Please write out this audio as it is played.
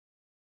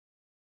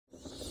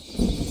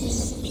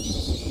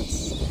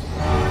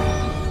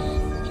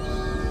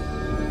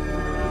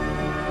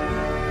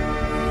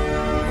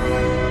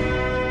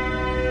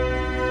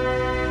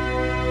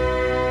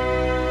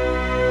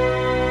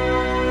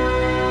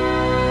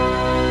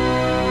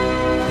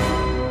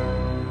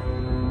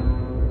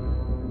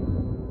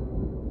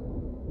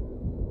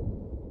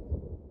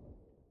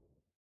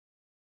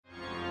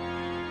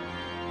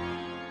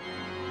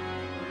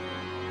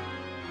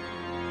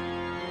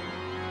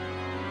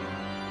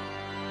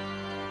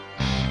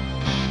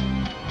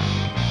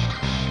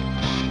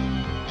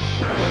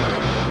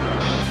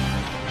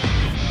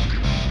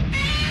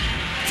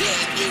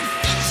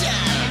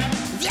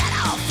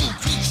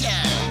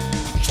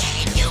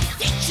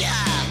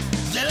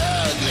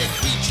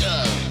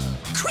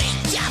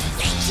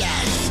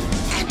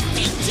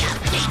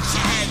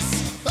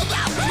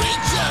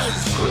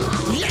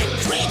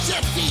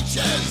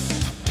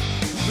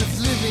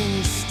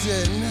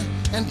Livingston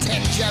and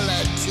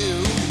Tangela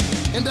too,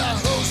 and our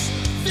host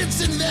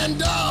Vincent Van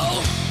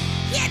Dahl,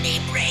 and he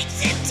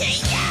brings it to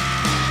ya!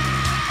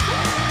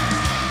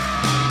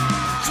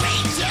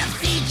 Creature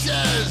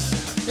features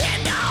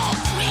and all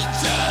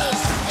creatures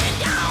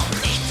and all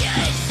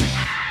creatures,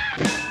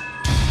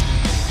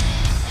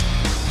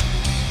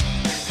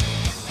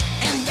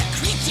 and the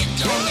creature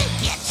gonna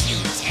get you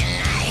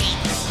tonight.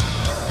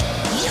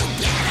 You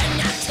better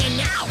not turn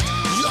out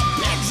your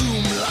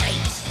bedroom light.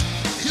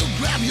 He'll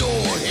grab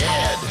your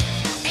head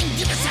and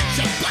give it such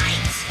a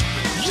bite.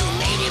 You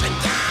may even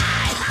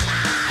die,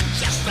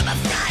 just from a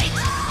fright.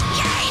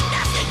 You ain't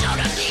nothing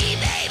gonna be,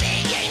 baby.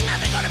 You ain't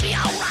nothing gonna be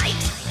alright.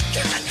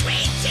 'Cause the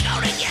creature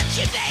gonna get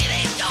you,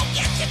 baby. Gonna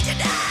get you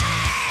tonight.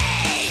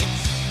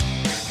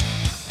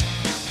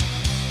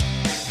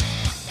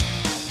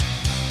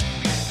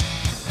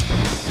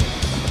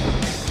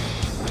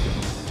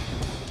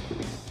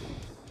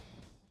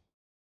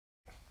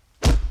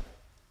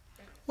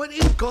 What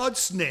in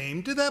God's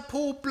name did that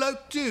poor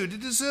bloke do to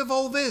deserve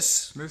all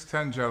this? Miss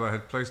Tangela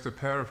had placed a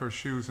pair of her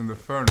shoes in the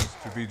furnace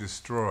to be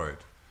destroyed.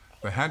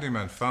 The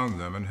handyman found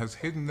them and has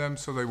hidden them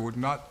so they would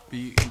not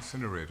be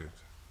incinerated.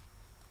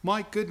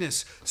 My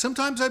goodness,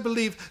 sometimes I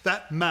believe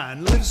that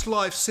man lives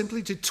life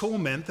simply to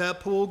torment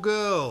that poor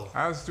girl.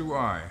 As do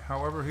I.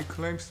 However, he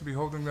claims to be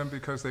holding them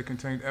because they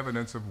contain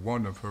evidence of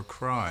one of her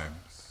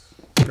crimes.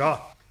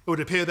 Ah, it would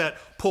appear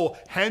that poor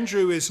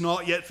Andrew is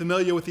not yet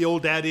familiar with the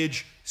old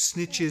adage,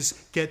 snitches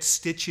get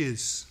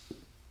stitches.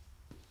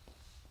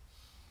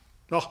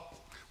 Oh,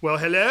 well,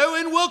 hello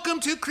and welcome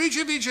to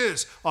Creature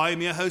Features. I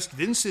am your host,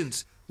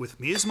 Vincent. With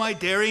me is my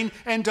daring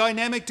and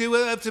dynamic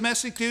duo of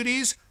domestic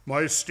duties,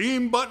 my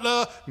esteemed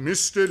butler,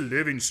 Mr.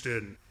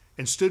 Livingston.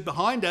 And stood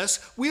behind us,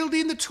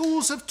 wielding the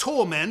tools of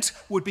torment,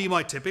 would be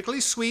my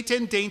typically sweet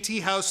and dainty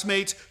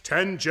housemate,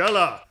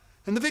 Tangela.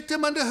 And the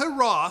victim under her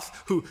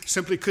wrath, who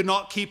simply could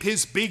not keep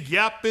his big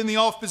yap in the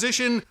off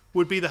position,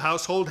 would be the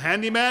household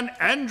handyman,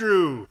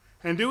 Andrew.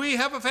 And do we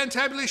have a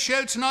fantabulous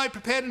show tonight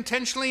prepared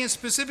intentionally and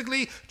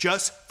specifically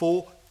just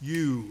for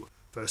you?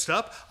 First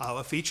up,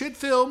 our featured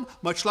film,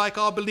 much like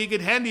our beleaguered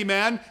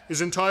handyman,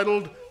 is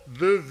entitled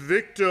The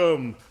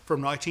Victim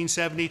from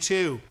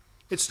 1972.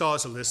 It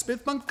stars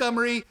Elizabeth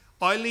Montgomery,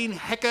 Eileen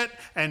Heckert,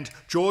 and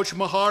George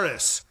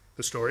Maharis.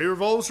 The story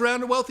revolves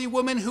around a wealthy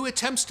woman who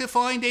attempts to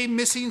find a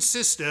missing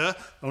sister,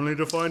 only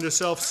to find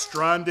herself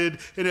stranded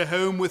in a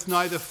home with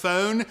neither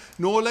phone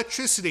nor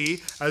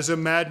electricity as a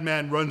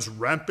madman runs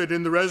rampant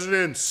in the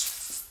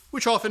residence.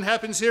 Which often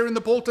happens here in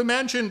the Bolton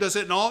Mansion, does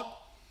it not?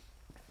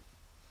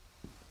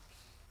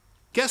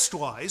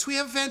 Guest-wise, we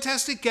have a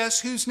fantastic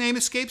guest whose name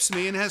escapes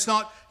me and has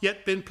not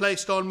yet been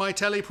placed on my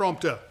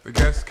teleprompter. The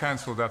guest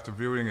cancelled after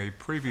viewing a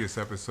previous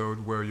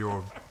episode where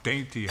your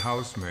dainty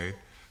housemate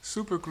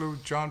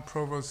superglued John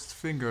Provost's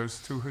fingers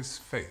to his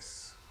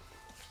face.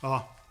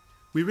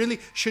 We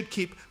really should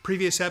keep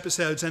previous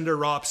episodes under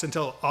wraps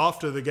until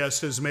after the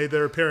guest has made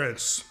their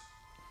appearance.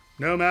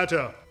 No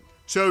matter.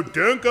 So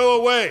don't go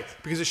away,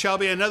 because it shall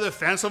be another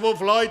fanciful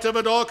flight of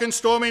a dark and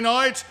stormy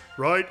night,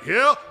 right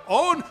here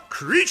on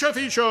Creature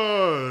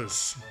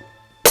Features.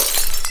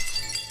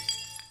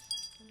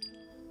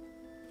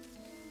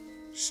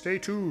 Stay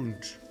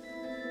tuned.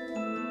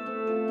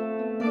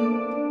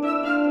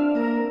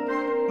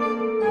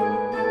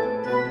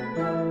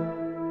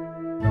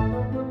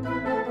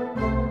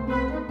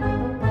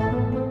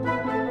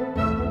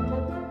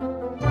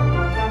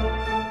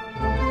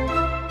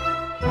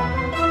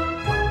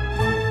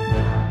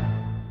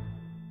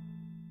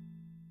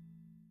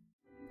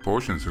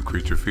 Portions of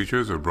Creature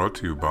Features are brought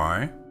to you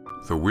by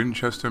the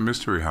Winchester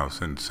Mystery House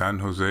in San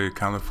Jose,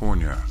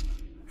 California.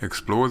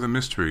 Explore the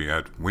mystery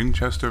at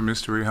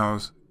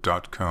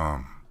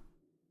winchestermysteryhouse.com.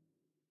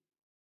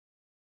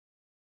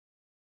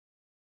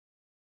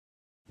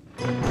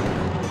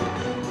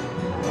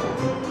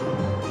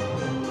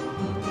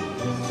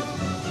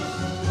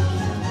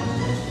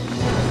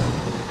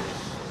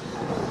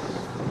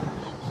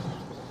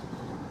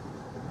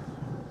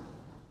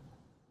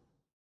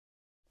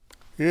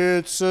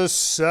 It's a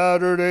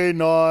Saturday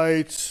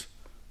night.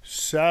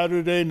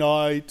 Saturday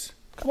night.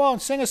 Come on,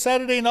 sing a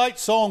Saturday night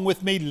song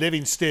with me,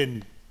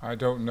 Livingston. I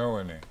don't know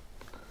any.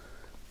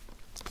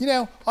 You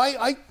know,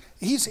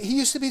 he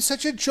used to be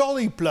such a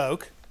jolly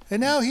bloke,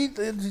 and now he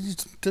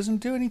doesn't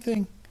do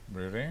anything.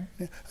 Really?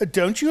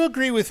 Don't you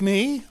agree with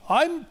me?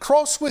 I'm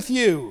cross with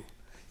you.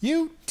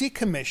 You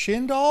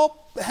decommissioned our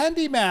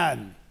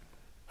handyman.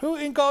 Who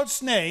in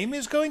God's name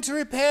is going to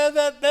repair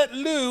that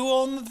loo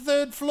on the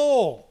 3rd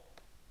floor?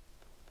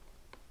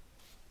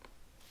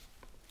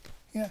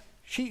 Yeah,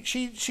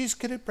 she's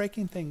good at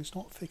breaking things,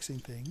 not fixing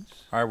things.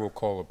 I will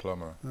call a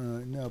plumber.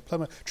 No,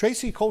 plumber.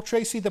 Tracy, call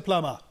Tracy the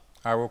plumber.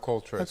 I will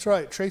call Tracy. That's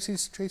right.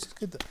 Tracy's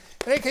good.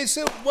 Okay,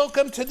 so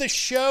welcome to the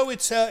show.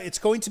 It's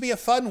going to be a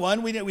fun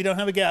one. We don't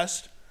have a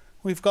guest.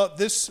 We've got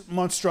this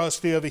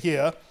monstrosity over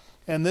here,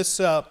 and this.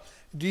 Do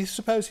you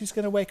suppose he's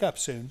going to wake up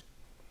soon?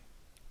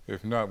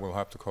 If not, we'll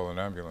have to call an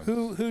ambulance.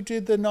 Who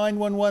did the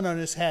 911 on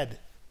his head?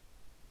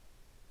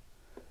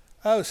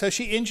 Oh, so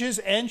she injures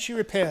and she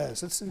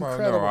repairs. That's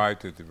incredible. Well, no, I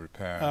did the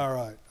repair. All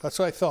right. That's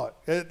what I thought.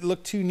 It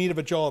looked too neat of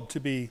a job to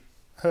be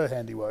her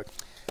handiwork.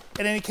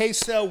 In any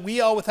case,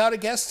 we are without a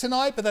guest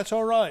tonight, but that's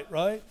all right,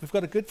 right? We've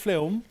got a good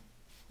film.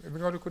 We've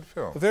got a good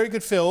film. A very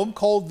good film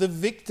called The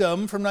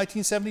Victim from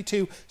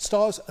 1972.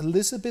 Stars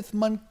Elizabeth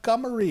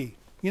Montgomery.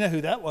 You know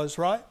who that was,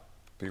 right?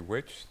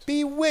 Bewitched?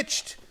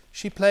 Bewitched.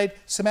 She played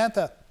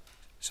Samantha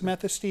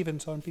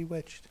Stevens on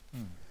Bewitched.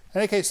 In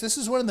any case, this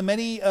is one of the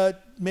many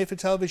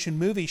made-for-television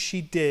movies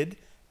she did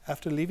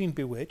after leaving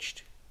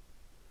Bewitched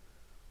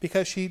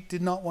because she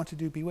did not want to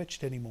do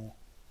Bewitched anymore.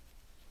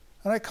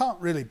 And I can't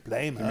really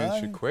blame her. You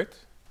mean she quit?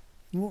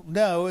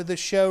 No, the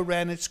show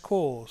ran its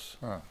course.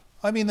 Oh.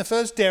 I mean, the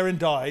first Darren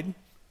died,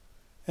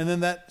 and then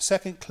that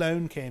second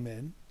clone came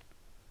in.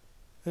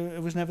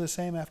 It was never the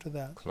same after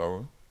that.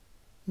 Clone?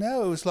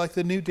 No, it was like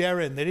the new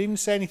Darren. They didn't even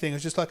say anything. It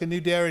was just like a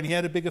new Darren. He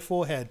had a bigger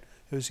forehead.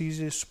 It was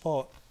easy to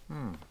spot.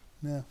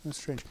 No, that's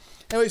strange.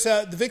 Anyways,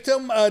 The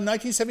Victim,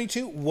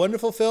 1972,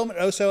 wonderful film. It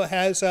also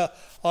has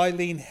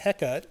Eileen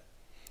Heckert,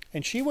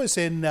 and she was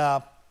in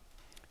that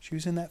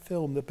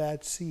film, The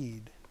Bad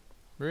Seed.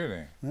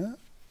 Really? Yeah,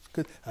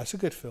 good. That's a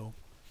good film.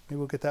 Maybe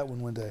we'll get that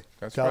one day.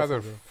 That's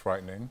rather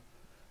frightening.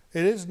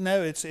 It is.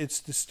 No, it's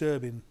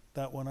disturbing.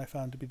 That one I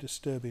found to be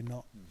disturbing,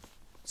 not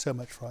so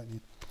much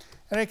frightening.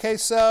 In any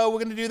case, we're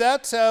going to do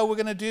that. We're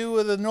going to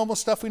do the normal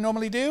stuff we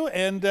normally do,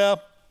 and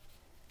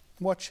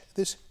watch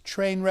this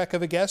train wreck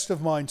of a guest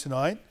of mine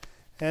tonight.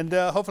 And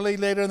hopefully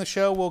later in the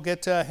show, we'll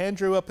get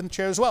Andrew up in the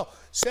chair as well.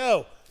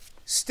 So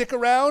stick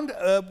around.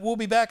 We'll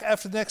be back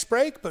after the next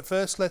break. But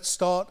first, let's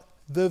start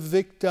The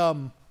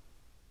Victim.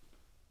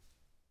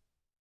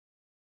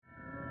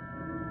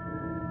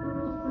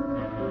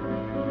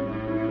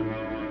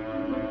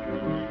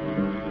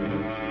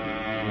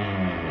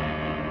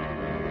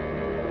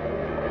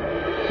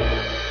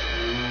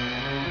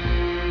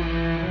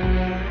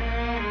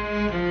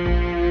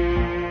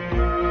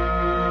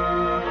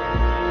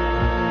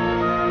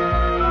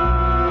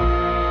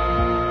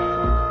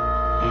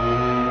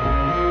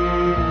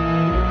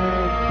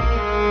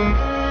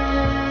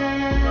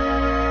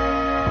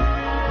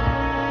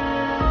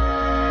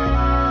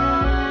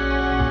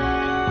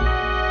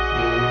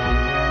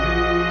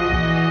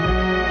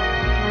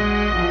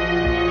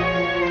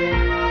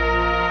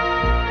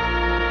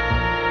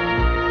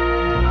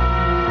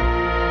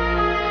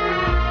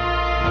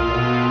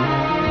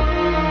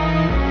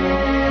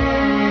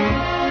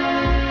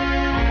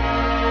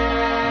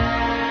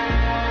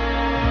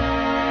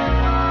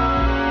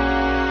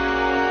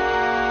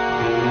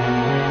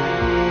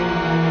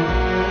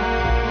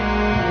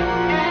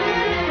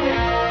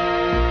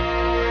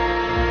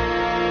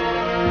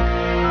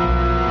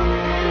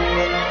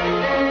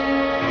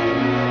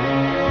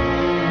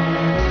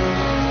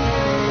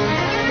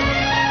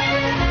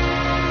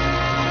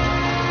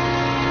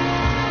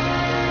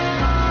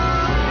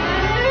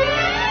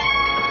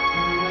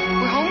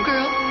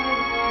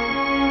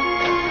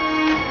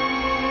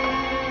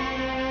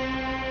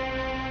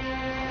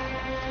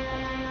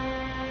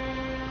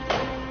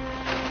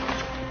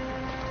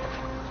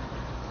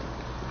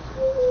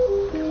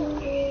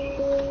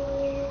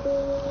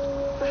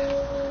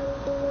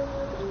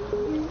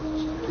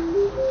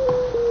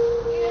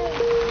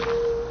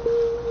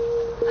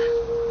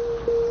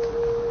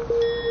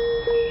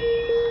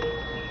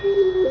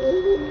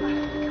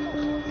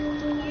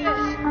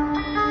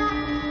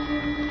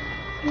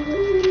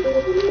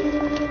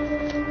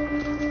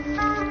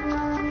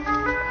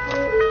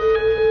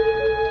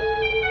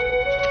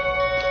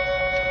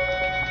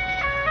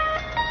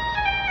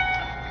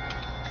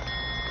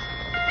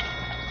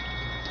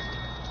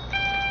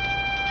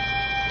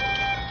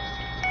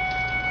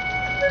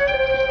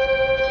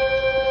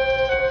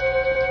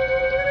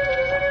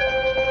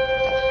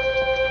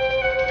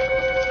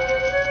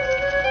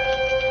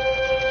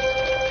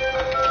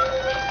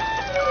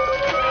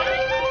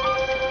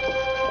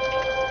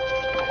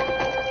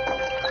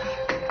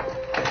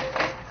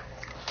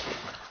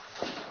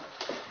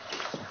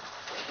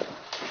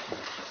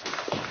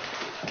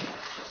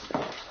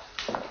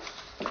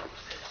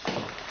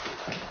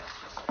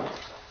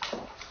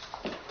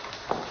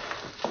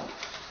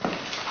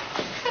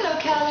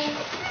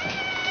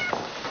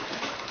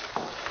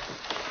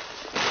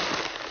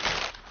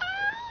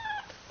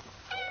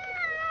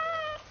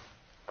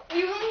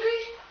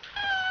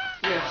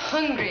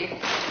 hungry.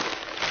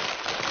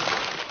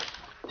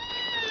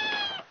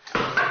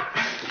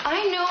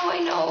 I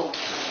know.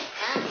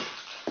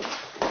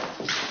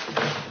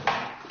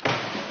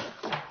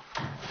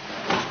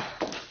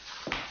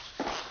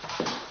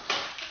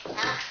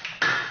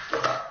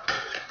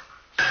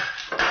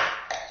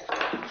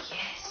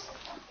 Yes.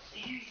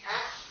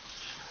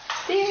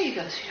 There you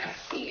go, sweetheart.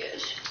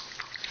 Yes.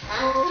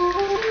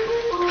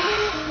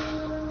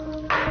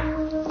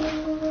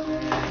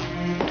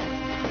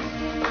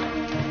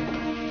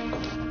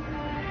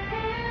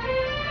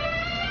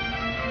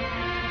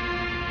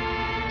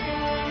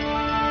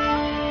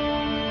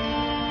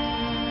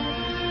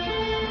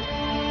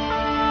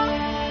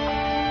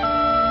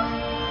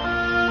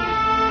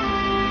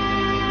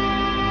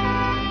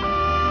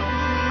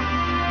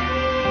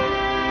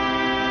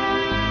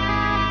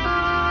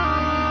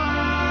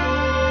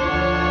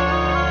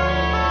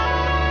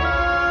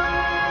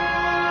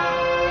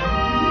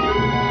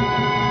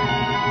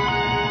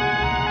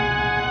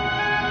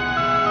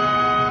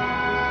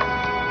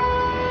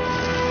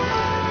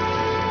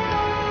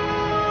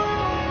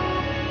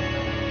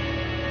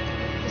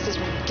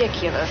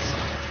 ridiculous.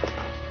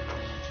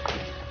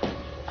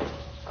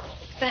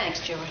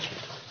 Thanks, George.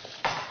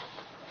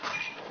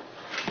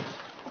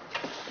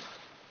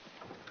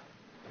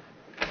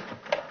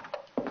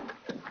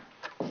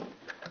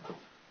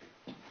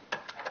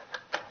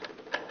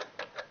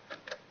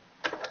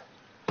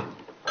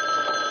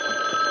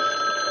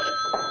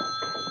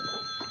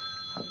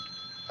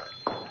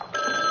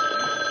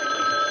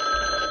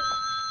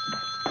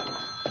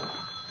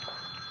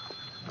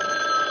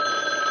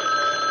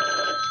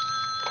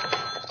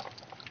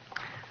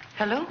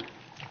 Hello?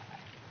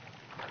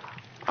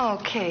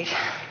 Oh, Kate.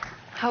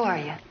 How are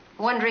you?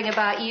 Wondering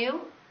about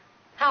you?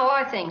 How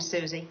are things,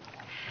 Susie?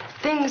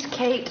 Things,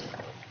 Kate,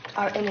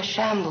 are in a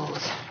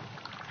shambles.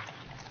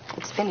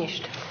 It's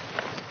finished.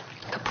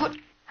 Kaput.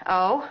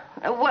 Oh?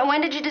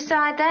 When did you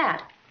decide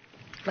that?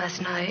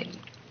 Last night.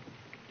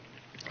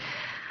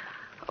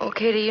 Oh,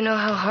 Katie, you know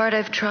how hard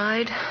I've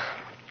tried?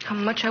 How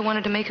much I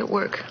wanted to make it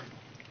work.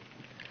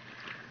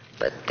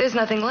 But there's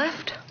nothing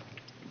left.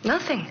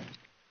 Nothing.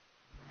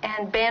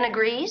 And Ben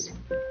agrees?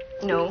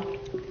 No.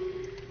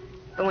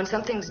 But when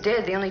something's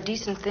dead, the only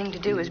decent thing to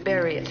do is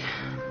bury it.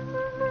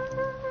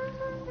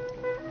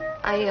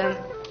 I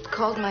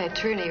called my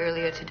attorney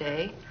earlier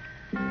today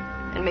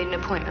and made an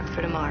appointment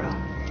for tomorrow.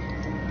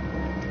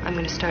 I'm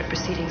going to start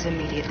proceedings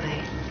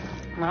immediately.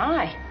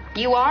 My,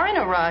 you are in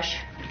a rush.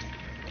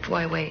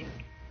 Why wait?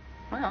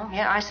 Well,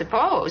 yeah, I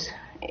suppose.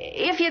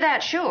 If you're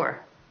that sure.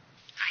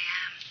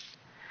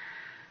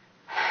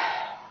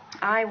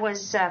 I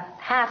was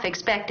half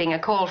expecting a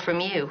call from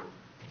you.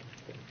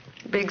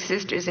 Big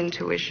sister's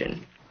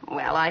intuition.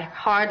 Well, I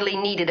hardly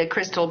needed a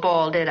crystal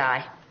ball, did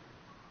I?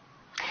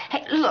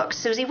 Hey, look,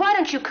 Susie, why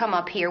don't you come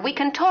up here? We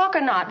can talk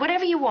or not,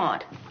 whatever you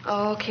want.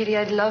 Oh, Katie,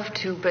 I'd love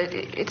to, but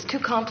it's too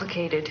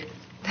complicated.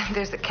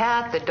 There's the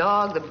cat, the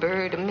dog, the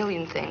bird, a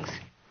million things.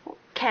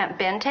 Can't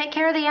Ben take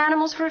care of the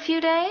animals for a few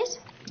days?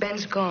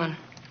 Ben's gone.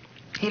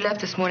 He left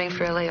this morning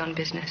for L.A. on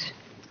business.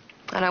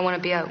 And I want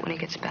to be out when he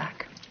gets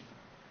back.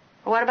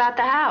 What about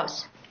the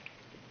house?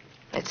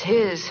 It's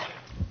his.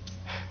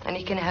 And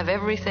he can have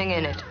everything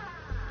in it.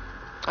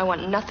 I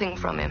want nothing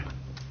from him.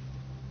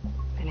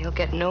 And he'll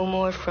get no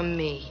more from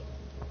me.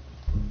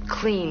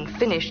 Clean,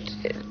 finished,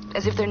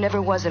 as if there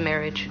never was a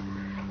marriage.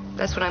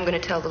 That's what I'm going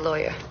to tell the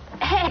lawyer.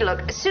 Hey,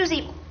 look,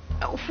 Susie,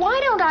 why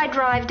don't I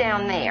drive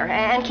down there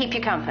and keep you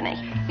company?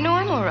 No,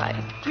 I'm all right.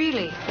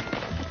 Really.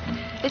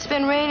 It's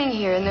been raining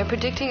here, and they're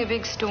predicting a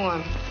big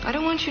storm. I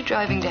don't want you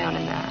driving down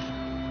in that.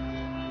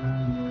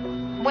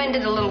 When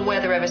did a little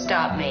weather ever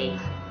stop me?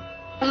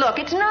 Look,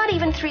 it's not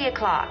even 3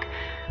 o'clock.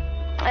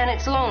 And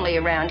it's lonely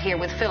around here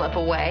with Philip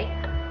away.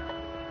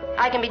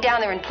 I can be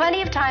down there in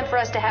plenty of time for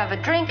us to have a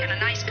drink and a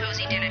nice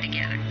cozy dinner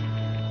together.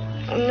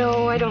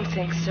 No, I don't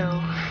think so.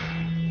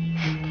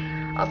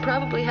 I'll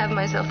probably have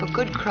myself a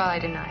good cry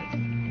tonight.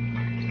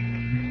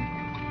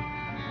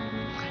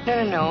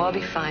 No, I'll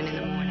be fine in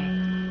the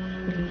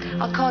morning.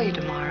 I'll call you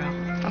tomorrow,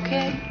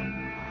 okay?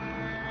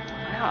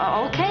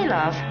 Okay,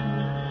 love.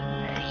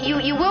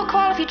 You will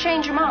call if you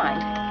change your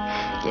mind.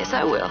 Yes,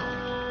 I will.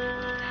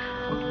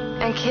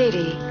 And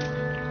Katie,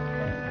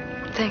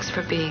 thanks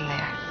for being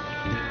there.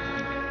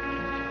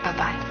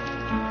 Bye-bye.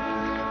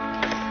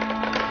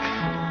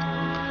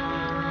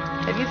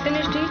 Have you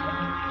finished eating?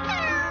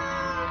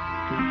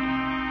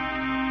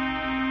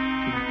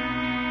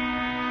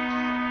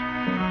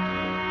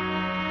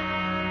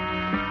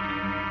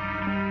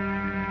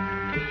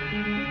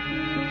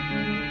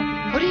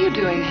 What are you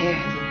doing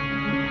here?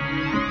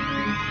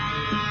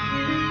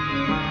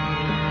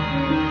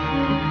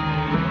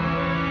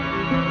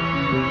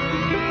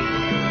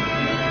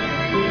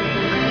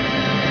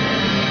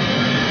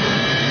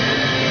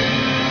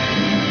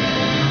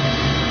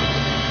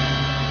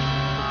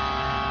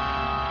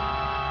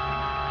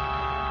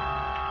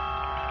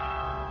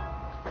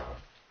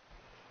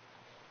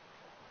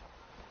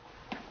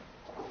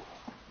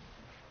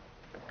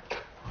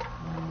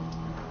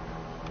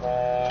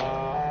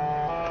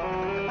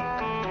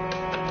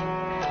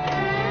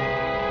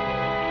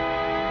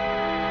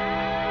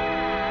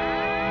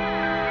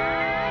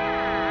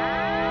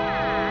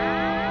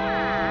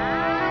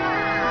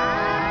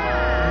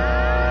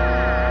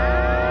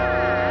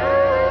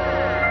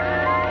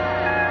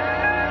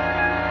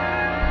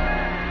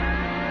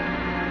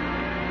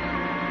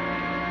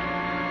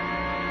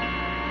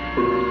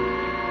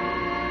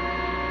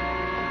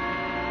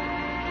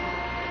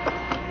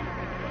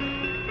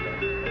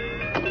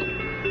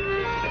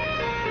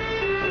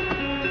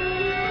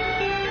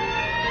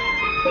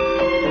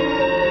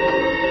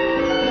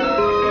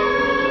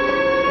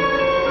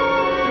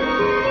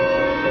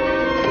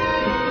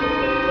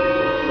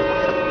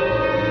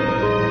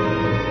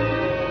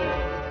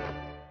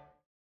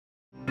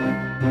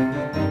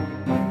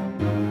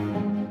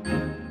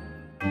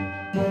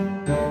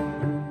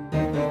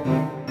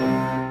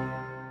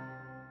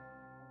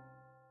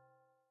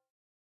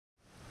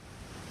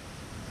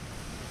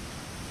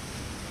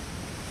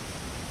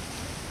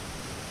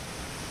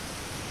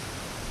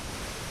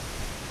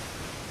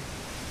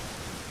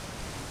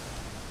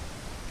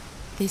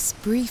 This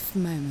brief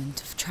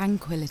moment of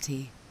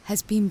tranquility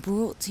has been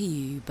brought to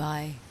you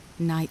by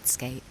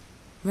Nightscape.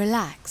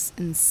 Relax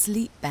and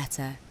sleep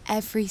better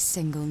every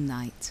single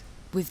night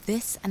with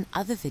this and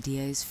other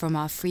videos from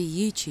our free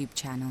YouTube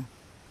channel.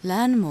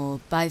 Learn more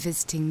by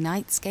visiting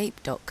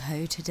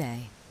nightscape.co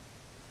today.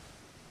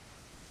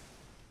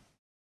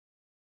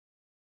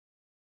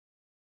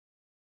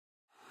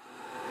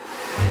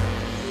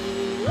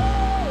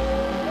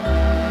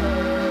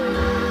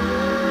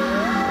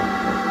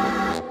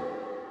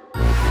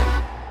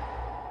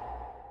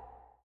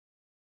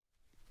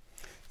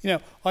 You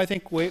know, I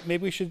think maybe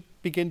we should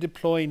begin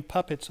deploying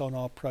puppets on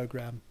our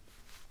program.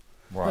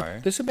 Why?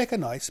 This would make a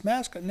nice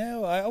mascot.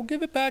 No, I'll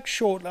give it back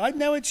shortly. I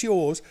know it's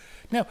yours.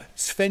 Now,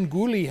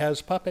 Svengoolie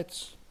has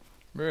puppets.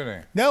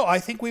 Really? No, I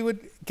think we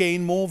would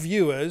gain more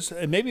viewers,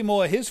 and maybe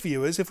more of his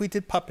viewers, if we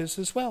did puppets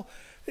as well.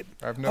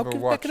 I've never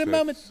watched it,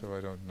 moment. so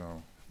I don't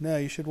know. No,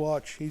 you should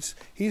watch.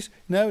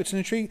 No, it's an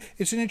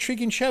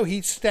intriguing show.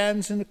 He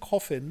stands in a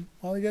coffin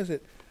while he does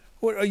it.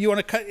 What, you want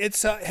to cut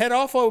its head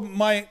off? Oh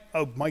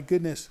my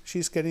goodness,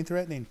 she's getting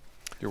threatening.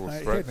 You were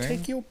Here, threatening?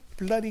 take your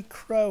bloody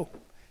crow.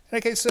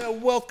 Okay, so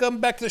welcome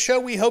back to the show.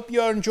 We hope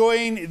you are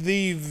enjoying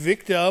The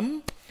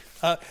Victim.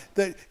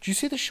 Do you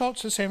see the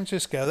shots of San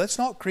Francisco? That's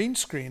not green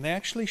screen. They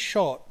actually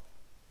shot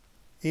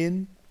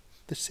in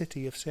the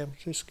city of San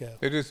Francisco.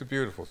 It is a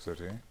beautiful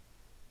city.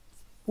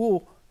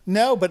 Well,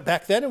 no, but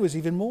back then it was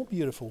even more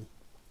beautiful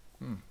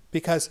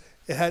because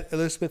it had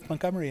Elizabeth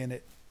Montgomery in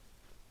it.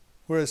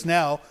 Whereas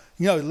now,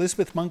 you know,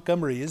 Elizabeth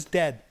Montgomery is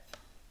dead.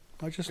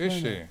 Is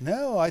she?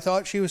 No, I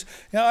thought she was.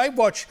 You know, I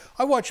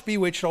watch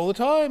Bewitched all the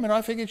time, and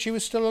I figured she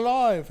was still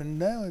alive. And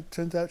no, it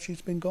turns out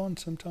she's been gone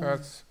some time.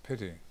 That's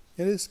pity.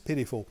 It is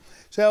pitiful.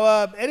 So,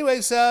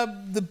 anyways,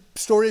 the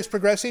story is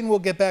progressing. We'll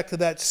get back to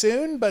that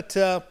soon. But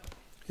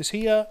is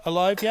he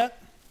alive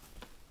yet?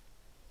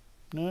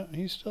 No,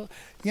 he's still.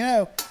 You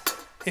know,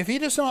 if he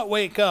does not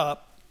wake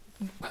up,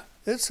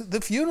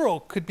 the funeral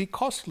could be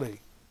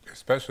costly.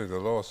 Especially the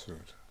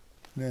lawsuit.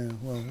 No,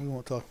 well, we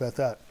won't talk about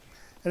that.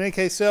 In any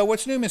case,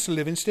 what's new, Mr.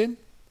 Livingston?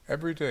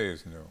 Every day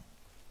is new.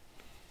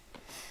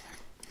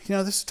 You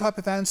know, this is the type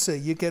of answer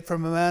you get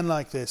from a man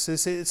like this.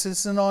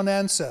 It's a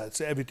non-answer. It's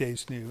every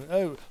day's new.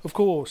 Oh, of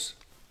course.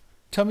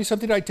 Tell me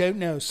something I don't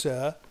know,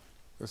 sir.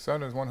 The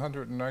sun is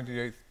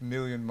 198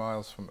 million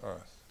miles from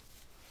Earth.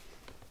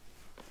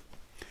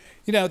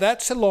 You know,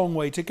 that's a long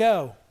way to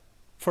go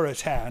for a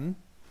tan.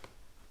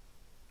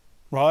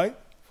 Right?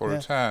 For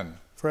a tan.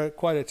 For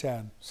quite a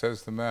tan.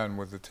 Says the man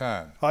with the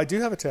tan. I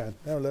do have a tan.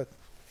 Oh, look.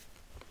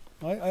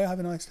 I have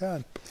a nice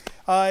tan.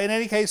 In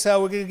any case,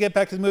 we're going to get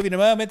back to the movie in a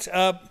moment.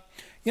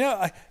 You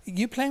know,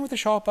 you playing with the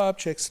sharp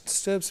objects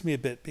disturbs me a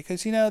bit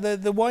because, you know,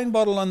 the wine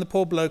bottle on the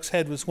poor bloke's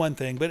head was one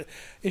thing, but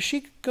is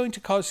she going to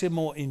cause him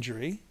more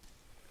injury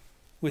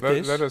with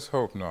this? Let us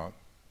hope not.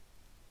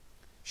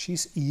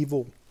 She's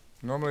evil.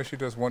 Normally she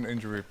does one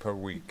injury per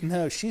week.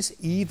 No, she's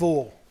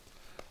evil.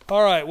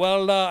 All right,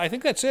 well, I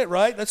think that's it,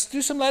 right? Let's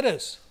do some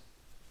letters.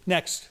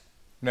 Next.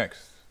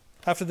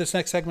 After this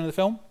next segment of the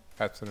film?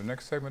 After the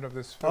next segment of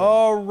this film.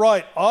 All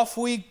right, off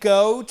we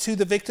go to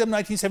The Victim,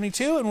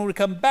 1972, and when we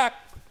come back,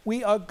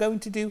 we are going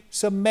to do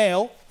some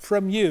mail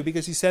from you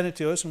because you sent it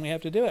to us and we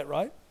have to do it,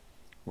 right?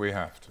 We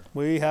have to.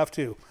 We have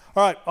to.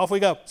 All right, off we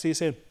go. See you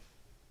soon.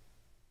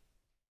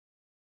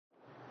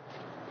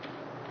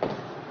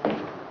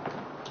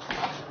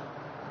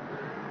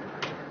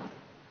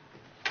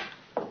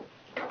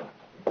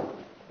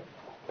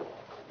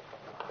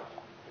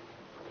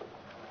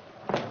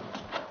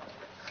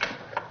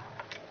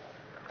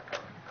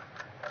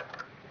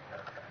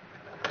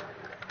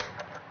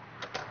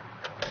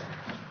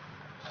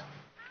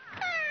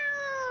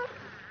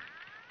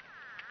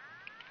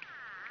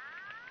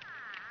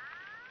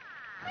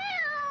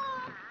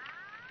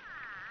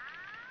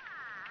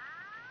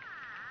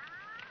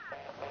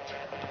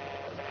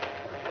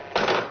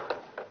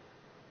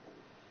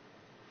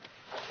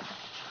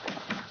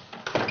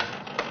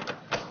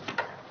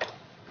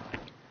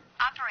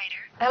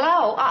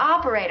 Hello,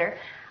 operator.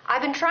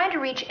 I've been trying to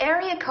reach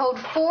area code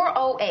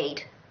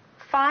 408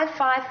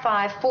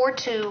 555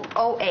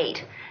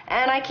 4208,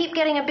 and I keep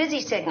getting a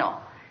busy signal.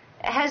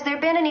 Has there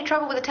been any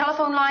trouble with the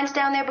telephone lines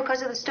down there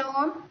because of the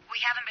storm? We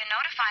haven't been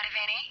notified of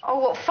any. Oh,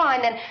 well,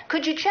 fine then.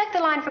 Could you check the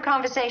line for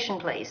conversation,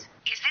 please?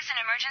 Is this an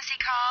emergency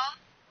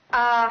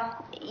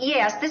call?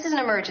 Yes, this is an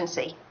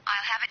emergency.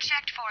 I'll have it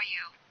checked for you.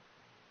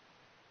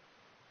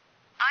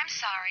 I'm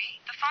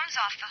sorry. The phone's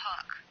off the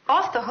hook.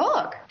 Off the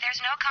hook?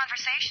 There's no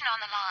conversation on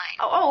the line.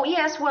 Oh,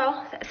 yes,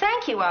 well,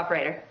 thank you,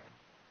 operator.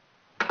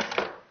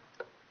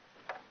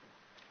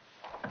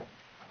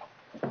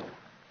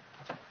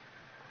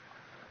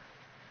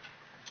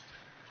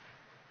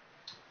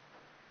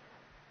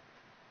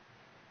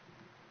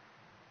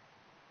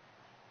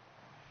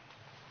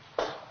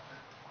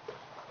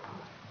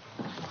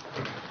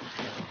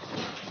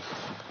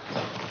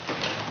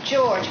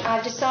 George,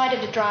 I've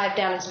decided to drive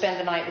down and spend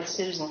the night with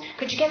Susan.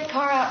 Could you get the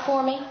car out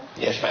for me?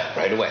 Yes, ma'am,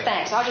 right away.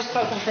 Thanks. I'll just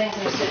throw some things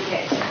in the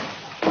suitcase.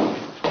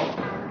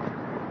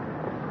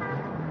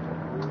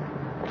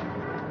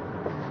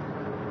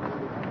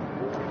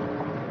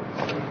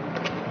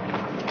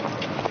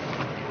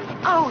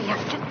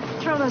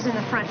 throw those in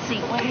the front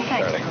seat, will you?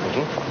 Thanks.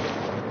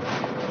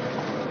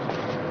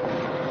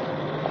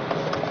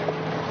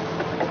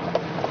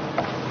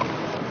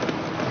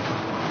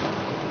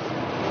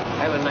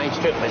 Have a nice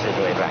trip, Mrs.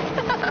 Wainwright.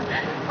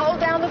 Hold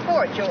down the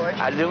fort, George.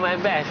 I'll do my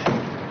best.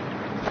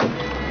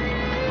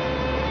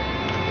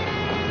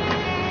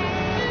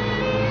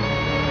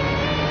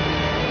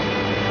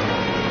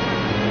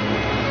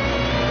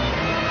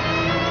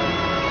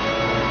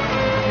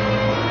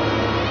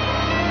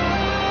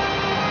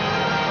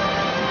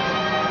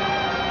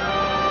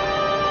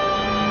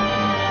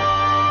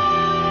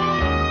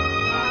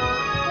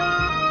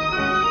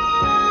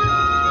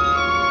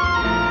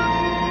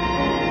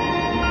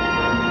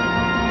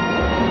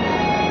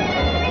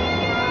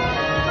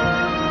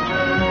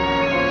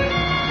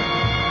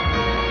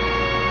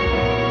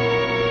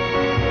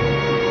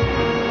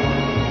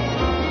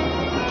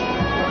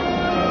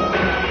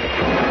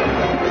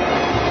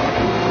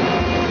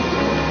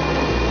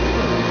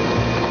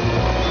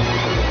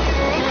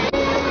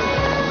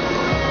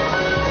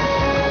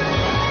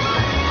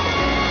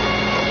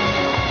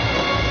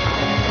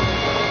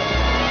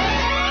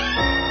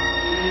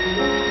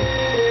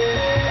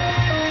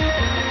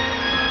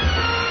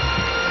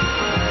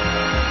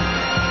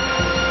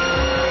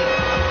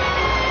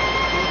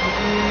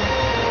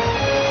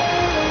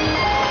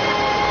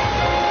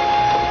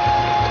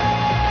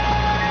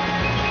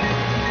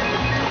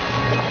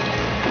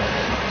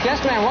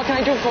 Yes, ma'am. What can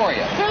I do for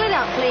you? Fill it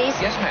up, please.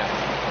 Yes, ma'am.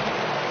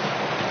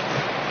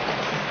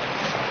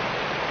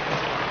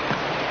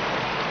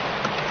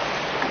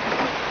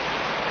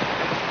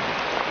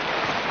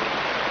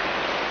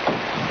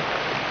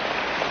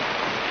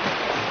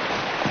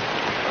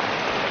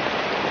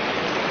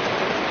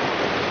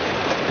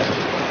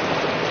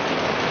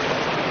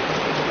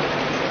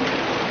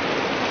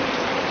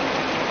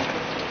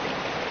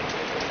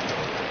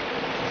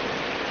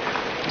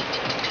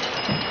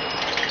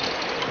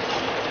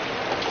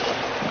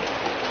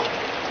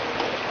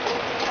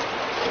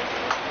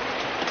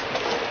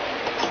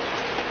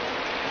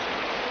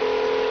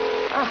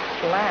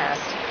 Last.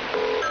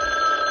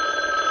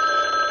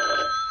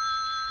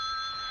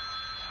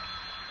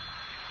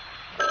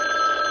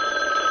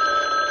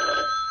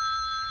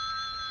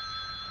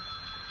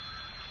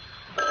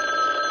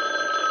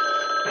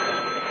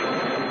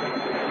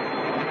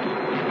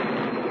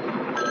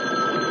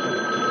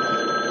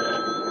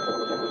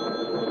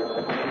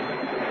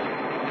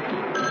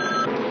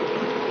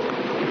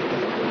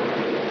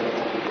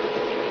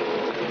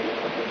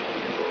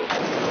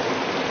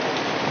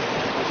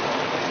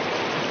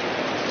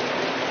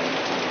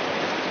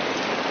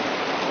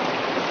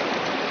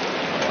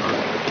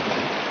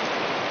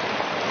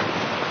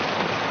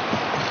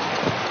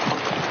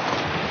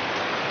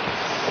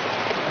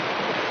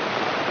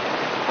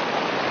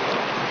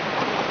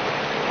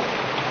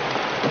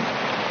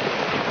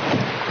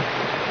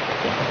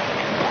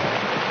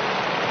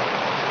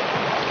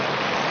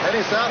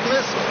 Heading south,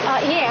 miss?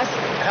 Yes.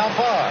 How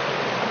far?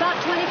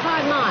 About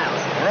 25 miles.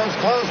 The road's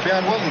closed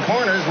beyond Wilton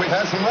Corners. We've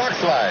had some rock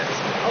slides.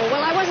 Oh,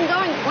 well, I wasn't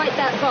going quite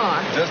that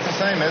far. Just the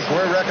same, miss,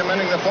 we're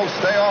recommending the folks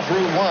stay off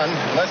Route 1,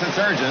 unless it's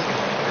urgent.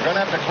 We're going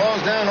to have to close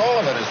down all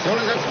of it as soon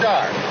as it's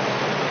dark.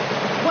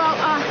 Well,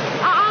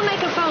 I'll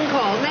make a phone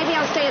call. Maybe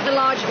I'll stay at the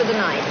lodge for the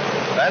night.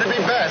 That'd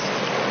be best.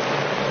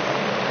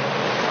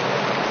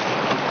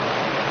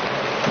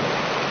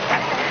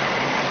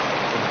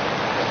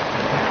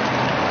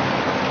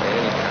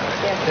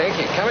 Thank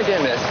you. Come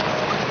again, miss.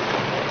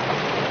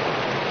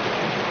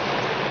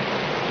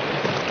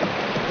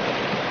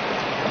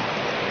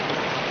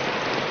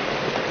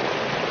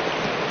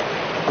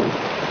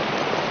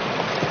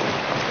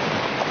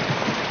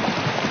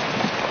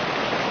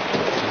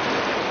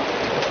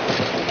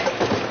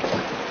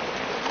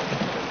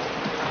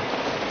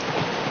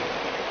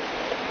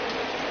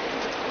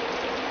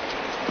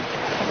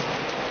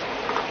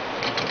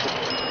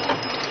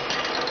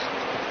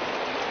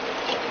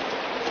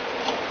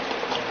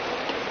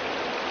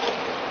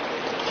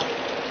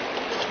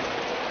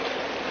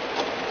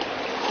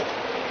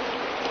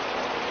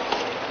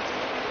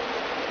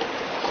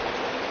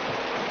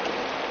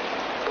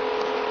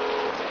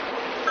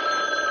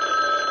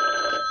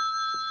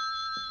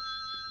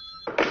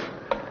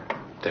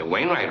 The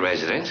Wainwright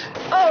residence?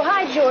 Oh,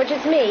 hi, George.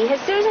 It's me.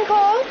 Has Susan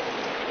called?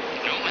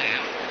 No,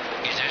 ma'am.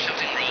 Is there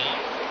something wrong?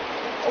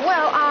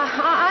 Well,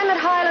 I'm at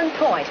Highland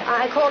Point.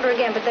 I called her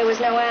again, but there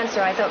was no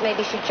answer. I thought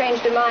maybe she'd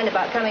changed her mind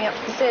about coming up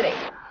to the city.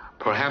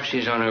 Perhaps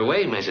she's on her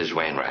way, Mrs.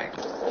 Wainwright.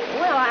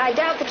 Well, I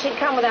doubt that she'd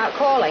come without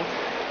calling.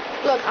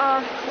 Look,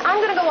 I'm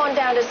going to go on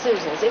down to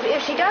Susan's.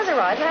 If she does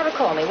arrive, have her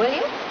call me, will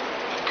you?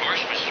 Of course,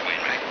 Mrs.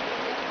 Wainwright.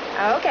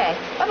 Okay.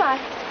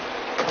 Bye-bye.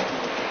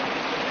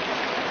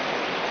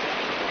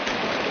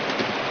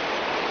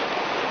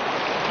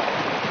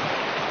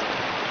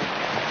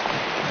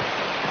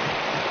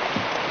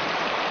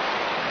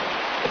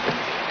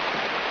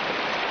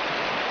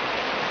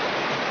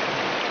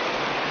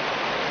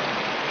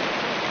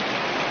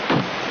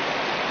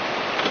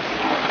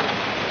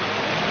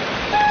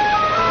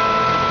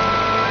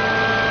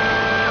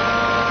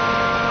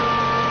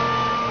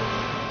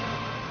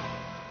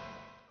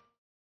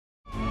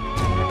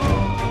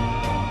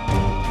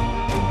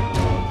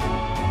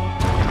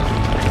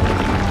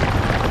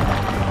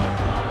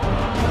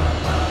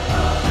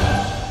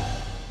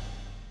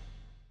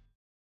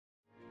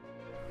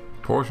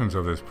 Portions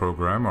of this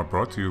program are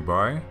brought to you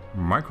by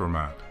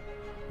Micromat,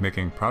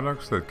 making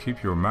products that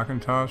keep your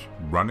Macintosh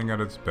running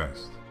at its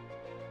best.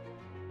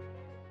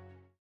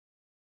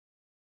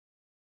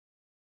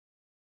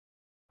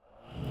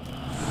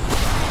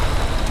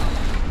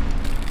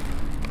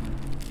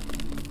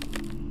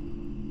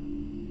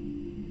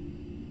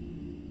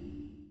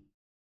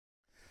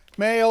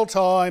 Mail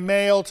time,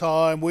 mail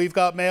time. We've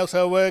got mail,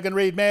 so we're going to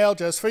read mail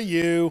just for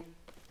you.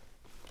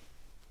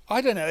 I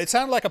don't know. It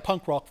sounded like a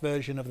punk rock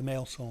version of the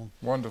mail song.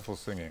 Wonderful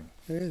singing.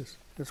 It is.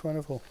 It's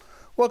wonderful.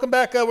 Welcome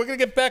back. We're going to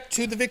get back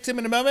to the victim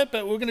in a moment,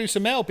 but we're going to do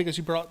some mail because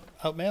you brought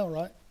out mail,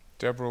 right?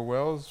 Deborah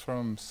Wells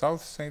from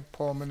South St.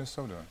 Paul,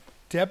 Minnesota.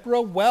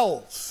 Deborah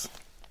Wells.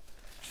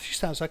 She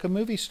sounds like a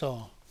movie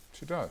star.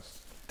 She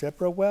does.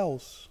 Deborah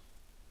Wells.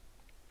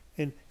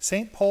 In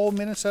St. Paul,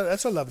 Minnesota.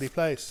 That's a lovely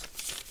place.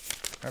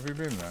 Have you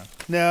been there?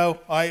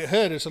 No, I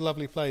heard it's a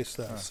lovely place,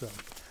 though. So.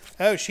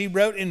 Oh, she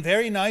wrote in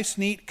very nice,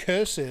 neat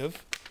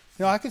cursive.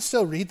 You know, I can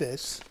still read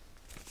this.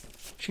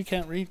 She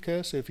can't read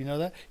cursive, you know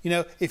that? You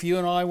know, if you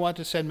and I want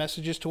to send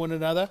messages to one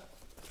another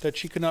that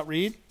she could not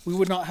read, we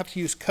would not have to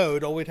use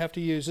code. All we'd have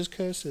to use is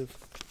cursive.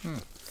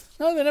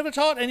 No, they never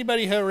taught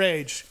anybody her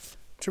age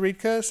to read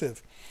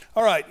cursive.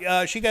 All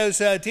right, she goes,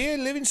 Dear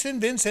Livingston,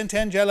 Vince, and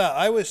Tangela,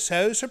 I was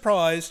so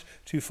surprised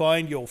to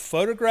find your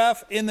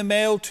photograph in the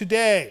mail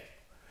today.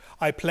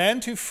 I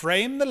plan to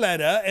frame the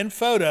letter and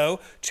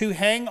photo to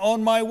hang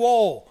on my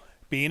wall.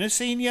 Being a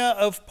senior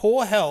of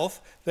poor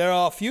health, there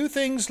are few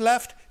things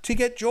left to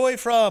get joy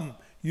from.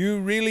 You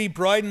really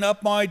brighten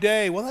up my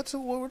day. Well, that's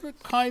a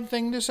kind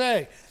thing to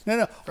say.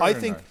 No,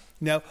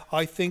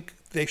 I think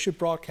they should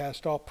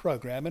broadcast our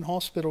program in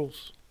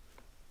hospitals.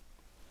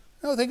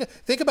 No,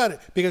 think about it,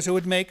 because it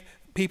would make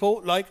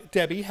people like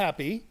Debbie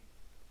happy,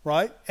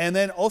 right? And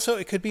then also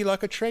it could be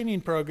like a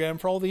training program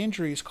for all the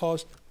injuries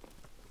caused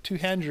to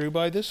Andrew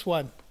by this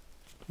one,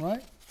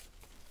 right?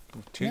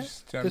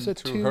 Teach them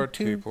to hurt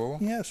people.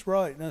 Yes,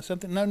 right.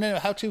 No,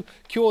 how to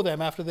cure them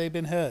after they've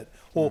been hurt,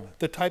 or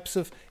the types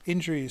of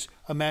injuries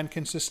a man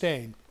can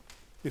sustain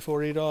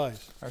before he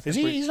dies.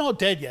 He's not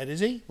dead yet, is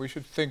he? We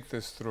should think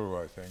this through,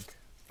 I think.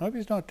 I hope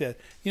he's not dead.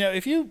 You know,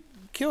 if you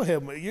kill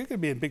him, you're going to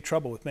be in big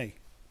trouble with me.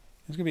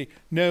 There's going to be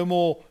no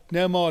more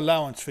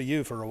allowance for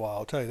you for a while,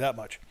 I'll tell you that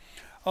much.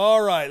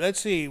 All right, let's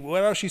see.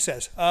 What else she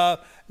says?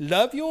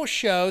 Love your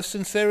show.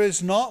 Since there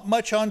is not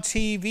much on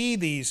TV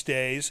these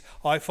days,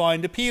 I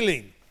find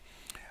appealing.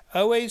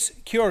 Always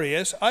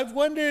curious. I've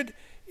wondered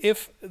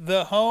if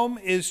the home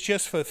is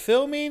just for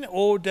filming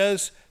or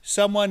does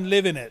someone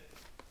live in it?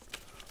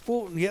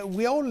 Well, yeah,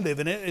 we all live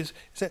in it.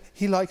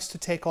 He likes to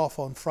take off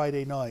on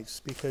Friday nights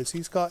because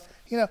he's got,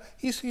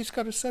 he's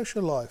got a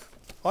social life.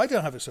 I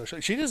don't have a social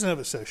life. She doesn't have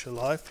a social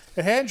life.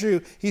 And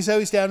Andrew, he's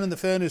always down in the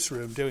furnace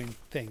room doing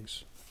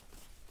things.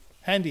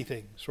 Handy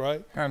things,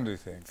 right? Handy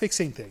things.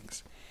 Fixing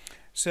things.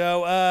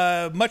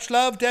 So, much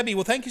love, Debbie.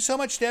 Well, thank you so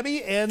much,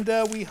 Debbie, and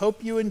we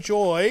hope you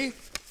enjoy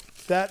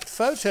that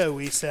photo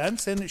we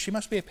sent. And she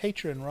must be a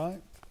patron,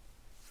 right?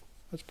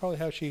 That's probably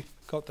how she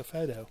got the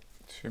photo.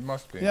 She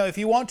must be. You know, if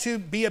you want to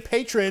be a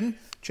patron,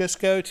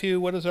 just go to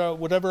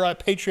whatever our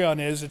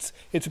Patreon is.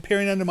 It's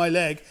appearing under my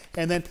leg,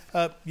 and then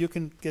you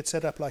can get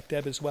set up like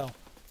Deb as well.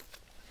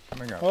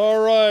 Coming up.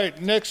 All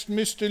right, next,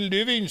 Mr.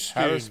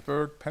 Livingston.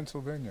 Harrisburg,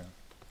 Pennsylvania.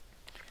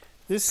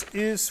 This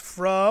is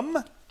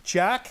from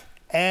Jack,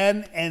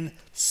 Anne, and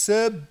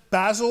Sir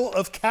Basil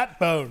of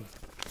Catbone.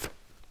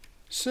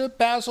 Sir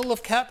Basil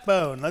of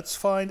Catbone. Let's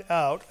find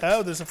out.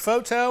 Oh, there's a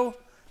photo.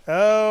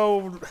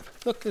 Oh,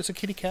 look, there's a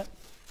kitty cat.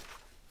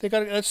 They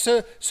got that's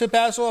Sir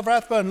Basil of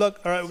Rathbone. Look,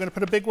 all right, we're going to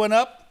put a big one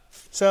up.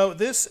 So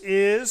this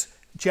is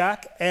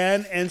Jack,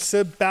 Anne, and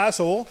Sir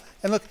Basil.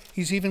 And look,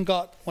 he's even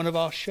got one of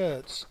our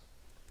shirts.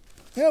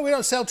 You know, we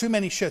don't sell too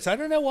many shirts. I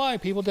don't know why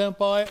people don't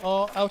buy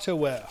our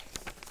outerwear.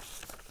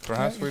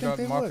 Perhaps we're not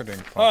marketing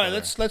properly. All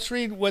right, let's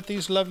read what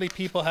these lovely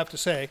people have to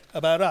say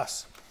about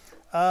us.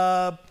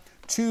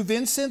 To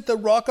Vincent, the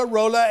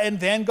rock-a-roller and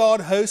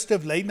vanguard host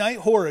of late-night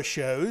horror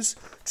shows.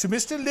 To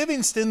Mr.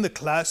 Livingston, the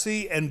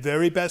classy and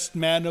very best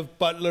man of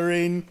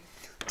butlering.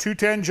 To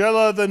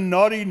Tangela, the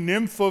naughty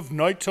nymph of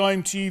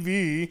nighttime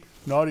TV.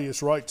 Naughty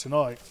is right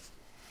tonight.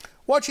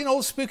 Watching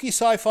old spooky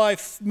sci-fi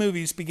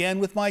movies began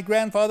with my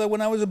grandfather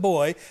when I was a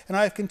boy, and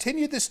I have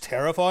continued this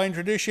terrifying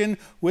tradition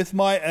with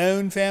my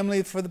own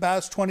family for the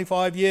past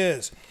 25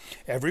 years.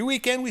 Every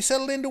weekend we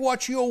settle in to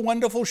watch your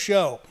wonderful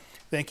show.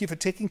 Thank you for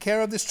taking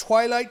care of this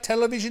twilight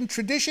television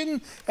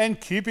tradition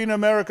and keeping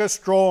America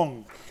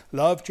strong.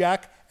 Love,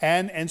 Jack,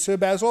 Anne, and Sir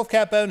Basil of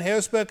Catbone,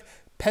 Harrisburg,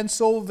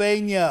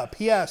 Pennsylvania.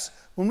 P.S.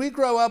 When we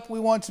grow up, we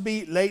want to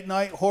be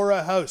late-night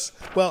horror hosts.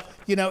 Well,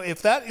 you know,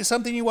 if that is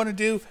something you want to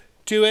do,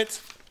 do it,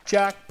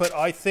 Jack, but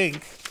I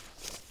think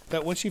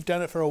that once you've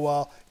done it for a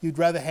while, you'd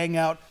rather hang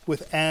out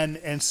with Anne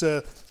and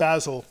Sir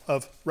Basil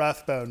of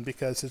Rathbone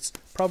because it's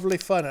probably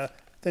funner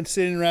than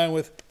sitting around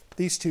with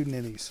these two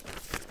ninnies.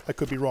 I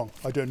could be wrong.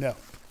 I don't know.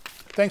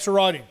 Thanks for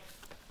writing.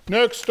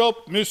 Next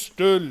up,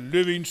 Mr.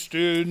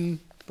 Livingston.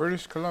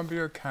 British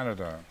Columbia,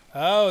 Canada.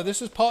 Oh, this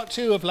is part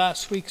 2 of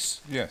last week's.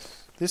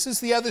 Yes. This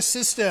is the other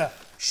sister,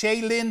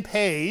 Shaylin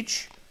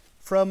Page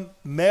from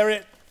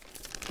Merritt,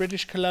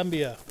 British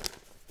Columbia.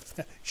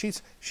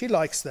 She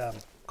likes them.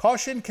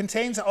 Caution,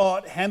 contains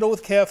art, handle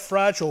with care,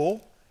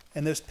 fragile.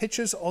 And there's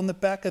pictures on the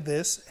back of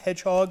this.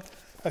 Hedgehog.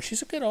 Oh,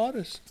 she's a good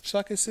artist. She's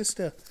like her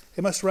sister.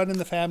 It must run in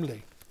the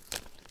family.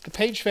 The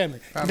Page family.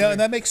 No, and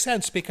that makes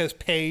sense because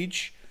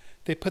Page,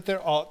 they put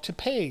their art to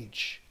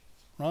Page,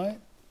 right?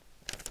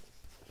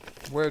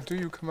 Where do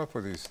you come up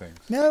with these things?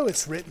 No,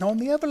 it's written on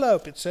the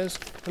envelope. It says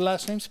the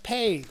last name's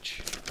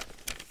Page.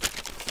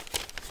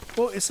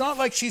 Well, it's not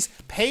like she's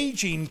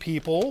paging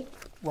people,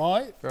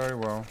 right? Very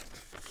well.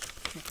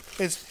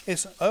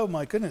 It's oh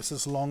my goodness,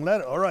 this is a long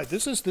letter. All right,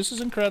 this is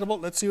incredible.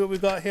 Let's see what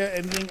we've got here.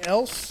 Anything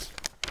else?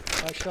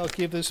 I shall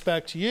give this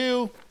back to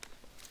you.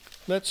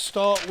 Let's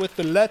start with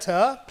the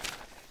letter.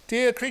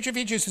 Dear Creature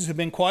Features, it has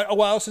been quite a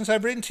while since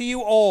I've written to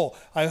you all.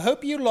 I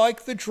hope you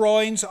like the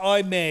drawings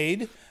I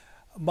made.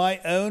 My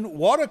own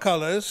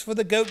watercolors for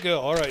the Goat Girl.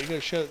 All right, you got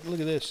to show. Look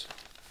at this.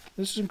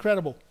 This is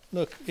incredible.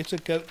 Look, it's a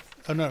goat.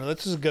 Oh no,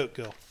 this is a Goat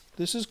Girl.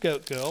 This is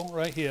Goat Girl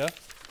right here.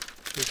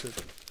 There's a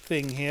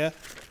thing here.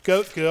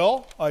 Goat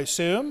Girl, I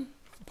assume.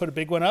 Put a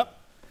big one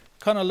up.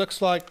 Kind of looks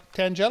like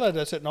Tangela,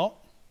 does it not?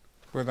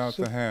 Without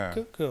the hair.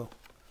 Goat Girl.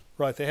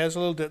 Right, the hair's a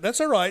little different.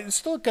 That's all right. It's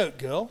still a Goat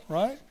Girl,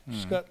 right?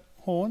 She's got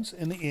horns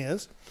in the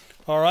ears.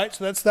 All right,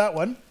 so that's that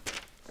one.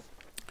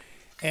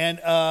 And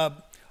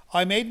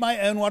I made my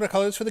own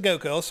watercolors for the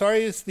Goat Girl.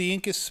 Sorry if the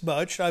ink is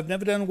smudged. I've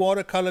never done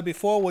watercolor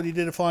before. Well, you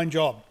did a fine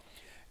job.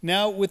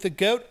 Now, with the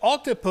goat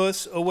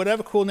octopus, or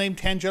whatever cool name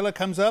Tangela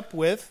comes up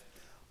with,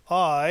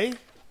 I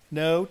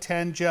know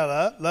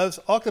Tangela loves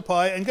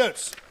octopi and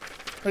goats.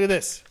 Look at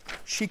this.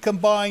 She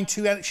combined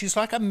two, she's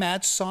like a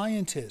mad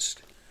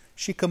scientist.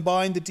 She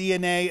combined the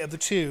DNA of the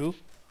two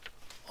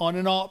on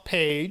an art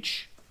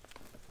page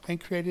and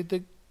created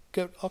the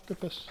goat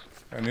octopus.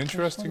 An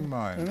interesting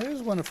mind. And it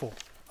is wonderful.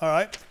 All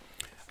right.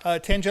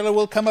 Tangela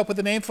will come up with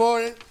a name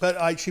for it,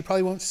 but she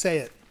probably won't say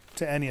it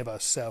to any of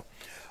us. So,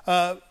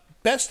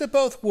 best of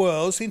both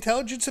worlds, the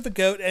intelligence of a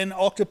goat and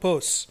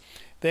octopus.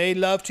 They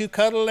love to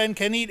cuddle and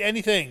can eat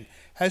anything.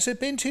 Has it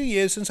been 2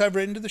 years since I've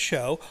written to the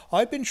show?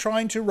 I've been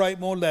trying to write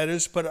more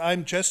letters, but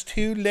I'm just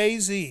too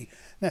lazy.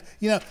 Now,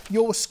 you know,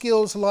 your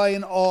skills lie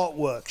in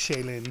artwork,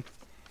 Shaylin.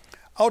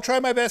 I'll try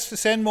my best to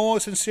send more.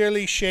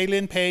 Sincerely,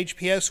 Shaylin Page.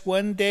 P.S.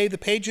 One day the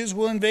Pages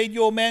will invade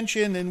your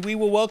mansion and we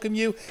will welcome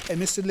you,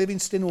 and Mr.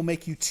 Livingston will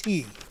make you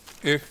tea.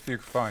 If you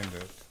find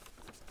it.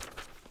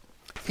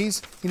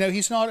 He's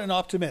not an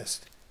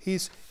optimist.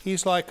 He's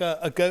like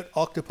a goat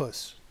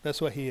octopus.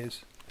 That's what he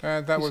is.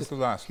 That was the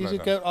last letter.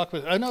 He's a goat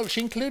octopus. I know, she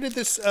included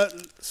this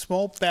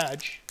small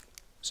badge.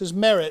 It says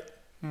merit.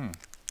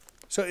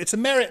 So it's a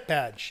merit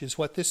badge is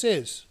what this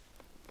is.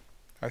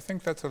 I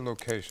think that's a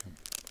location.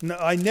 No,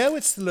 I know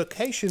it's the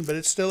location, but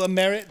it's still a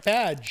merit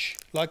badge,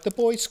 like the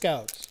Boy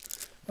Scouts.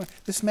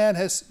 This man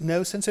has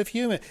no sense of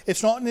humor.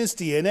 It's not in his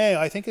DNA.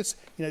 I think it's,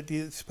 do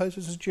you suppose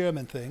it's a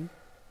German thing?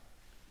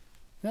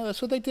 No, that's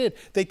what they did.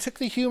 They took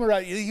the humor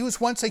out. He was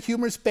once a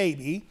humorous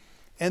baby,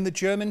 and the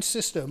German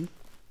system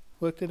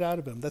worked it out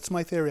of him. That's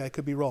my theory. I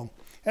could be wrong.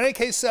 In any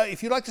case,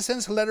 if you'd like to send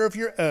us a letter of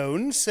your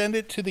own, send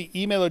it to the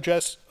email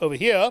address over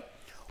here.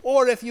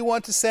 Or if you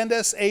want to send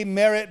us a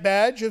merit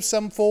badge of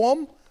some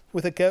form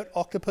with a goat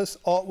octopus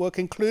artwork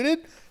included,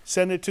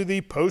 send it to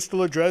the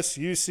postal address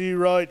you see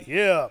right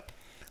here.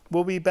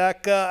 We'll be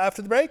back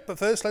after the break, but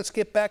first let's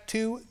get back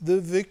to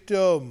the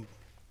victim.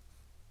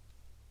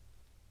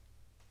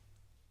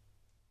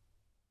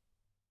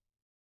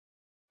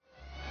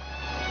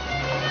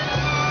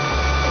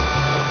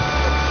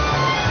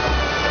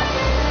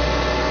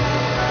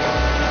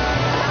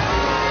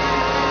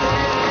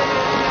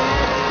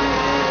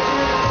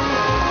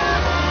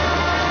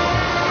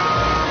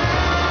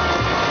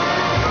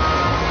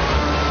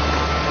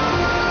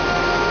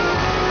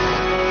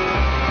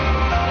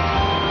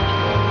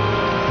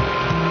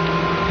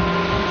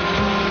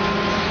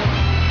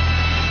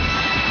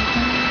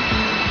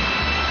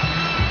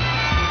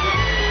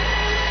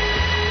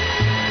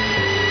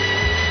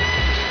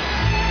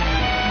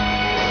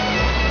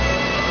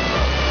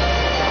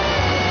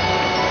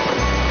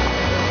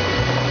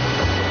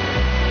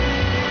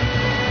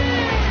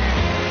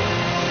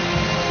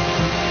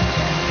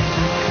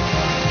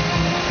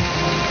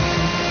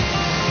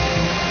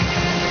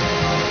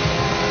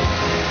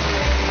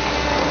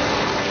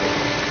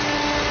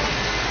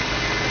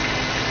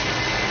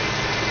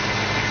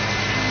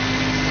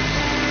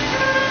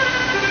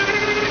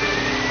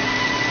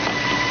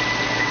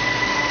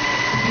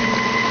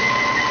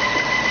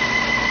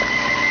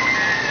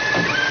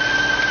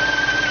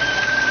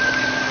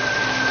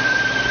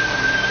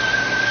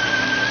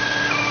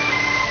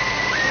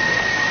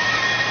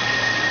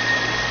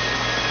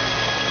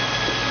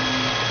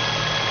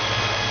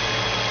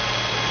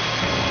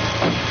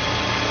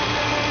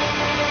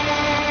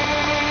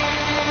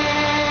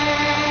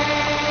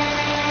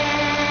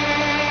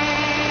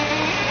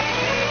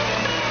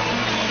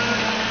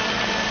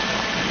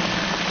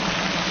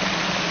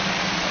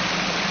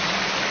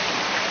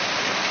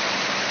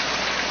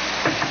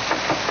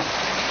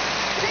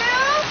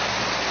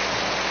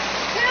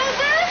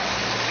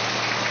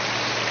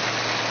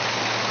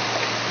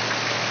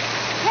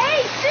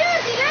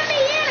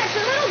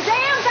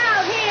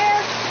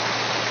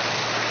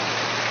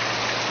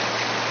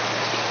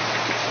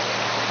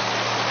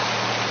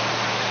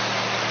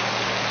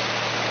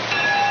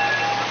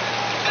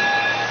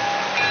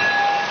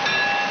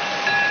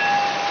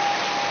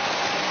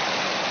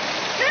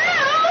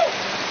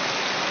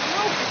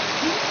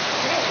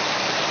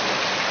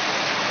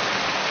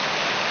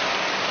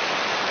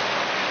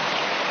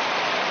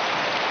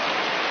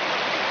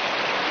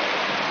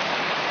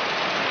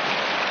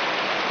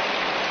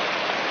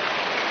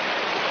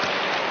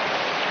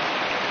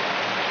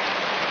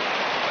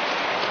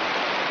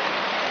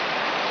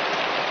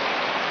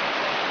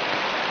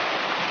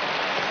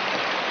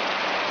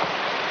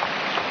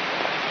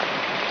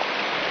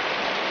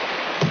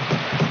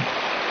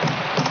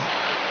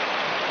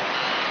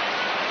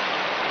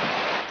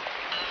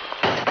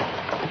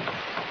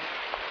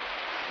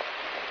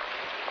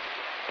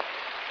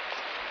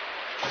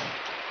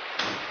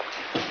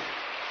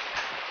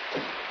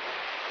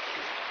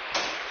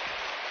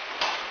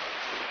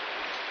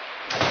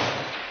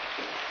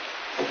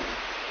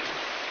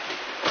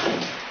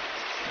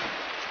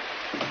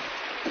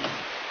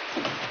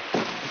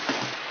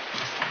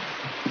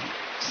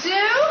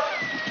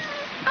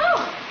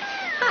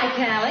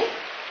 Callie.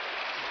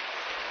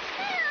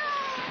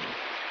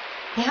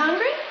 You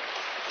hungry?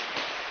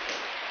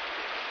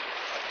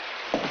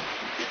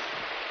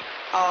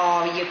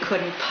 Oh, you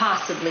couldn't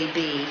possibly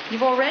be.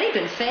 You've already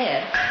been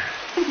fed.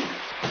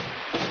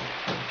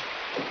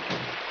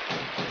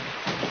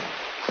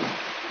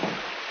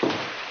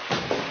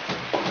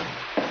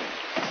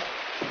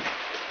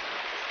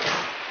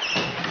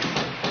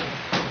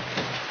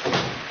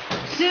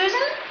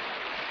 Susan?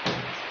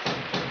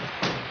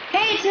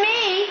 Hey, it's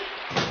me.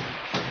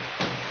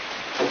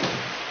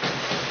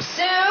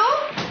 Sue?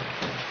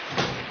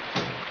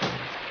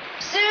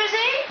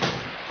 Susie?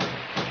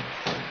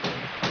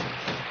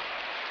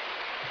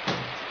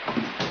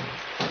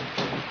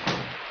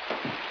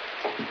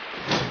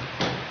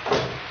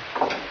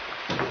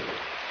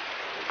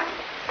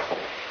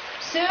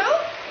 Sue?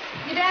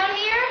 You down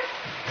here?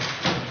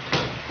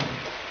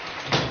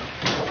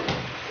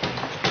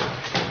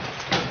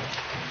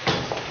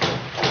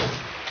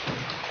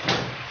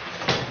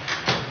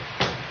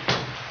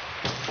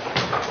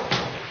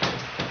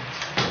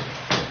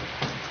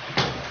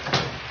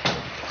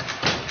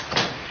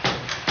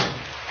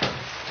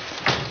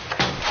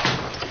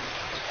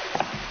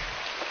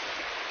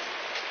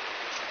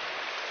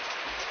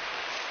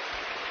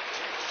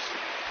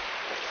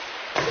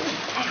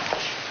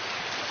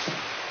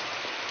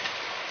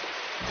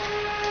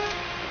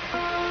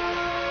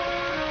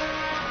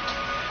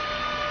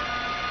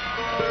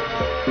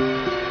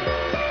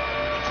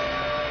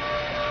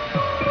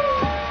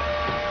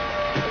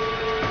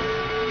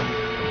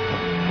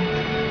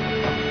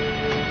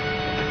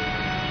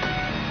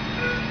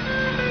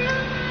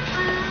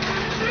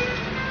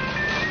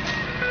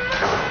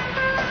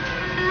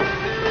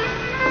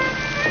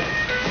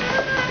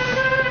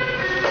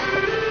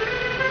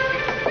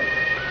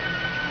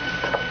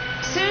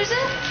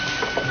 Susan?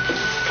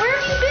 Where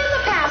have you been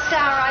the past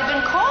hour? I've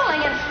been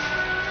calling and...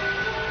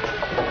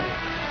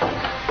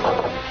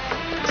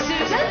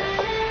 Susan?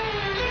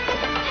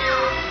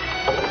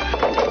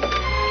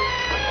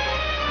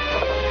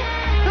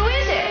 Who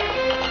is it?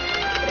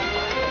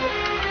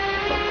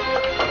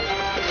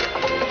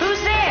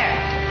 Who's there?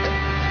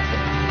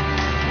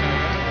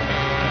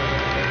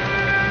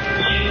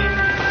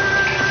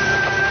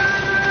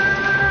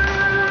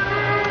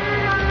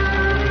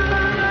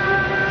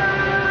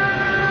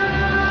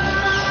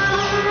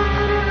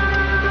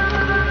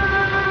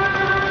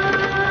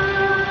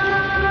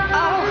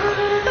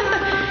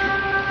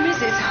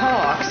 Mrs.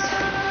 Hawks.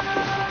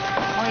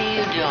 What are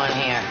you doing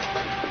here?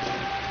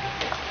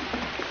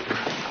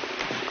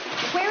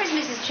 Where is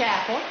Mrs.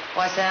 Chapel?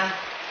 What's that?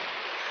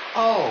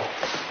 Oh,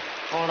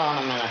 hold on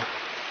a minute.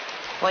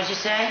 What'd you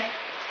say?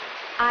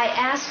 I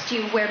asked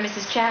you where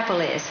Mrs.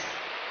 Chapel is.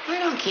 I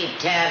don't keep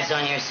tabs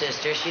on your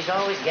sister. She's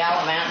always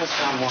gallivanting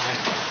somewhere.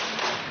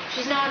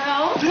 She's not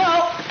home?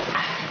 No.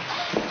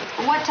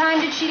 What time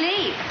did she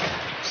leave?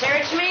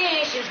 Search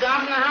me. She was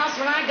gone from the house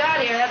when I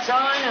got here. That's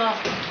all I know.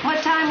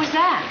 What time was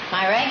that?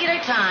 My regular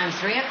time,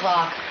 3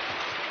 o'clock.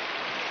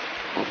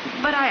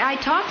 But I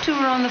talked to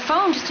her on the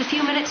phone just a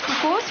few minutes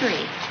before 3.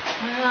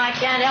 Well, I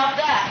can't help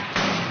that.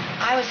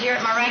 I was here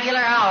at my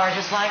regular hour,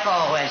 just like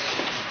always.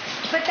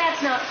 But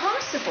that's not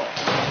possible.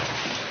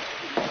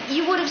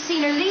 You would have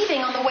seen her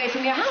leaving on the way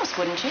from your house,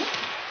 wouldn't you?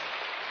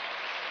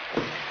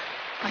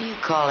 Are you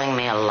calling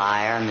me a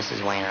liar,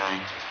 Mrs.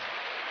 Wainwright?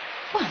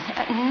 Well,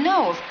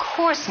 no, of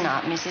course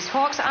not, Mrs.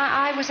 Hawks.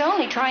 I was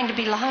only trying to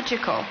be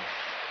logical.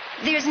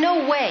 There's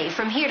no way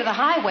from here to the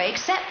highway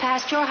except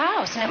past your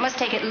house, and it must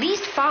take at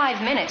least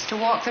 5 minutes to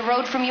walk the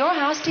road from your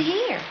house to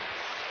here.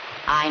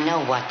 I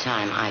know what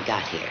time I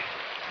got here.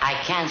 I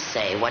can't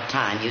say what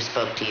time you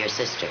spoke to your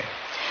sister.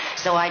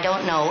 So I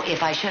don't know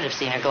if I should have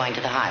seen her going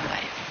to the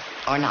highway.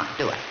 Or not,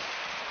 do I?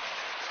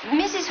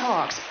 Mrs.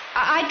 Hawks,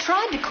 I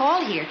tried to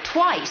call here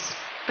twice,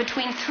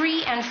 between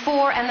 3 and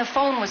 4, and the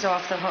phone was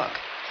off the hook.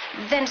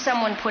 Then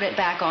someone put it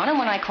back on, and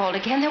when I called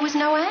again, there was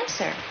no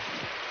answer.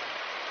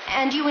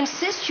 And you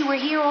insist you were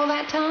here all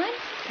that time?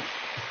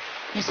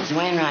 Mrs.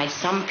 Wainwright,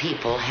 some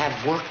people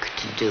have work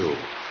to do.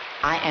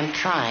 I am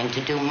trying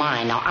to do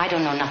mine. Now, I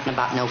don't know nothing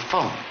about no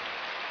phone.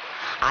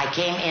 I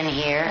came in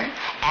here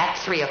at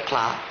 3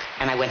 o'clock,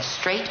 and I went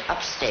straight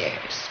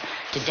upstairs.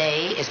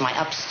 Today is my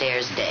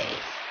upstairs day.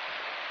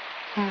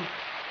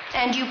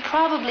 And you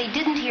probably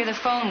didn't hear the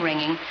phone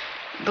ringing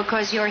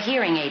because your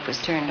hearing aid was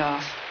turned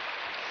off.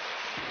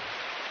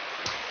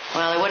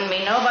 Well, there wouldn't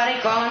be nobody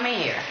calling me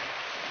here.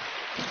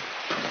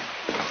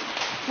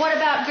 What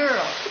about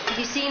girl? Have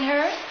you seen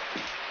her?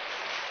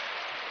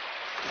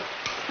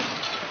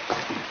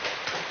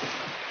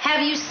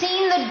 Have you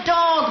seen the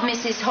dog,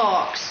 Mrs.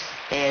 Hawks?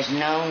 There's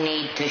no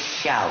need to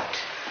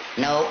shout.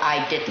 No,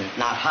 I didn't.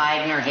 Not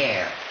hiding her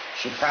hair.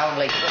 She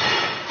probably took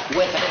it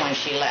with her when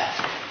she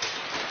left.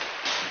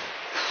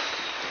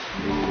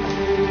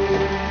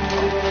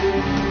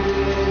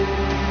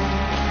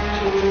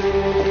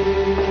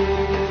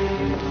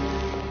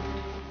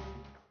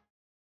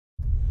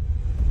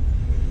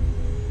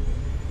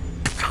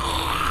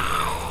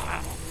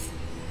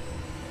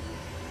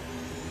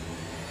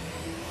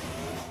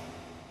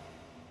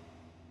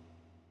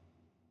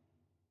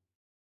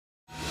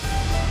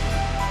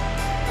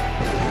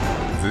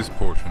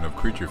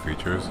 Creature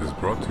Features is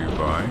brought to you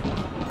by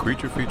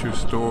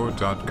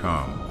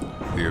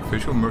CreatureFeatureStore.com, the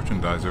official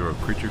merchandiser of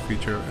Creature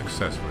Feature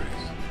accessories.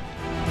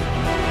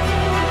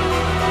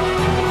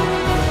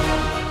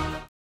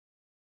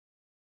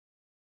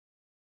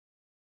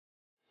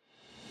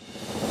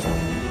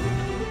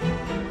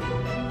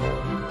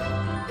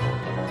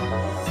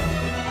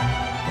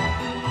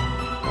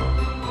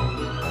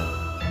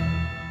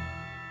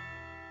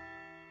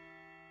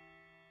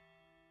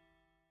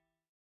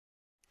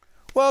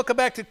 Welcome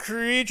back to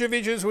Creature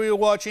Features. We are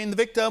watching The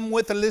Victim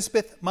with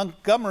Elizabeth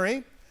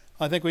Montgomery.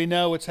 I think we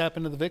know what's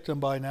happened to the victim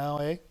by now,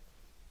 eh?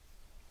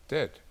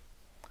 Dead.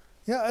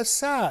 Yeah, it's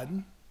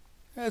sad.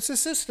 It's a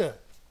sister,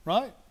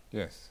 right?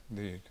 Yes,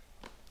 indeed.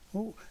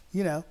 Well,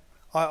 you know,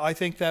 I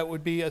think that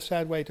would be a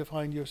sad way to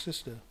find your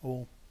sister,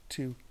 or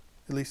to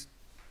at least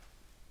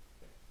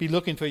be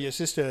looking for your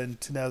sister and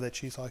to know that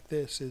she's like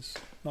this is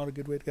not a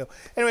good way to go.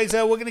 Anyways,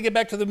 we're going to get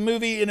back to the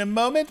movie in a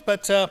moment,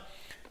 but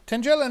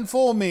Tangela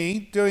informed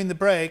me during the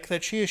break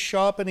that she is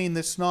sharpening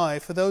this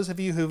knife for those of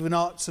you who have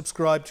not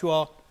subscribed to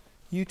our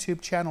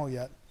YouTube channel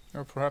yet.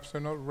 Or perhaps they're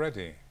not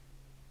ready.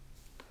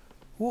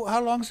 Well,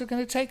 how long is it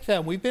going to take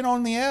them? We've been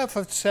on the air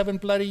for 7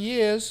 bloody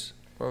years.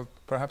 Well,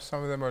 perhaps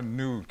some of them are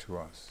new to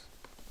us.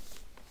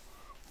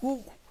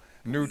 Well,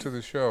 new to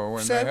the show,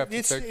 and so they have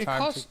to take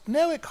time to...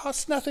 No, it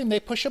costs nothing. They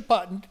push a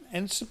button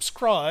and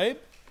subscribe,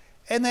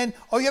 and then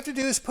all you have to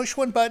do is push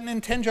one button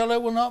and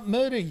Tangela will not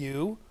murder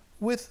you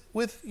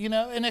with you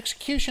know, an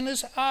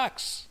executioner's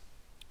axe.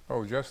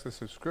 Oh, just the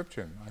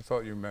subscription. I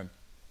thought you meant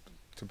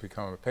to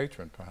become a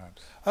patron,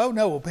 perhaps. Oh,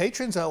 no. Well,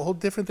 patrons are a whole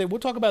different thing.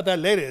 We'll talk about that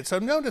later. So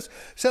notice,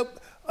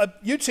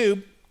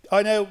 YouTube,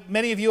 I know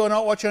many of you are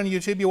not watching on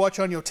YouTube. You watch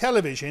on your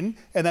television,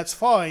 and that's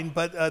fine.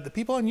 But the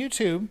people on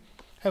YouTube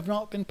have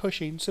not been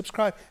pushing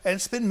subscribe. And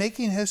it's been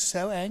making her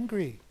so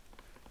angry.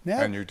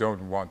 Now, and you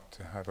don't want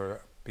to have her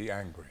be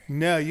angry.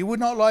 No, you would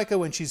not like her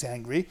when she's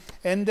angry.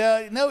 And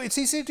no, it's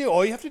easy to do.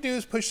 All you have to do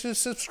is push the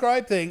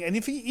subscribe thing. And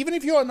even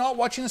if you are not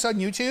watching us on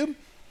YouTube,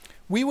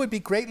 we would be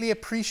greatly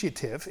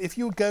appreciative if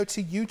you would go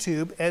to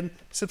YouTube and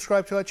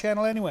subscribe to our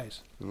channel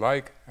anyways.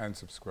 Like and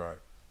subscribe.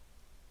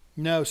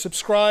 No,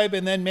 subscribe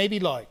and then maybe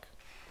like.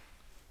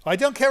 I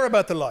don't care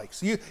about the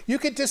likes. You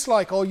could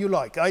dislike all you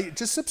like.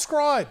 Just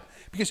subscribe.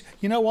 Because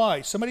you know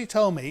why? Somebody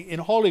told me in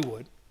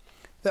Hollywood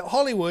that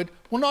Hollywood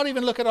will not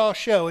even look at our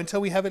show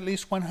until we have at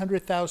least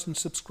 100,000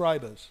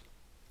 subscribers.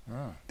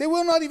 Ah. They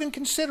will not even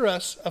consider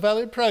us a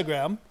valid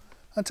program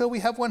until we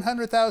have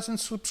 100,000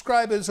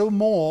 subscribers or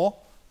more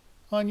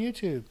on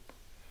YouTube.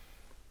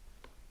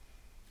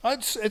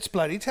 It's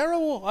bloody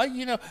terrible.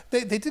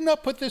 They did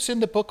not put this in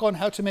the book on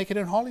how to make it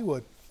in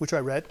Hollywood, which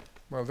I read.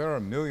 Well, there are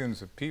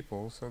millions of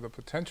people, so the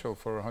potential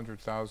for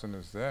 100,000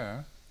 is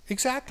there.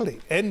 Exactly.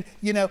 And,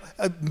 you know,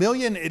 1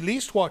 million at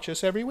least watch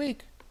us every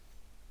week.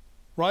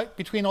 Right?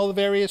 Between all the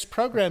various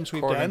programs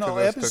we've done, all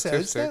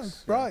episodes. Yeah.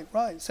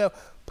 Right. So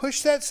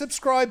push that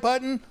subscribe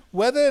button,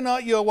 whether or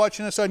not you're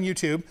watching us on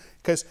YouTube,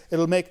 because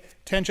it'll make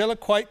Tangela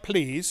quite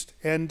pleased,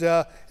 and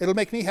it'll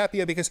make me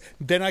happier, because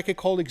then I could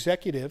call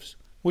executives,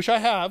 which I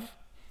have.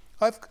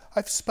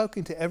 I've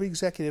spoken to every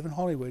executive in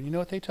Hollywood. You know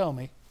what they tell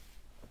me?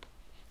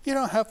 You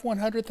don't have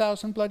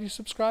 100,000 bloody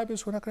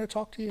subscribers. We're not going to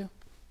talk to you.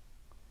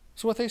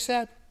 That's what they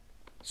said.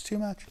 It's too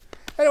much.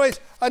 Anyways,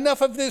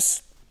 enough of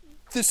this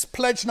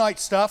pledge night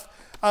stuff.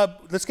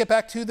 Let's get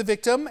back to the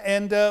victim,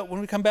 and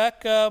when we come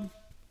back,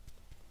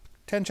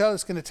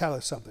 Tangela's going to tell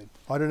us something.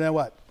 I don't know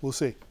what. We'll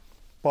see.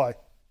 Bye.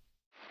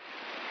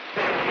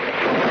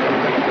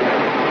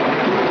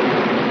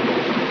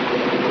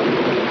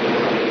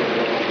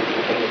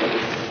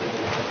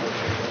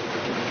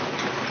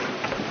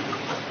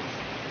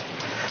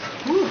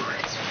 Ooh,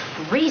 it's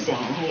freezing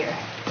in here.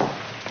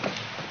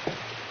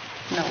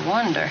 No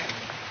wonder.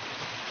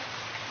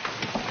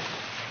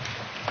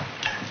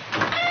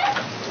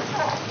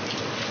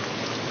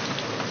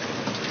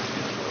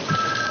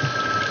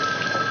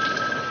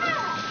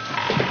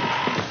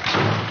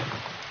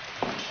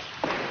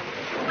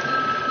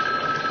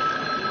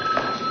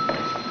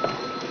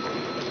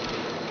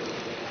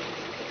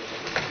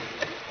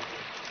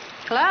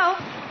 Hello?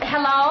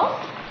 Hello?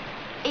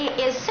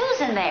 Is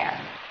Susan there?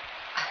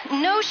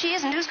 No, she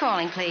isn't. Who's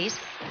calling, please?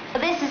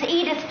 This is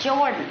Edith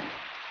Jordan.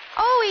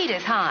 Oh,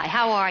 Edith, hi.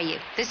 How are you?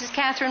 This is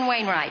Catherine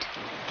Wainwright.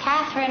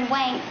 Catherine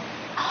Wayne.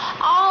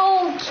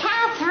 Oh,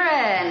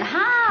 Catherine.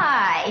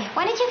 Hi.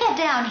 When did you get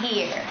down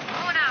here?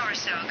 Oh, an hour or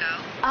so ago.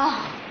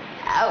 Oh.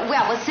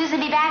 Well, will Susan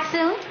be back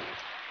soon?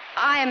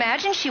 I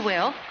imagine she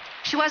will.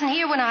 She wasn't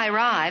here when I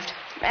arrived.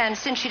 And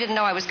since she didn't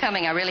know I was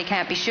coming, I really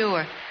can't be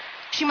sure.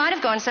 She might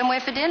have gone somewhere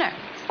for dinner.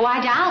 Oh,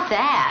 I doubt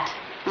that.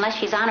 Unless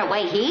she's on her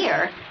way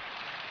here.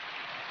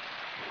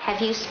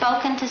 Have you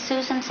spoken to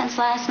Susan since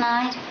last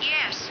night?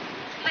 Yes.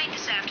 Late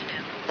this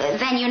afternoon.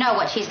 Then you know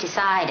what she's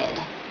decided.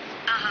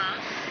 Uh-huh.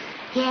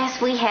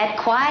 Yes, we had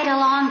quite a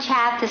long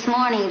chat this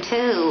morning,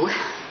 too.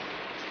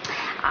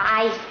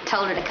 I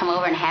told her to come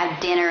over and have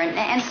dinner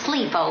and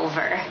sleep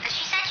over.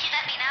 She said she'd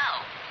let me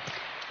know.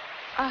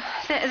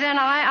 Then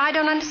I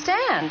don't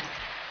understand.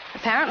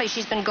 Apparently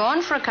she's been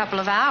gone for a couple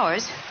of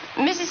hours.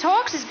 Mrs.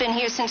 Hawks has been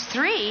here since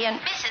 3, and...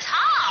 Mrs.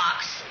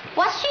 Hawks?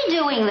 What's she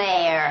doing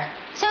there?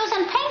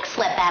 Susan Pink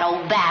slipped that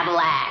old battle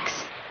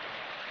axe.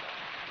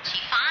 She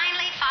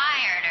finally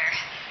fired her.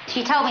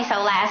 She told me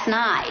so last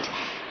night.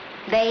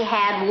 They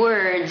had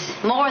words,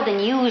 more than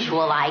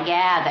usual, I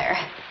gather.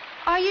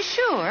 Are you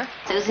sure?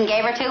 Susan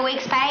gave her 2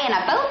 weeks' pay and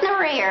a boot in the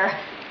rear.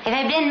 If it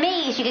had been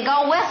me, she could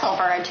go whistle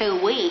for her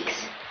 2 weeks.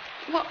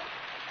 Well,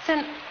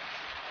 then,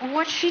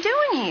 what's she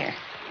doing here?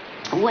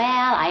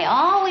 Well, I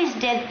always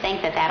did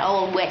think that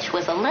old witch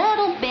was a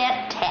little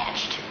bit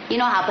touched. You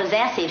know how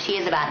possessive she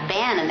is about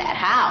Ben in that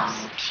house.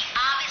 She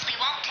obviously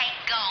won't take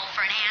go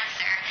for an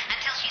answer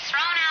until she's thrown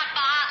out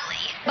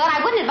bodily. But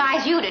I wouldn't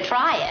advise you to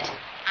try it.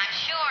 I'm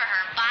sure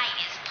her bite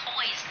is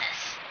poisonous.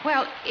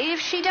 Well, if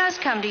she does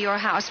come to your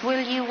house, will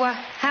you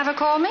have her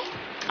call me?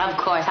 Of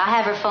course. I'll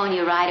have her phone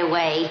you right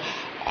away.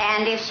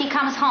 And if she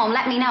comes home,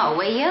 let me know,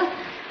 will you?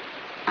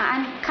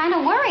 I'm kind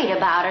of worried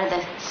about her,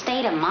 the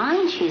state of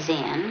mind she's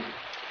in.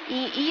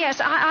 Yes,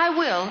 I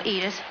will,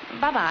 Edith.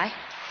 Bye-bye.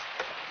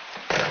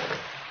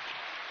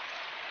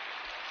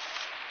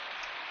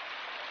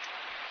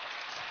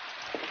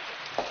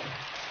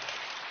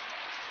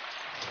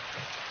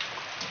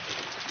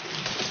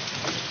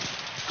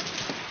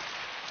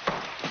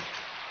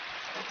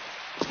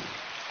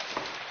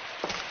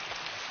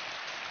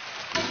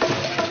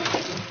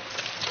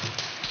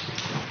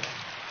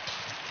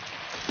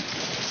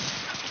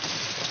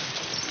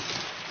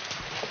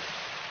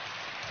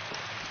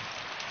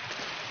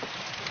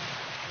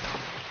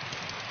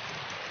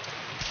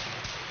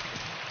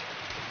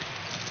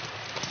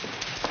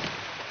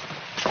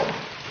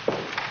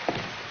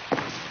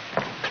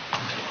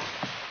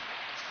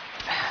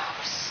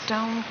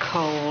 Stone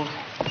cold.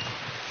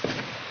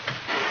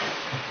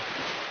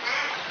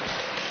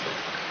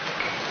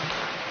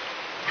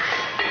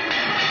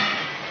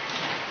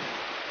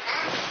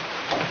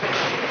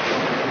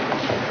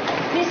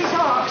 Mrs.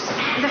 Hawks,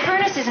 the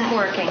furnace isn't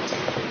working.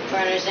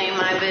 Furnace ain't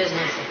my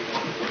business.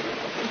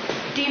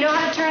 Do you know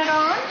how to turn it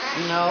on?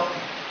 No,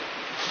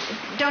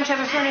 Don't you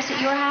have a furnace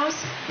at your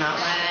house? not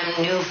one of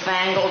them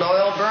newfangled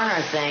oil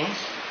burner things.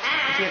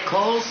 If you're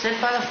cold, sit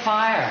by the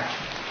fire.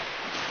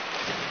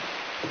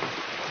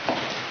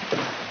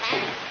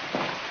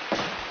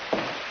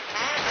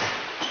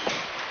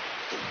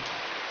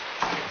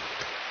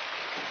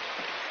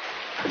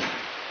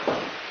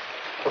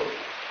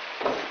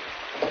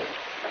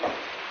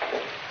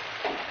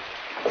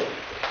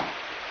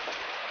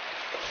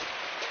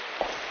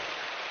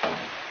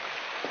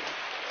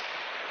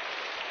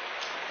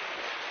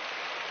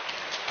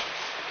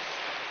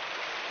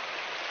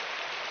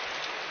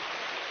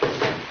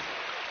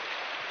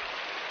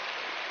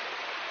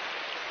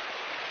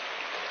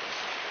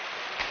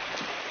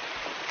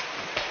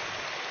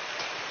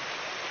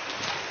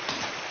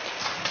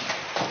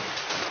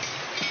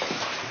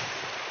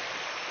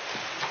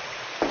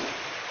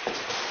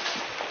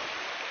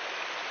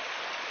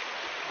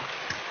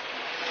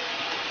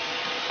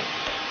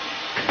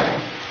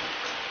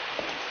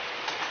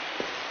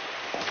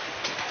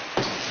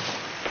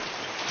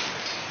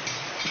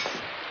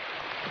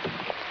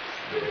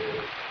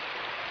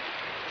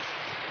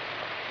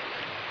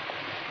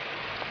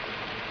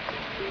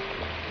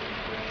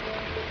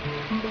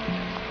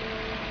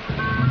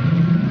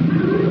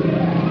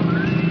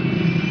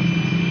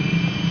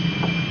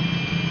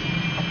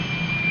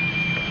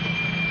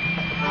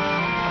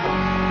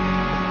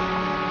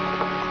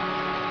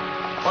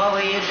 What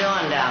were you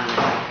doing down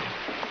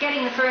there?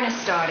 Getting the furnace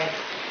started.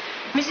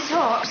 Mrs.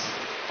 Hawks,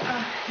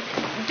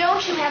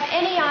 don't you have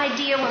any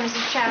idea where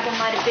Mrs. Chapel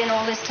might have been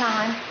all this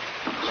time?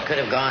 She could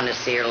have gone to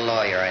see her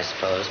lawyer, I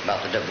suppose,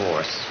 about the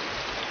divorce.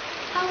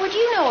 How would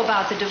you know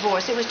about the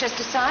divorce? It was just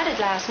decided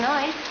last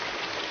night.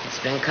 It's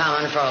been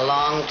coming for a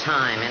long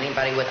time.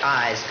 Anybody with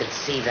eyes could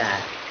see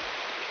that.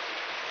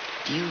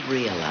 Do you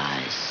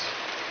realize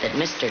that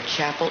Mr.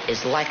 Chapel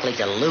is likely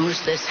to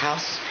lose this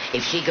house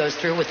if she goes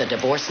through with the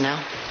divorce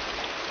now?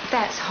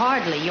 That's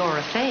hardly your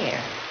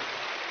affair.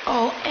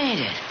 Oh,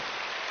 ain't it?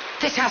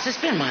 This house has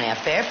been my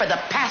affair for the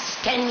past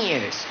 10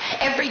 years.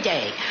 Every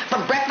day,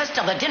 from breakfast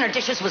till the dinner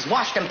dishes was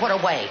washed and put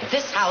away.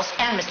 This house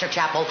and Mr.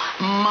 Chapel,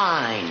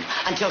 mine,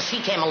 until she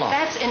came along.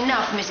 That's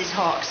enough, Mrs.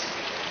 Hawks.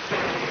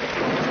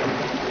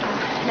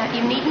 Now,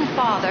 you needn't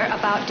bother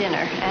about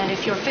dinner, and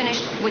if you're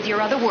finished with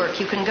your other work,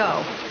 you can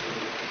go.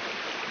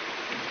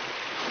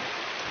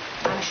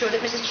 I'm sure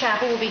that Mrs.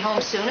 Chapel will be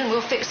home soon, and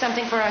we'll fix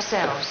something for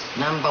ourselves.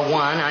 Number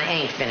one, I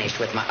ain't finished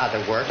with my other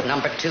work.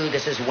 Number two,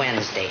 this is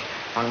Wednesday.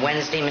 On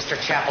Wednesday, Mr.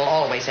 Chapel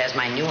always has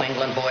my New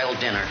England boiled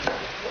dinner.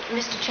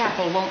 Mr.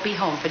 Chapel won't be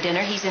home for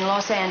dinner. He's in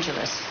Los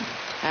Angeles.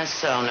 That's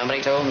so.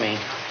 Nobody told me.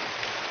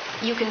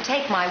 You can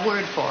take my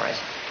word for it.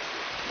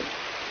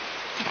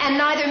 And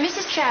neither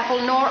Mrs.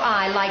 Chapel nor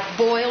I like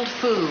boiled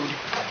food.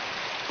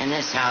 In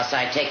this house,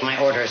 I take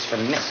my orders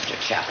from Mr.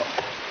 Chapel.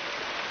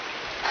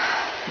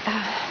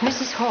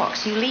 Mrs.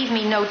 Hawks, you leave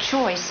me no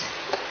choice.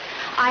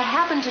 I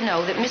happen to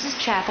know that Mrs.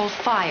 Chapel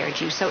fired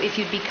you, so if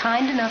you'd be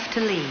kind enough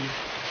to leave.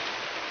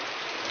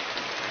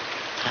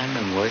 I've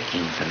been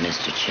working for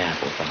Mr.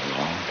 Chapel for a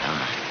long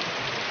time.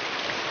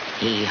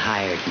 He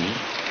hired me.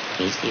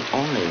 He's the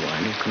only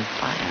one who can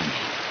fire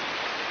me.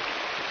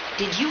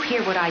 Did you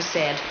hear what I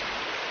said?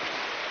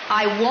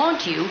 I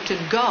want you to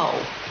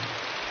go.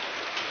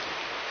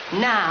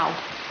 Now.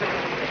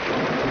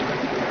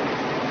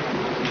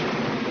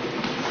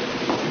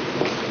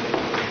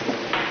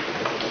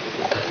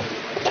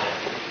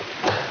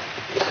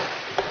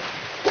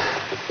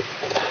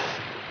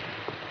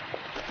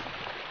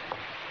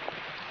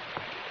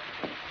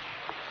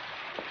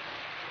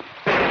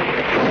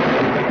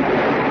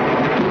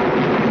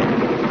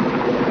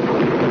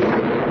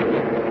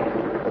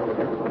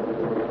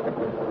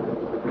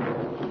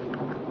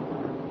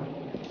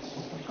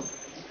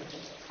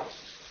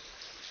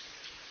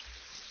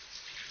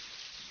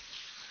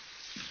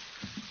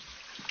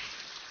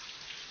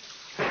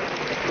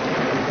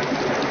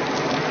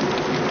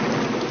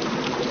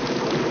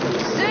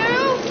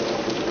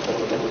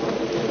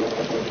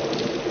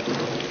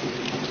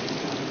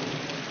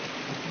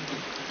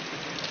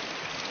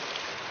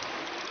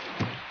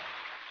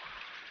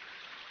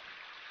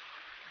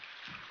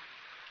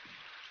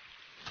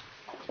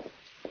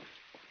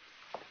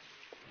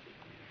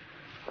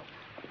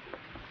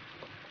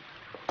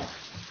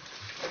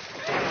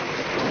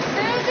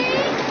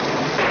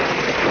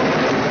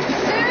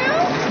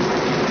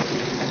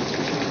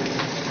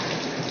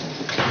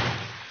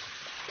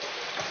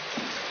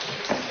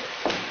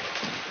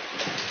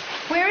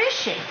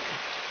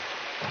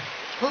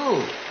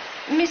 Who?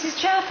 Mrs.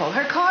 Chapel.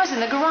 Her car's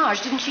in the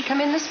garage. Didn't she come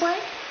in this way?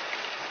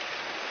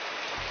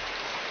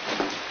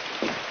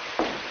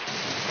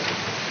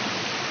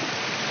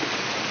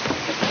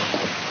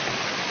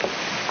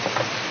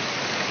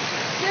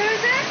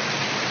 Susan?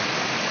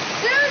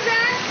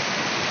 Susan?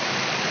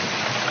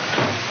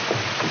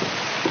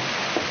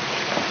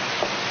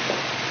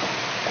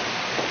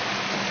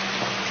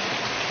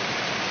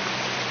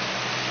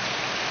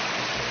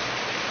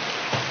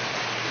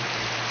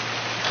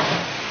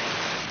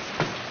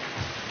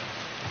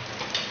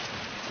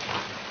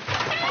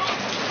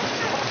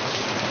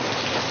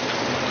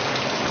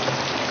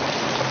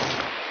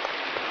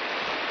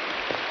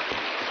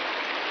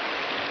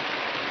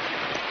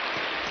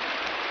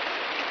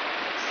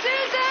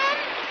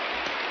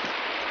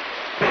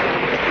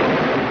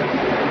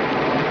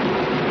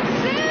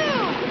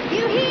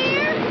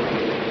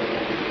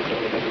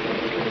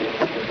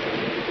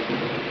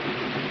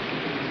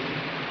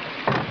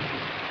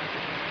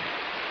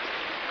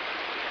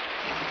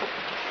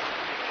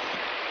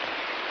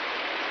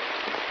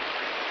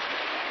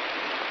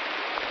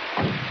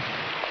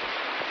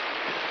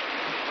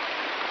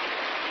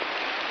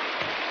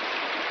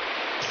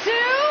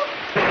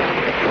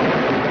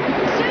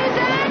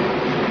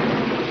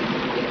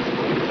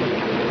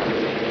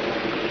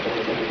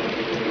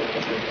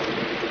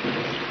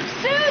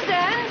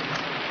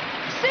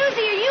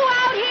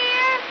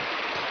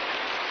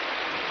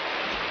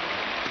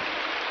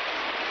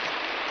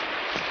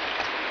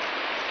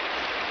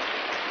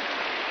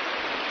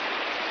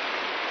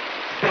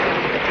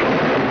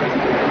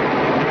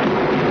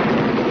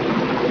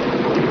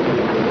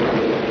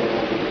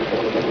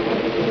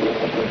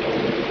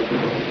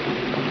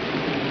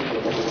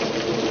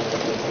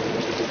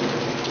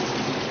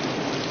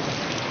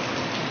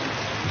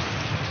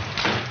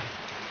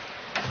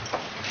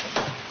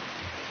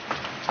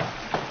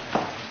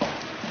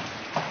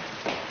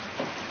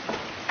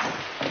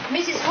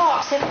 Mrs.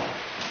 Hawks.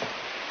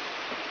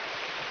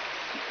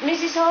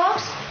 Mrs.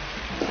 Hawks?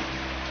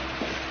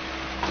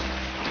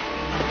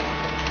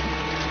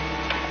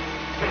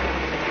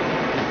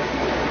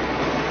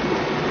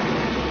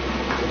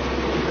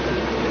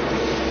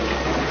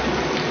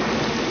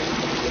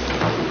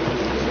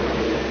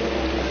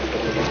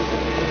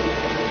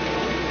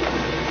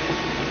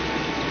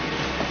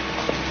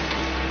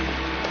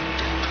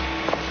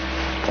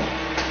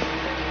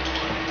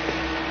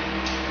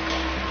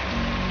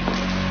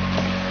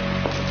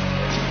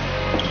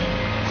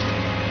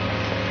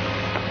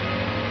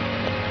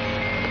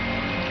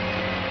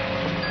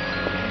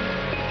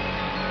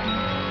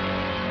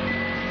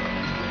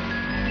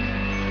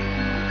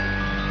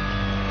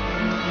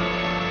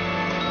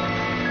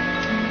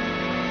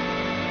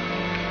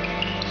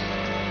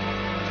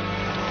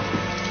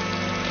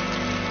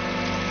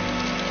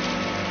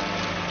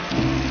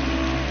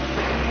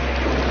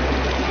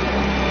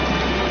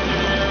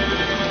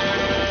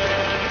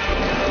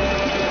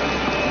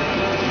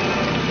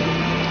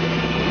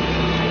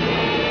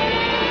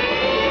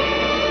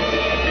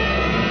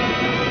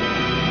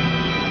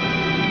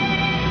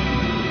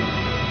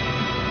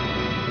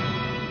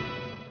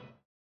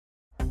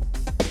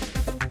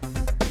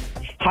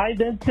 Hi,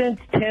 Vincent,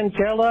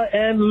 Tangela,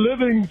 and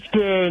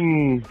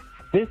Livingston.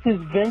 This is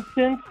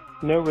Vincent,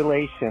 no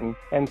relation,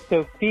 and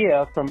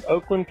Sophia from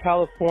Oakland,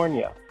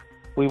 California.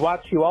 We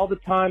watch you all the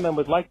time and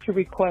would like to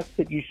request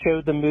that you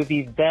show the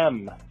movie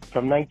Them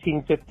from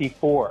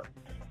 1954.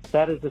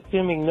 That is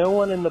assuming no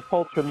one in the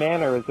Poulter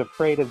Manor is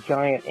afraid of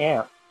giant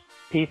ants.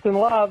 Peace and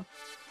love.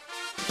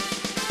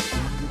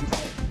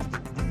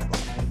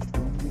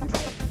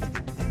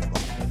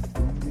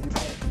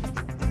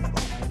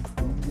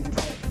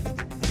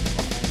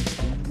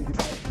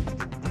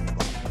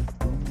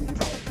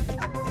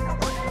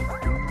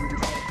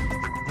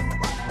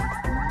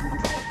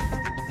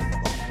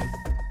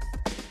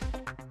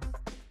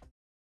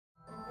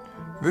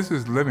 This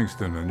is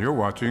Livingston, and you're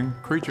watching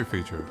Creature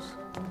Features.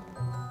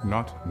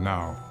 Not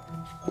now.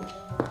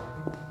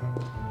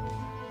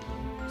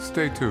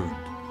 Stay tuned.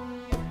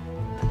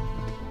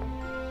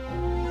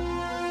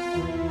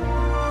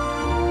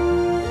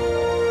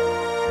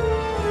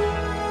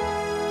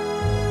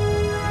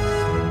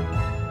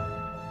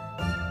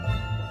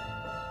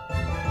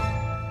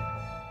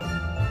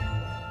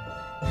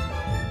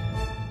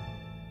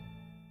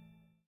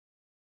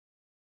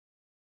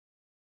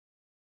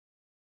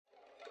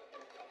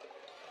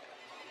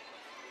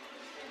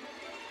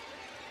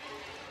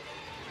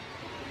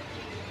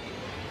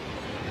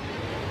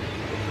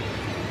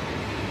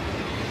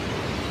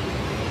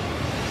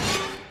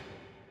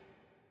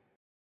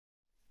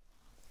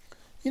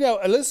 You know,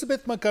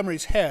 Elizabeth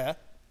Montgomery's hair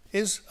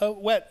is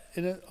wet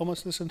in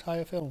almost this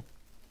entire film.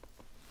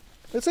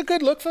 It's a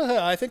good look for her.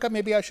 I think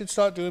maybe I should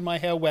start doing my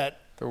hair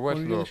wet. The wet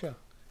look.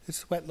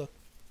 It's a wet look.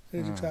 It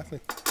is exactly.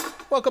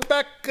 Welcome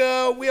back.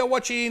 We are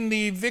watching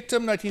The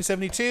Victim,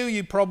 1972.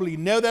 You probably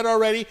know that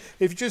already.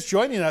 If you're just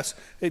joining us,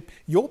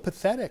 you're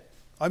pathetic.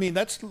 I mean,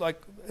 that's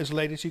like as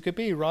late as you could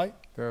be, right?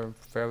 They're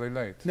fairly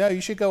late. No,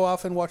 you should go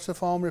off and watch the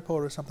Farm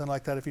Report or something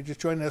like that if you're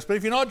just joining us. But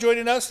if you're not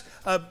joining us,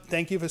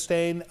 thank you for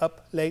staying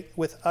up late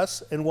with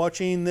us and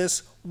watching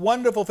this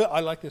wonderful film.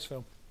 I like this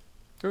film.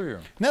 Do you?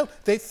 No,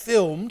 they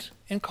filmed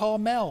in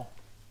Carmel.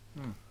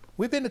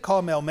 We've been to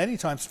Carmel many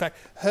times. In fact,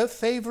 her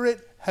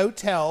favorite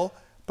hotel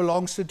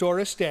belongs to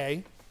Doris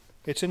Day.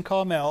 It's in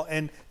Carmel,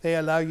 and they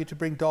allow you to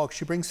bring dogs.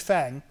 She brings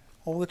Fang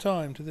all the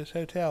time to this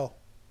hotel.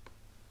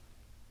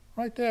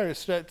 Right there,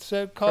 it's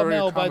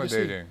Carmel by the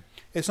sea.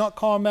 It's not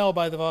Carmel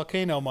by the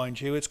volcano,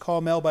 mind you. It's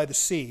Carmel by the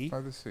sea. By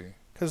the sea.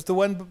 Because the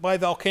one by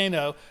the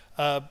volcano,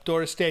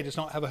 Doris Day does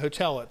not have a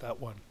hotel at that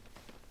one.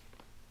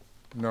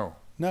 No.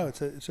 No,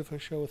 it's a for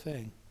sure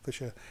thing, for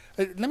sure.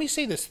 Let me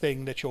see this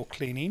thing that you're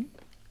cleaning.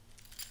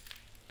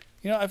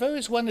 You know, I've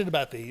always wondered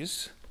about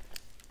these.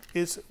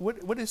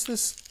 What is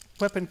this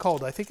weapon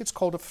called? I think it's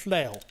called a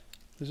flail.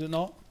 Is it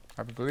not?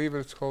 I believe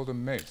it's called a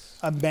mace.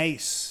 A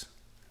mace.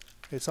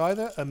 It's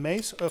either a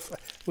mace or...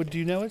 What do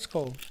you know what it's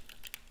called?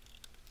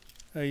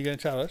 Are you going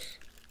to tell us?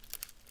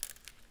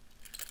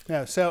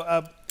 No,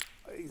 so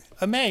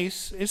a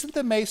mace, isn't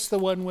the mace the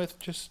one with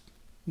just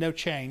no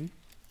chain?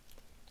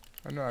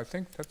 No, I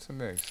think that's a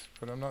mace,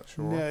 but I'm not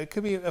sure. No, it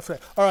could be a flail.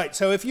 All right,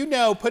 so if you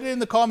know, put it in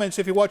the comments.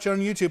 If you're watching on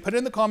YouTube, put it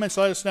in the comments,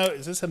 let us know,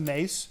 is this a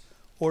mace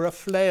or a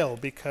flail?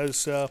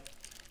 Because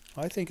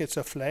I think it's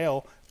a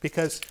flail,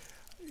 because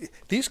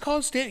these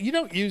cars, you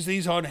don't use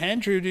these on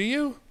Andrew, do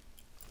you?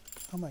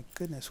 Oh my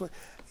goodness! What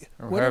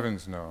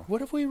heavens, no!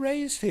 What have we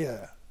raised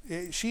here?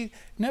 She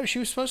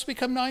was supposed to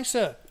become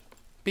nicer,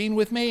 being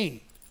with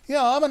me.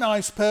 Yeah, I'm a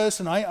nice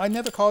person. I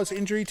never cause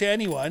injury to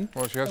anyone.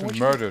 Well, she hasn't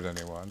murdered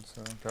anyone,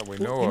 so that we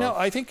know of.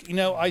 I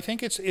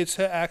think it's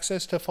her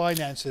access to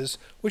finances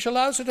which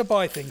allows her to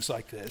buy things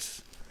like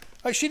this.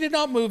 She did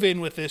not move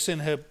in with this in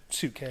her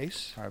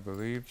suitcase. I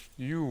believe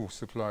you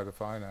supply the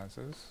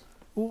finances.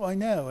 Oh, I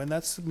know, and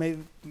that's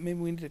maybe we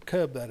need to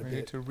curb that a bit. We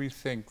need to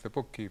rethink the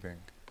bookkeeping.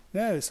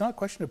 No, it's not a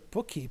question of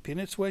bookkeeping.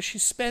 It's where she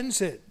spends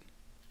it.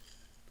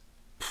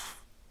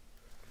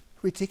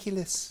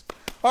 Ridiculous.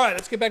 All right,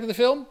 let's get back to the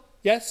film.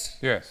 Yes?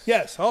 Yes.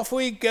 Yes. Off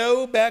we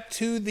go back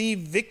to The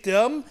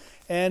Victim.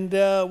 And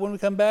when we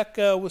come back,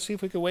 we'll see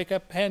if we can wake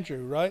up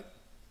Andrew, right?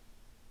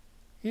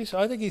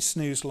 I think he's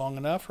snoozed long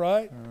enough,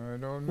 right? I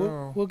don't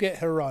know. We'll get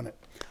her on it.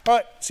 All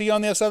right, see you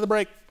on the other side of the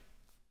break.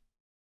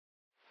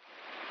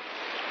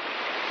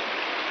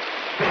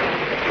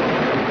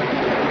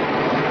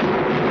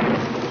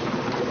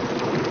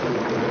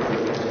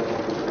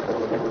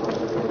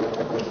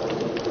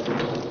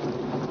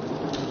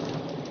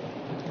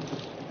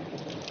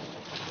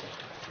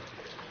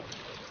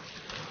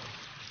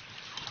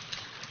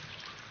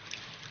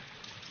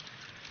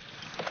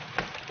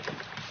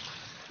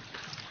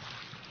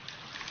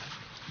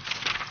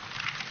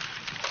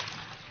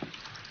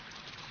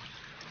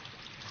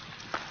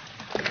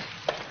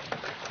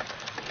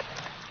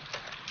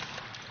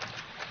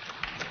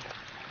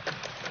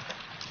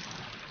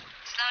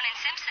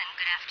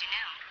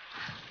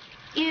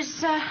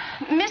 Is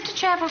Mr.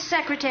 Chappell's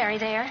secretary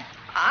there?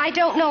 I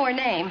don't know her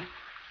name.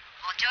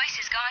 Well, Joyce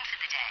is gone for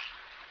the day.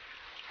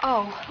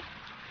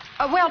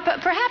 Oh. Well,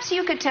 perhaps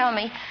you could tell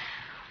me,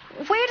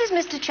 where does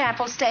Mr.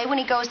 Chappell stay when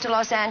he goes to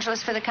Los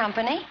Angeles for the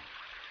company?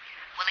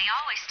 Well, he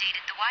always stayed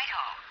at the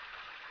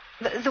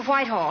Whitehall. The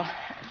Whitehall.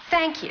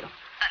 Thank you.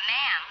 But,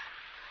 ma'am.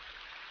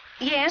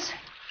 Yes?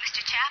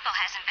 Mr. Chappell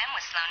hasn't been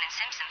with Sloan and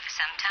Simpson for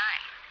some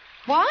time.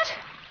 What?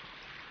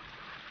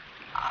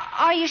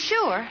 Are you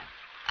sure?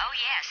 Oh,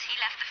 yes. He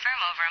left the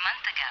firm over a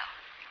month ago.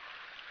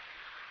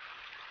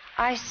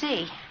 I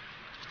see.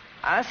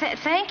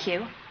 Thank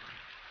you.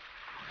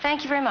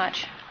 Thank you very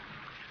much.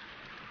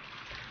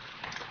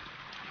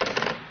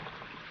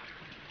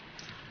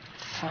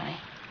 Funny.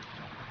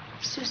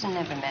 Susan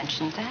never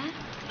mentioned that.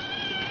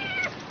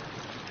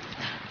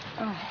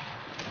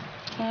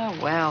 Oh,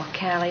 well,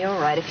 Callie, all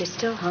right, if you're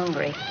still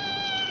hungry.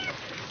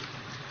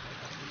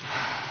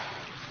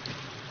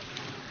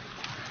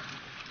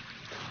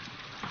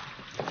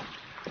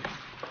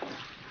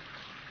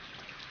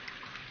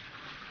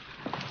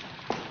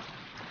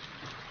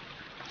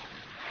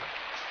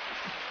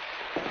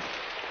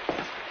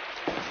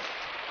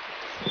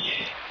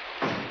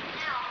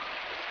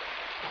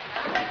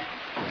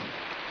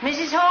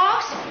 Mrs.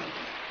 Hawks?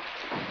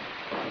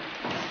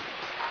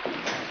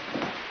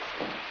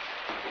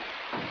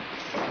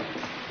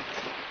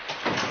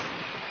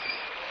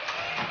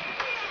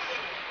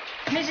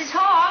 Mrs.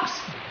 Hawks?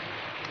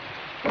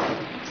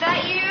 Is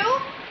that you?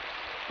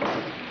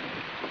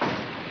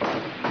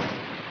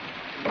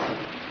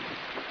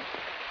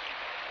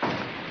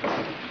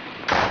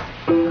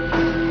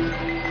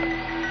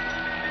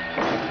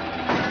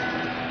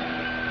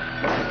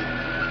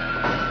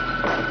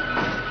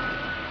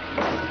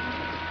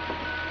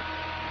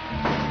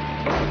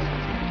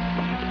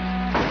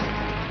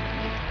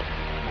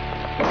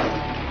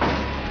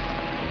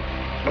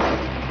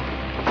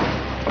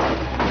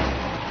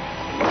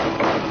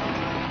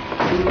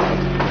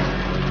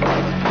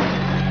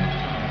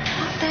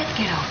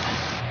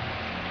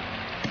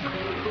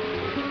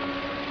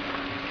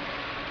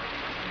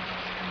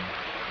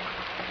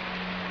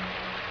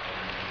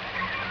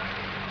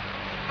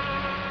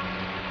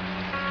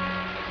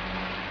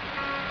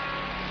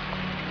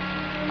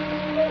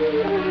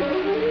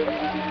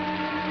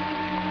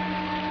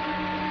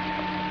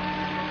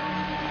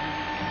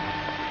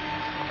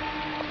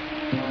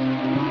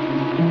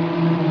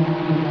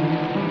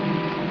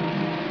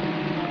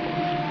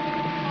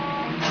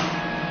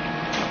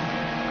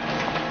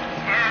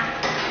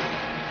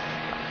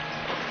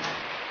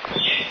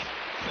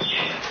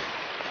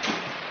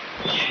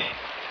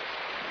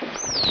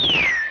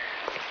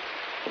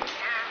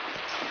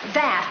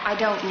 That I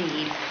don't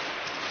need.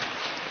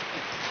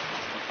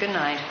 Good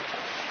night.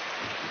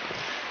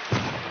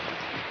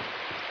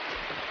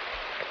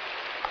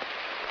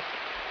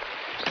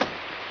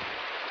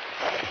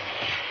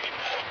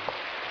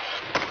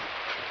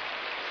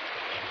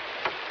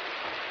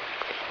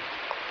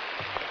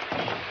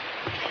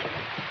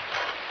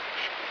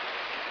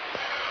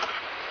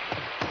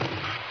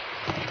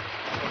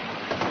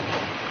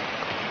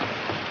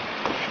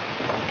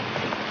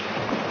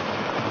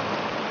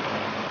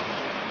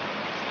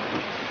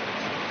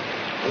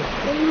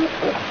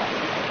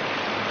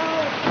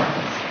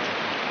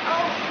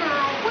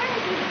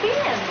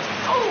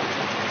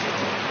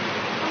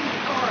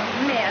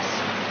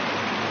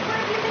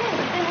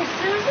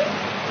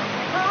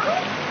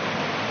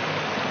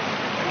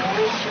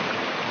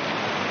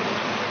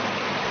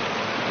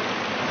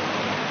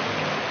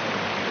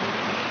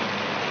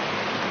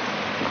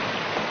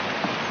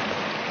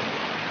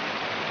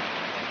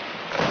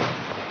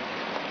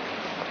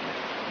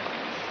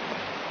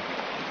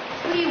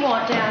 What do you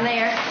want down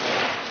there?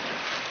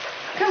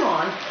 Come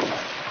on.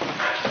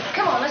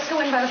 Come on, let's go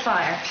in by the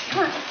fire.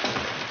 Come on.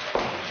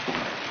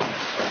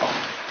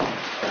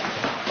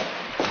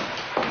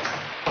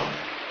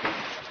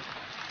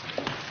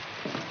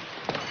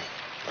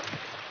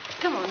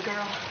 Come on,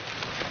 girl.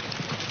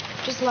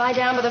 Just lie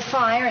down by the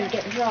fire and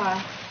get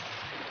dry.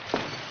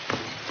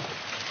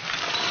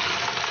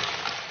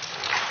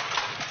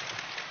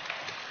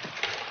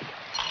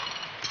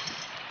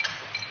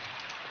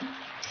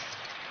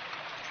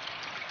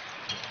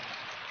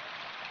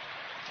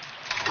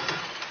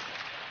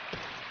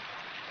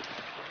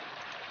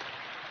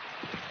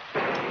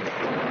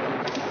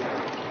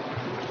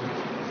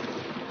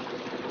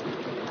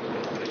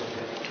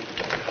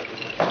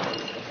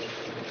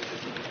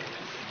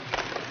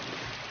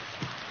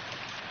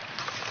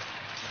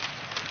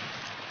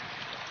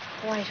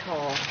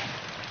 Whitehall.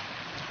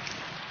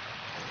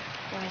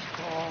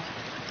 Whitehall.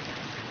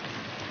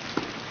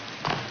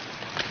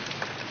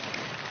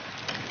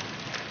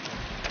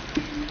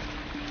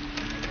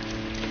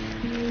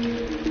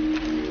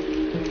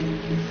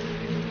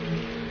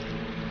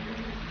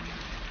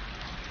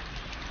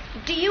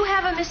 Do you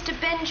have a Mr.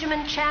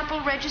 Benjamin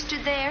Chappell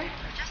registered there?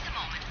 Just a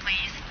moment,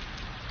 please.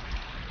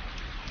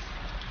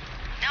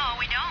 No,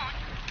 we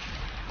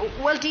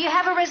don't. Well, do you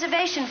have a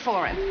reservation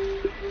for him?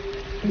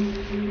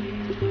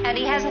 And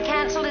he hasn't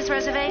canceled his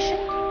reservation?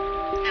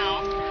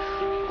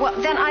 No.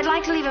 Well, then I'd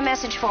like to leave a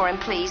message for him,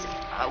 please.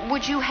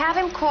 Would you have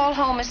him call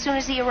home as soon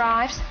as he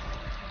arrives?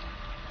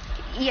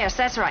 Yes,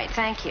 that's right.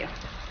 Thank you.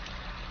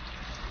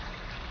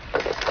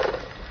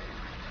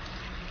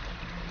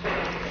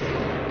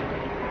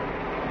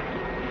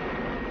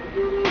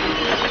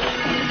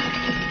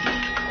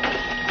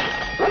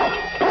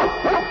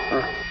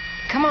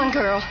 Come on,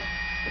 girl.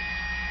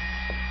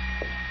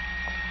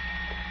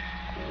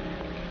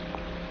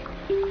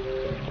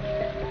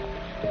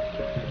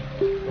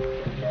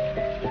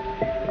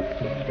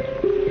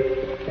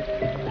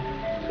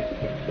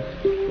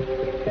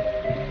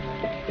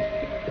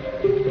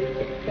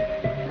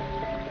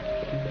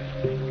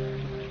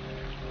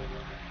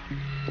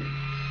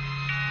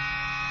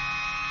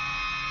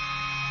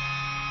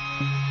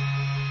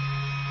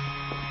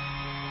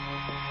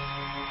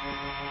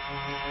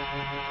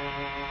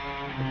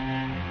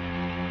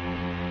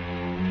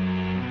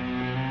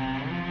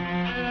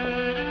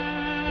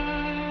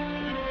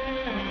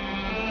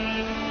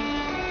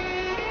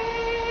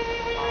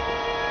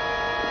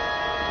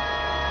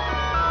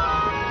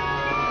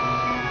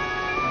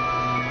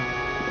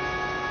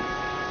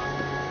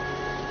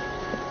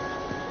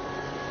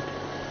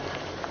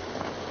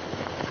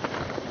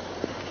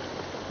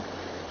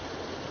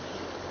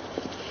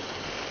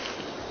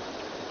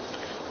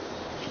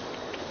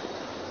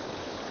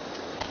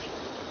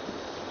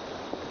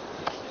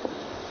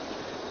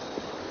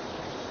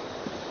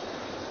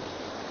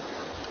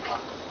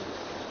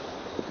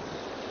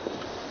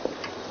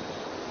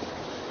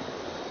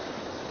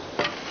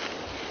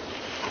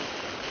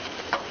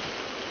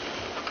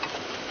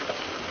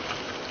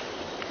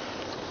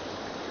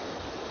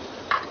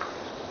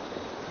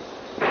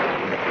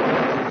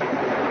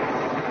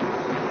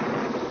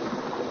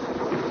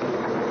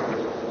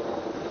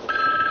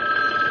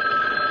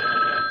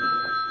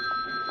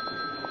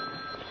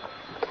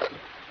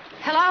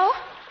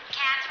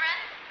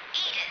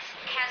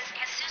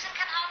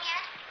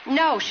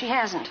 No, she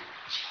hasn't. Gee,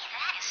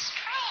 that is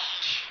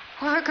strange.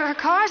 Well, her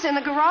car's in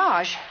the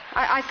garage.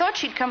 I thought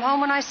she'd come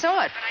home when I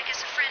saw it. But I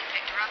guess a friend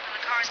picked her up and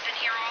the car's been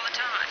here all the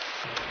time.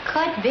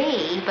 Could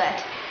be,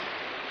 but...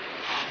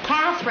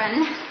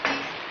 Catherine,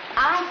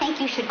 I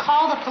think you should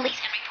call the police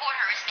and report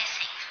her as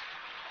missing.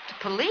 The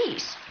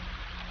police?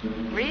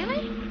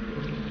 Really?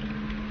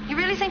 You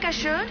really think I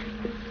should?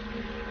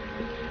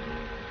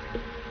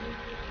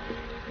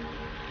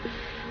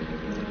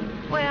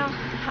 Well,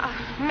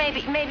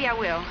 maybe I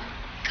will.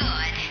 Good.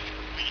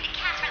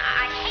 Catherine,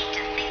 I'd hate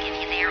to think of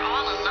you there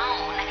all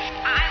alone.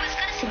 I was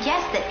going to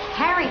suggest that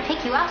Harry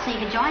pick you up so you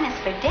could join us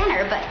for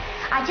dinner, but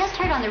I just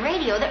heard on the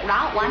radio that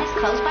Route 1 is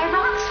closed by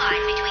rock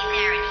slides between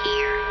there and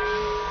here.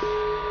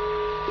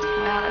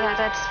 Well,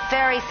 that's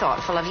very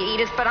thoughtful of you,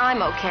 Edith, but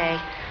I'm okay.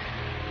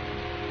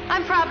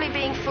 I'm probably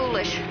being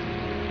foolish.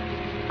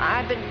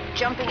 I've been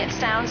jumping at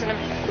sounds and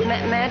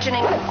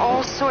imagining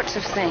all sorts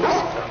of things.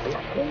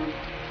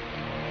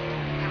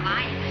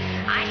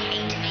 I'd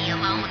hate to be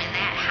alone in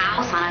that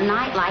house on a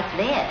night like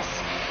this,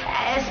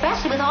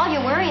 especially with all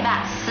your worry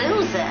about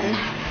Susan.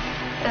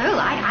 Ooh,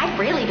 I'd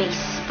really be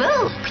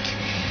spooked.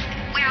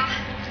 Well,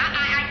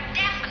 I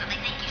definitely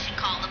think you should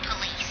call the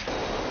police.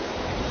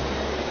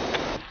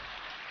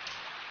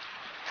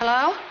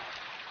 Hello?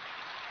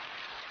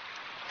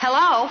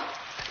 Hello?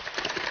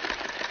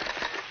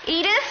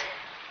 Edith?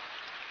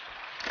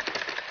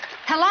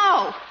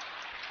 Hello?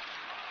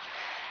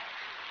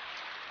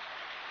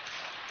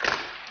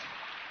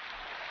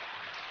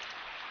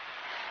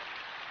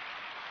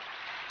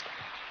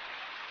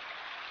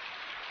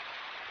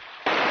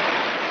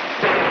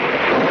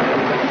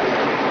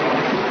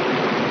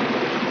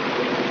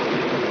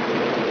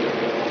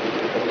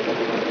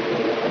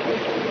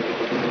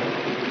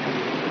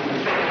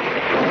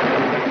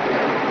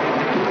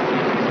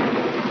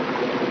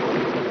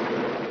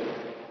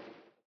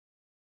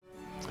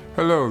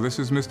 Hello, this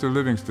is Mr.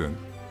 Livingston.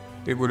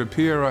 It would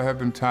appear I have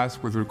been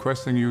tasked with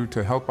requesting you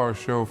to help our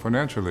show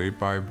financially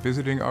by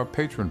visiting our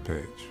Patreon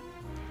page.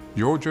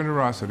 Your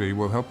generosity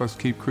will help us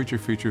keep Creature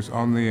Features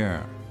on the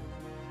air.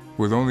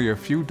 With only a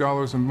few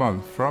dollars a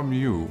month from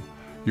you,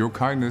 your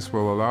kindness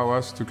will allow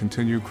us to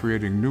continue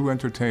creating new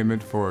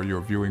entertainment for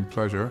your viewing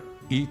pleasure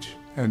each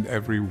and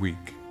every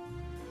week.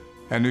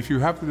 And if you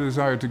have the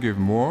desire to give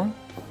more,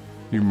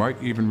 you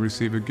might even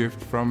receive a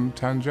gift from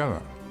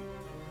Tangela.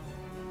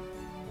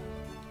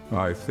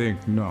 I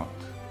think not.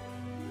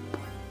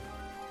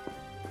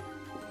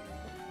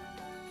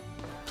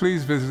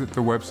 Please visit the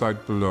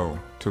website below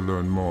to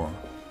learn more.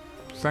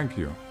 Thank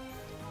you.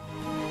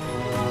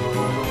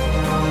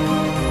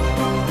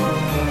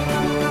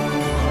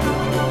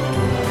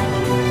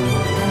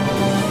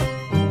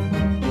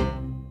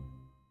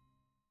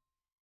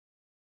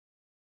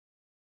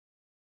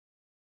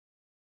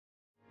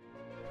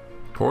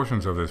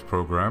 Portions of this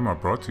program are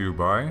brought to you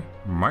by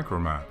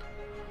Micromat,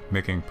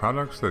 making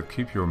products that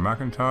keep your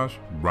Macintosh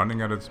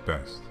running at its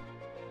best.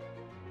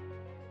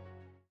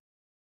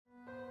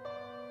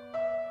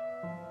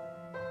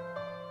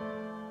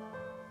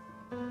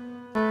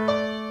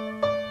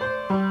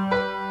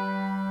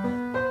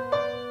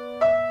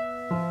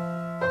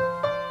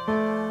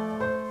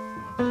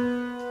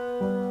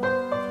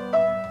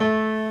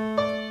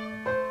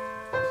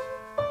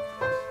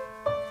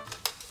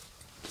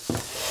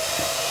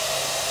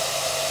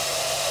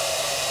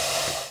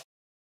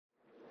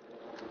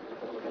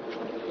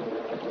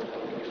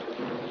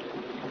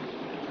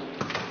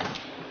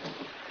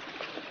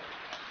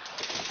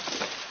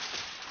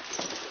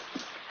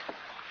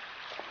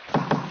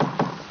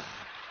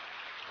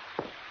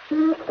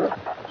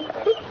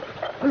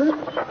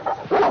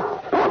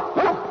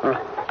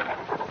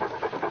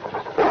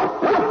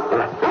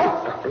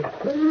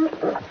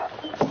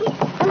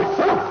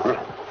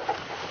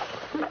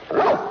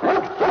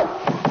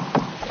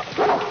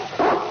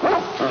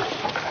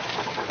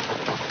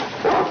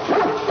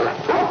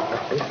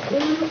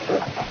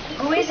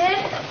 Who is it?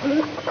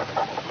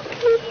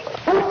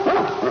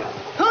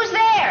 Who's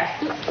there?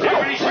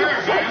 Deputy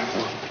Sheriff, ma'am.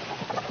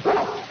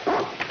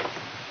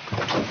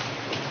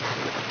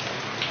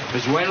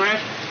 Mr. Wainwright?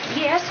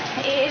 Yes.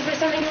 Is there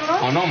something wrong?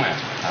 Oh, no, ma'am.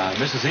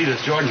 Mrs.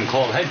 Edith Jordan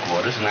called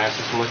headquarters and asked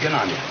us to look in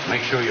on you.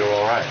 Make sure you're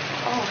all right.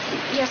 Oh,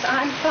 yes,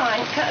 I'm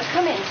fine.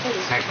 Come in,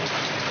 please. Thank you.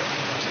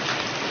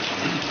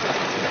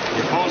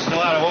 Your phone's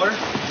still out of order?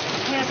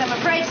 Yes, I'm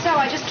afraid so.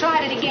 I just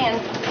tried it again.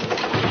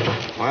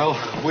 Well,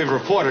 we've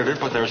reported it,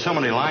 but there are so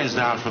many lines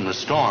down from the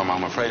storm,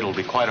 I'm afraid it'll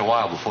be quite a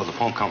while before the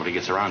phone company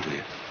gets around to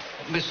you.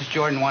 Mrs.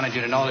 Jordan wanted you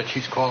to know that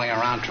she's calling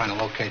around trying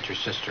to locate your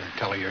sister and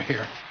tell her you're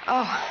here.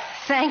 Oh,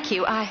 thank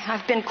you.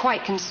 I've been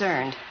quite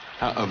concerned.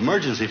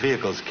 Emergency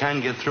vehicles can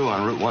get through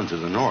on Route 1 to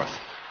the north.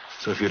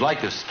 So if you'd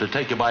like us to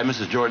take you by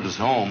Mrs. Jordan's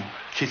home,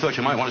 she thought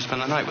you might want to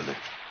spend the night with her.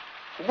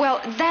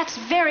 Well, that's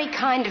very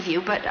kind of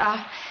you, but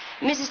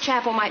Mrs.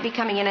 Chappell might be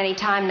coming in any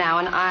time now,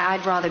 and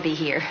I'd rather be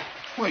here.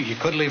 Well, you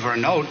could leave her a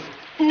note.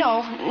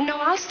 No,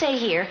 I'll stay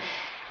here.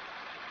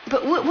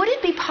 But would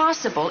it be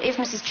possible, if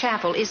Mrs.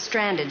 Chappell is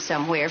stranded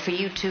somewhere, for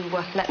you to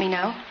let me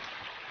know?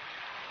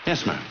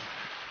 Yes, ma'am.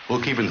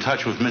 We'll keep in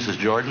touch with Mrs.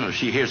 Jordan. If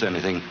she hears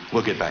anything,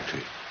 we'll get back to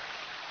you.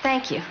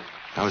 Thank you.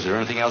 Now, is there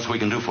anything else we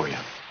can do for you?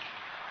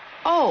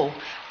 Oh,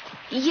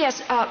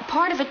 yes,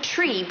 part of a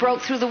tree broke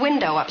through the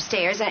window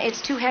upstairs, and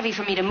it's too heavy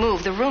for me to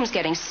move. The room's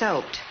getting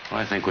soaked. Well,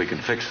 I think we can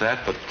fix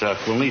that, but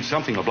we'll need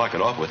something to block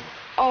it off with.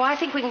 Oh, I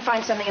think we can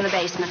find something in the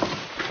basement.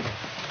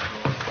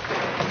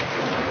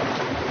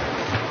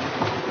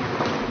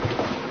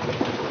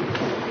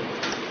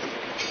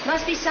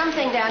 Must be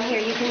something down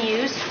here you can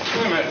use.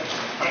 Wait a minute.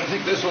 I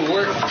think this will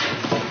work.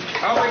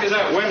 How big is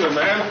that window,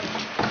 ma'am?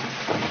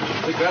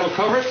 Think that'll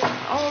cover it?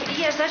 Oh,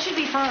 yes, that should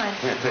be fine.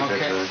 Yeah, take that,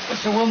 Okay. sir.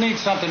 So we'll need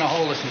something to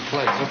hold us in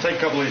place. I'll take a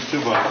couple of these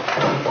too, Bob.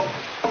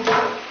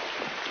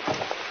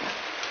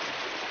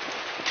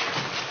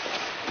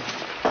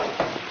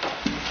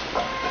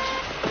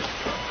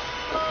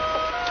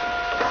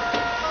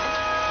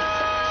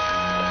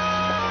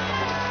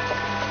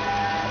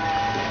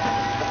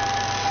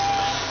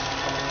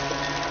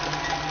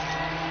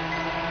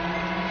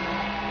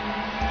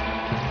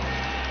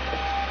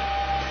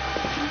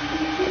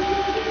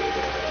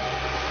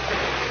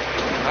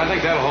 I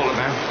think that'll hold it,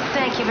 ma'am.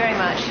 Thank you very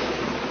much.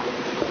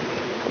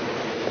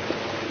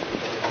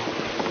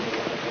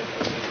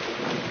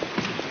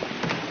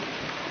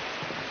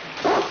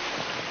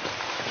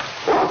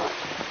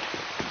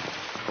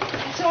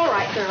 It's all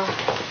right, girl.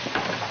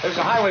 There's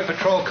a highway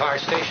patrol car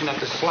stationed at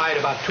the slide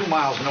about 2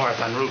 miles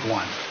north on Route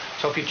 1.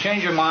 So if you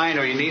change your mind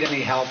or you need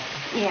any help...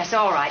 Yes,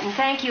 all right, and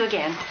thank you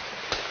again.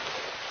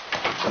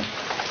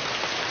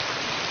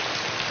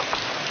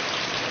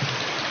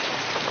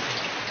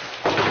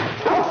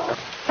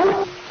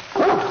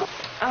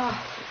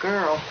 Oh,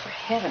 girl, for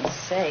heaven's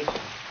sake.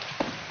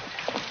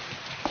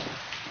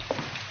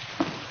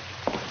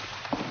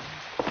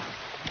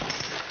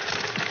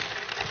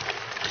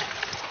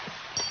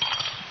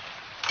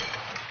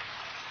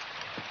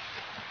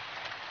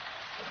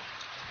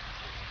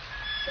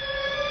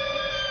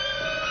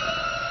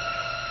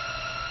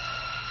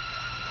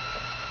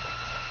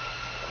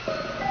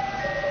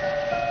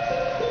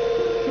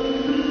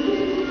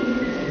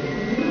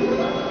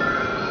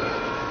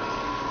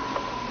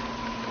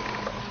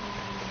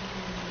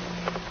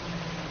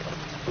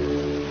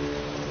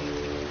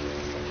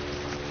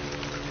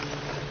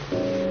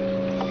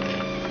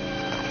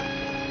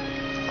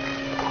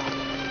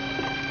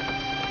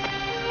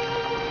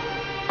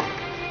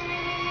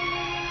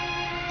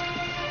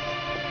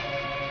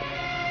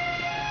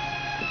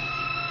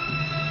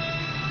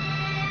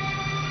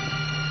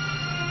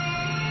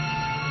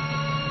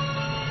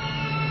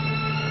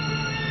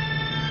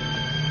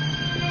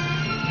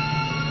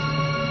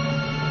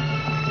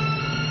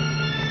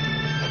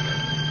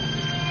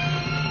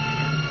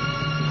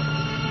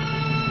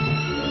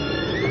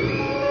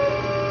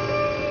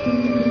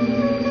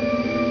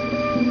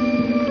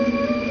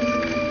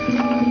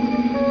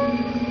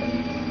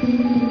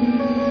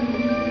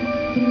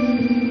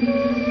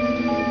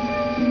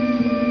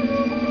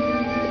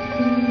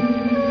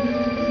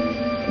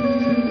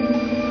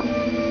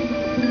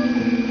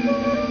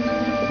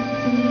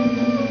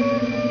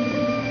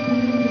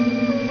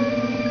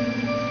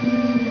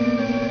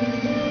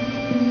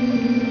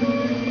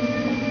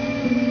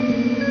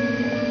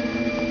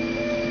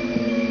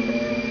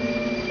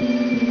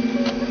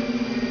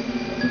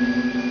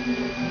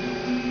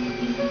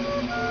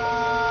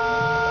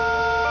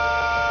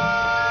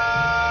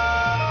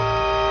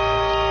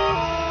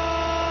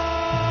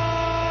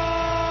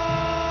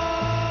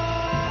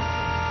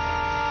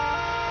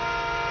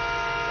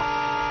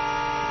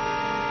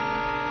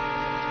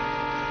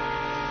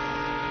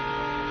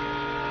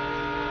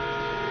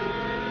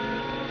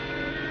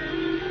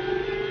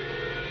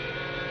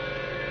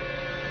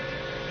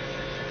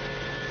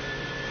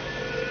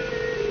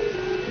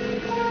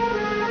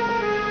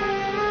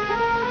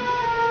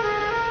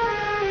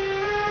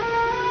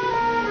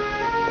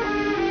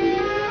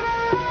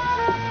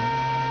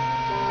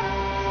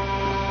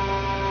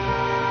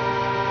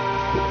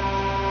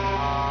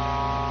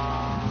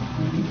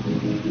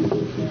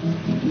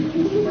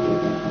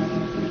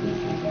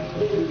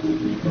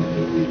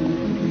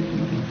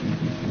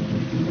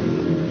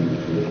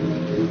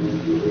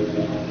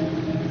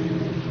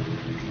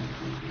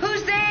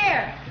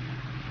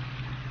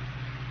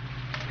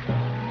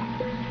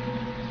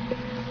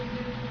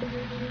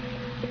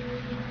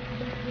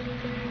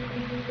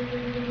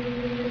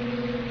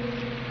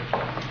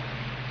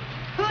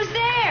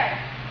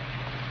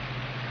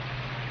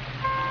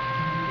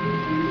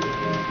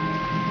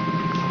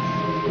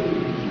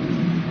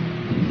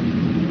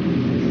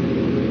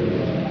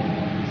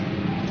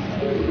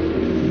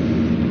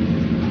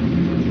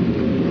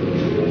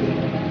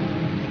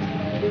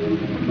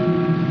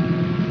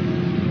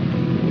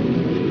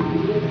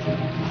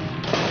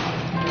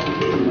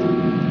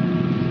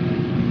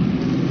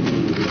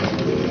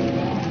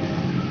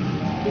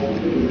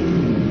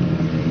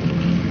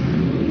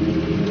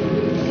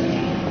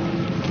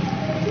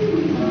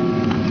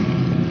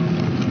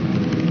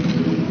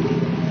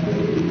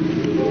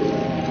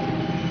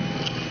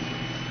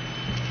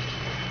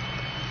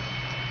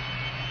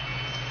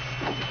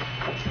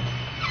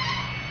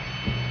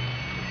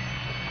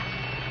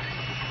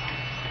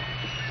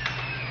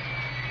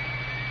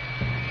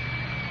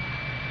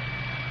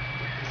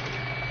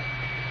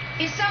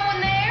 Is someone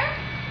there?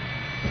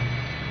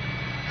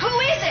 Who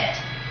is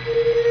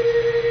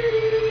it?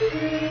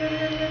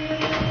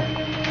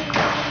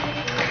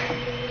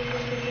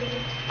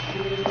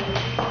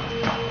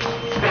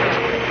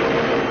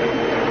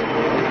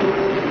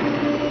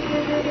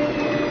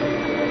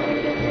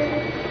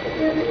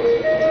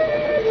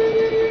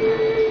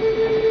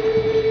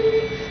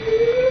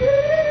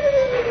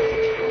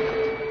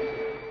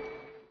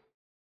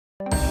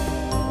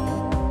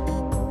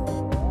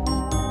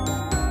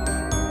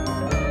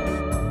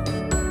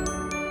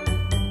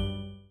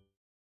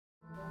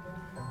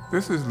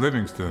 This is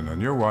Livingston,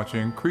 and you're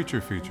watching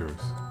Creature Features.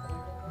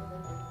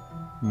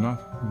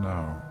 Not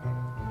now.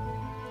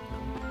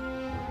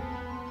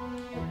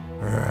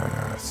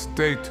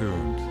 Stay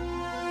tuned.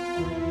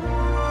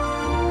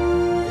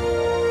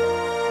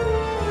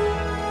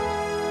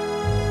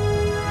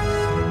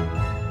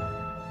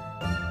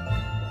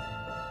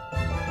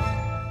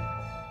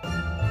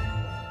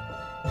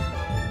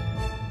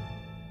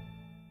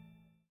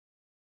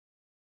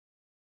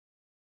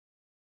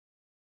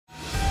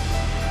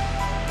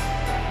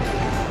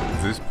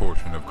 This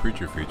portion of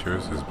Creature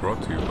Features is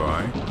brought to you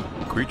by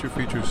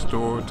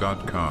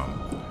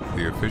CreatureFeatureStore.com,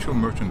 the official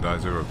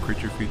merchandiser of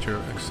Creature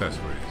Feature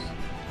accessories.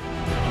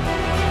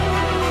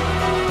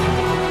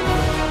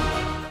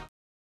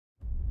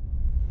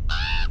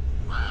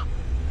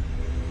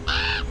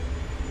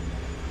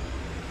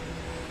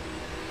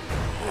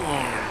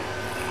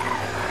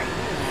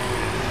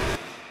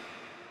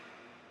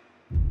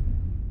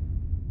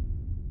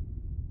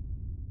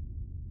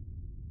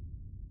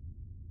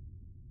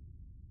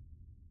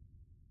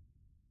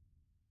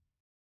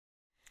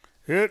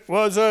 It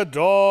was a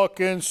dark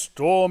and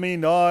stormy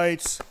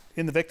night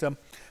in The Victim.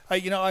 I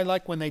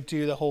like when they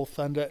do the whole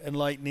thunder and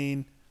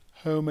lightning,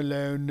 Home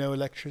Alone, no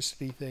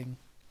electricity thing.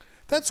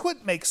 That's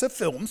what makes a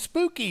film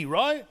spooky,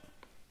 right?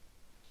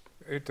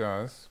 It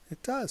does.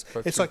 It does.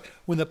 But It's like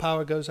when the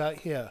power goes out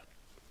here.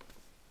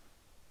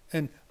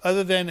 And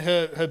other than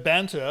her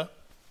banter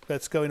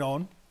that's going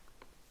on,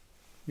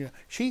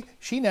 she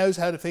knows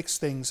how to fix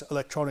things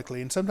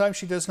electronically, and sometimes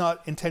she does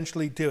not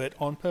intentionally do it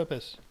on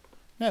purpose.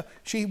 No,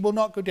 she will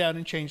not go down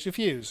and change the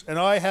fuse. And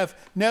I have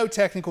no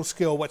technical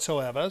skill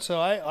whatsoever,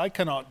 so I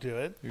cannot do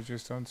it. You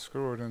just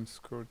unscrew it and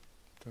screw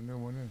the new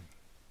one in.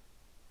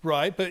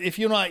 Right, but if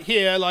you're not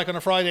here, like on a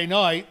Friday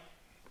night,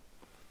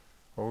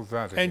 Hold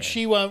that again. and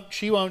she won't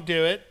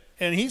do it,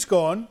 and he's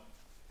gone,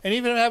 and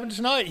even if it happened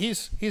tonight,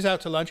 he's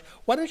out to lunch.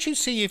 Why don't you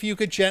see if you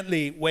could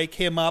gently wake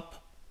him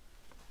up?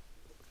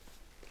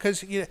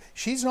 Because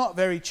she's not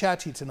very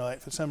chatty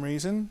tonight for some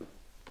reason.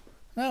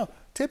 No.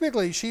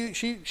 Typically,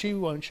 she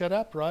won't shut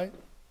up, right?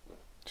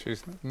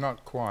 She's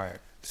not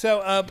quiet. So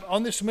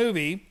on this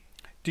movie,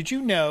 did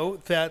you know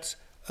that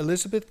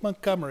Elizabeth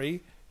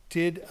Montgomery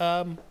did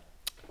the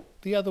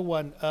other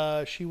one?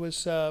 She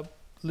was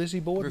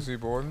Lizzie Borden. Lizzie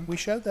Borden? We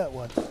showed that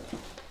one.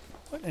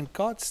 What in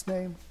God's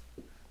name?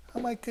 Oh,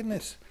 my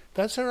goodness.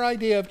 That's her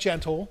idea of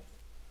gentle.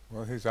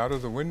 Well, he's out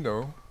of the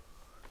window.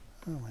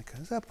 Oh, my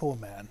goodness. That poor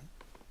man.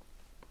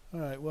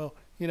 All right, well,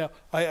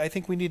 I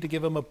think we need to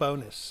give him a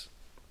bonus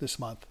this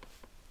month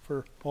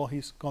for all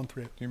he's gone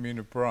through. You mean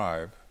a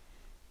bribe?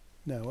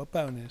 No, a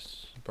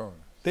bonus. A bonus.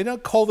 They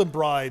don't call them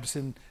bribes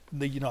in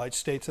the United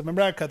States of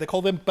America. They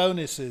call them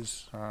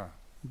bonuses. Ah.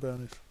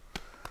 Bonus.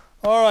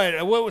 All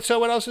right. So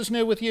what else is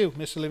new with you,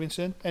 Mr.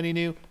 Livingston? Any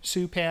new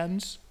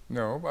soupans?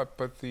 No,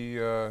 but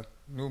the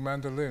new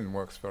mandolin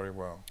works very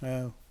well.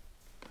 Oh.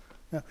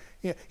 No.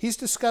 Yeah, he's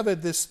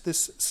discovered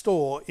this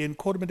store in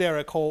Corte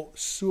Madera called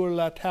Sur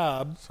la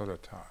Table. Sur la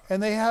Table.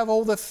 And they have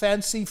all the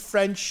fancy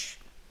French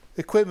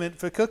equipment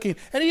for cooking.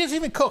 And he doesn't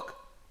even cook.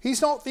 He's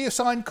not the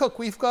assigned cook.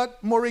 We've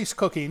got Maurice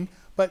cooking,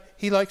 but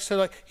he likes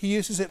to he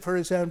uses it for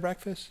his own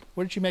breakfast.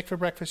 What did you make for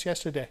breakfast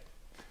yesterday?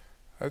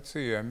 Let's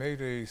see, I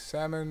made a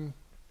salmon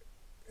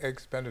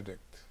eggs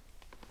Benedict.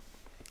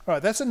 All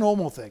right, that's a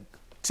normal thing.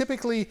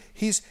 Typically,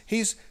 he's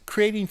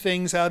creating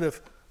things out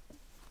of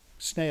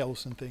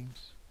snails and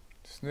things.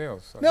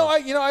 Snails? No,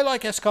 I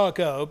like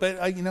escargot,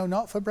 but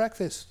not for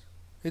breakfast.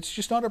 It's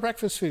just not a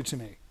breakfast food to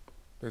me.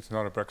 It's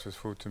not a breakfast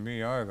food to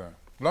me either.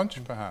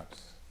 Lunch,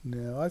 perhaps.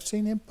 No, I've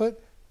seen him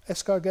put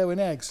escargot in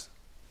eggs.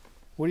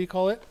 What do you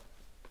call it?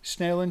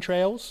 Snail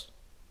entrails?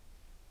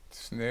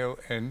 Snail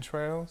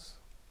entrails?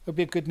 Would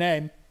be a good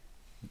name.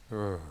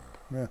 Ugh.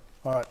 Yeah,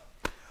 all right.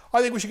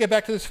 I think we should get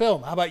back to this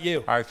film. How about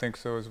you? I think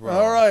so as well.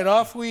 All right,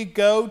 off we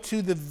go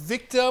to The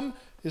Victim.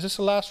 Is this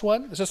the last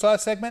one? Is this the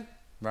last segment?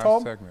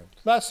 Last segment.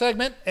 Last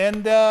segment.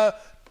 And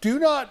do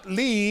not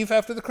leave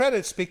after the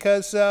credits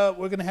because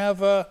we're going to have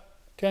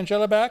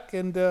Tangela back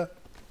and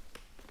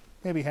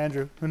maybe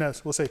Andrew. Who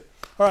knows? We'll see.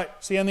 All right,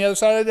 see you on the other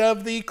side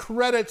of the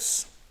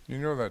credits. You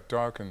know that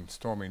dark and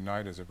stormy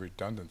night is a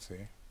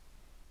redundancy.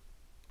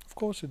 Of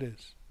course it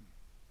is.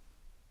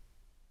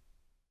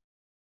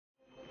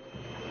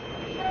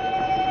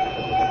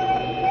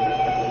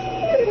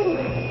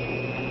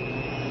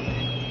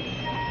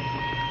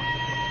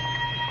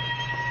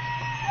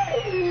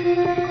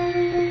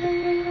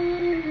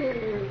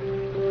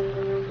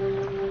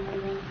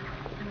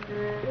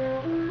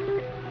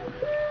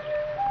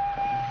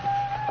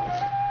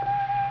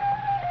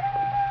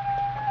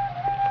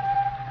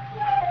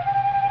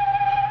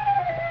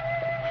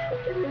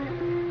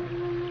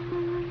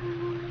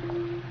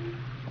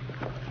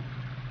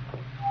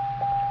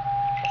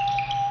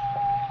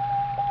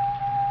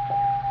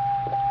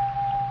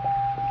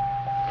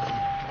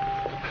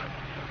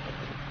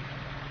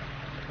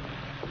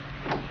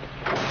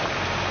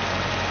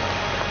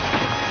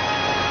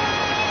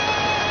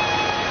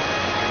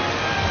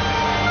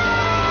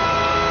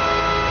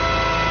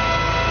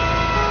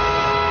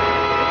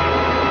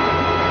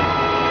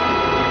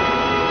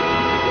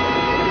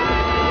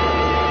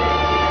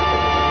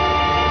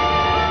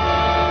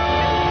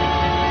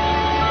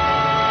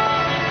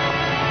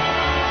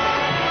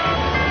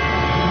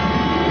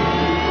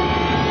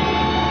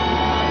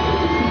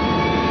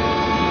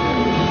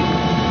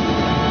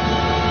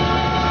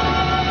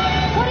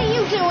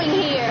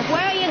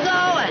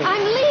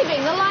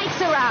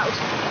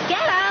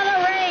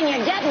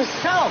 I'm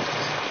soaked.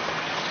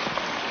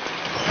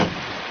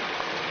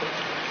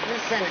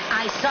 Listen,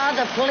 I saw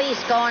the police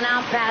going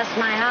out past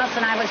my house,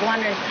 and I was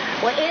wondering,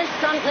 well, is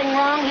something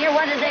wrong here?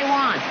 What did they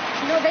want?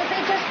 No, they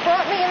just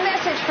brought me a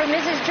message from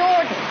Mrs.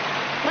 Jordan.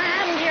 What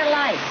happened to your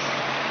lights?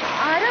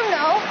 I don't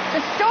know.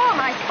 The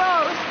storm, I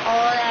suppose.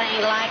 Oh, that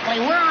ain't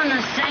likely. We're on the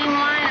same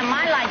line, and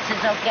my lights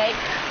is okay.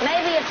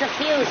 Maybe it's a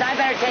fuse. I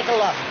better take a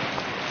look.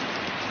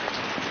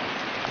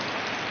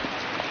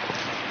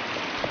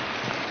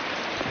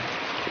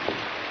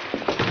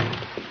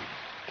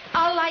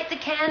 I'll light the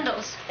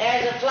candles.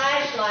 There's a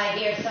flashlight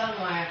here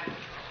somewhere.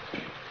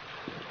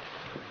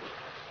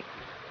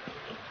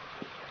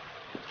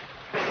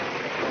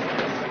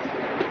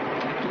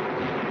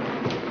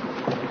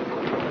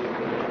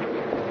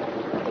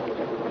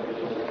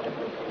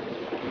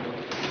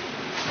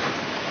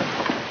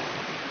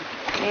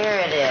 Here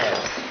it is.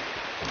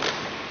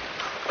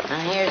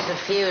 And here's the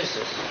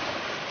fuses.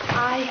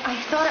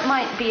 I thought it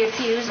might be a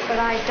fuse, but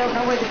I don't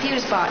know where the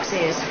fuse box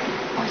is.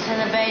 It's in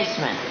the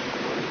basement.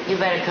 You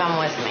better come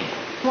with me.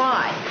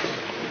 Why?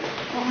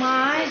 Well,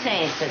 my eyes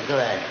ain't so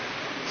good.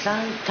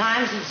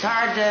 Sometimes it's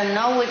hard to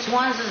know which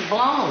ones is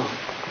blown.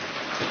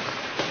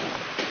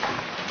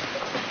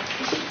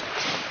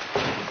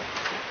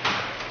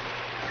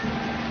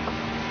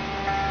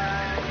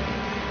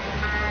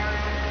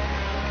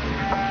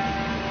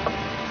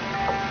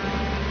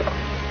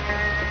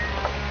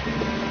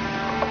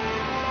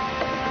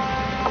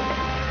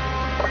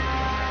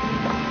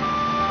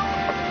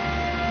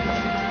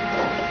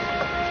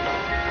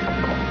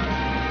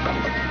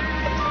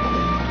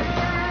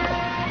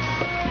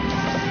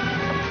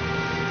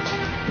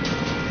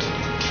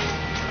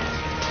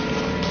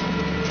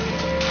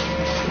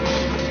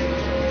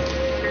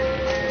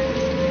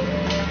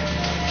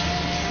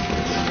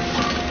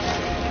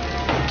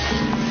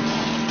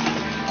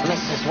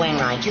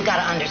 Wainwright, you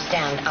gotta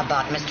understand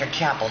about Mr.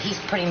 Chappell. He's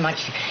pretty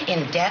much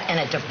in debt, and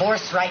a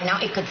divorce right now,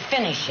 it could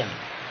finish him.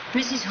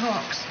 Mrs.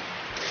 Hawks,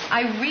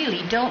 I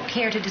really don't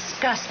care to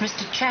discuss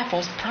Mr.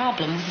 Chappell's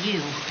problem with you.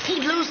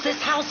 He'd lose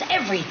this house,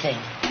 everything.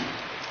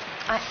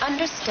 I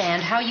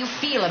understand how you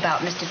feel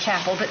about Mr.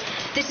 Chappell, but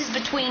this is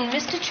between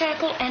Mr.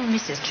 Chappell and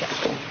Mrs.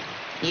 Chappell.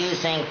 You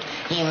think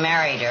he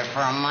married her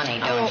for money,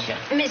 don't you?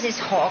 Mrs.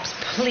 Hawks,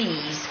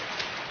 please.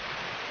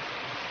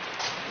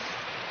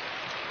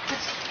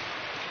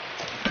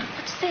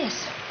 What's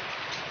this?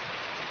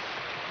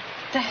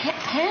 The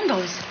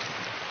handles.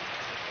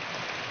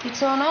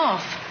 It's on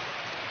off.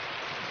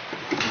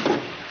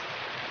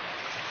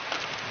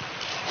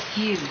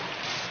 You.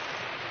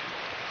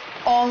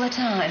 All the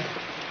time.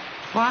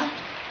 What?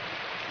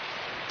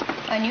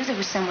 I knew there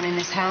was someone in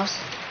this house.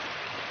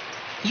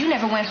 You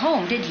never went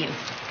home, did you?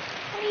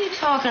 What are you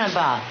talking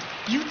about?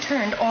 You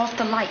turned off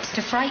the lights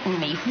to frighten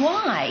me.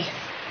 Why?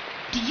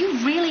 Do you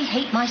really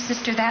hate my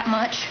sister that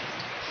much?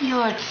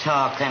 You're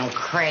talking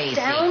crazy.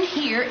 Down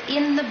here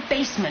in the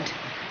basement,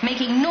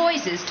 making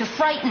noises to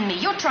frighten me.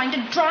 You're trying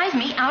to drive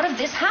me out of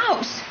this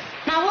house.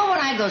 Now, what would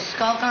I go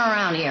skulking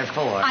around here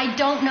for? I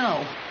don't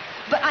know.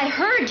 But I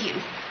heard you.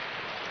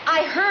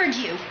 I heard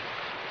you.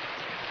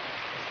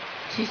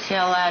 Did you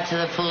tell that to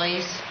the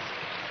police?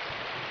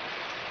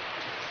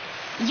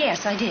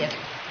 Yes, I did.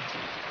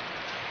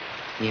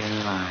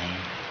 You're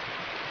lying.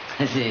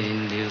 They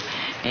didn't do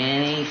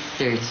any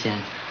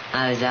searching.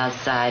 I was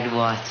outside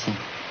watching.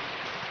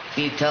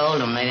 You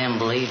told them, they didn't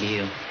believe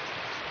you.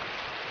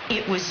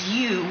 It was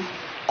you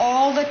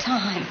all the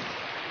time.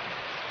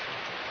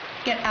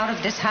 Get out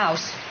of this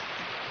house.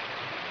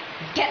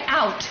 Get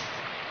out.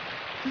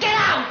 Get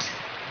out!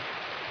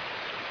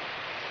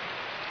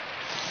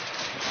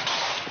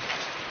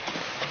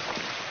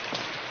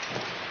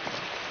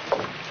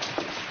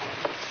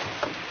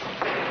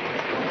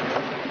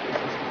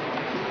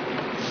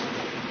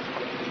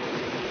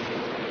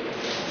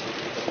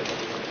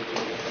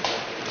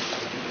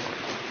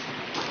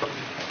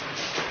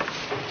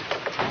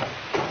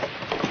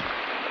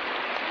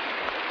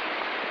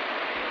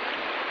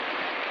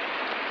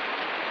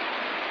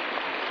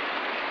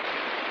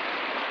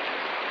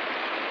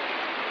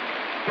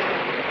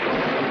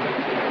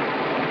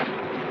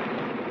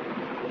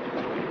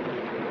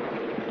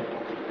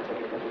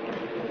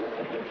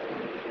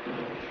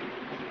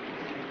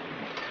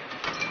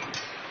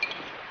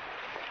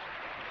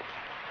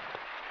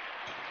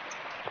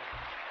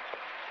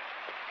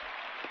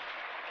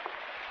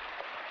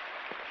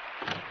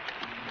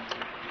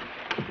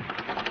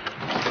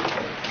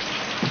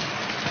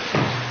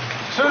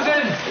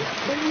 Susan!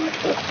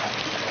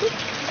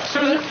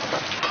 Susan!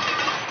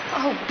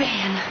 Oh,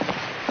 Ben.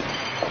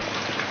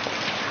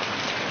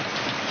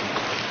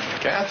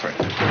 Catherine.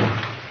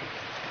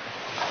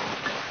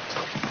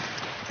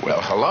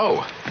 Well,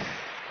 hello.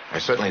 I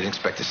certainly didn't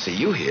expect to see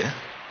you here,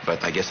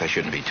 but I guess I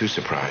shouldn't be too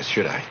surprised,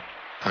 should I?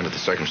 Under the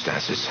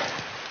circumstances.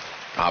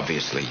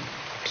 Obviously,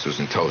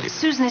 Susan told you.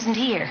 Susan isn't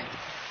here.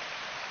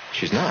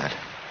 She's not?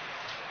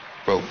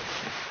 Well,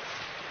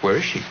 where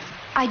is she?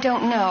 I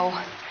don't know.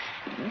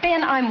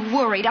 Ben, I'm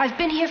worried. I've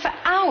been here for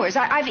hours.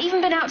 I've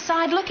even been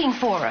outside looking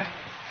for her.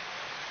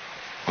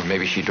 Or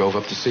maybe she drove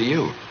up to see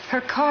you.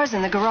 Her car's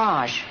in the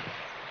garage.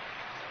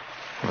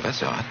 Well,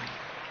 that's odd.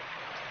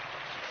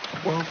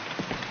 Well,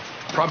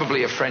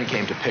 probably a friend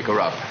came to pick her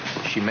up.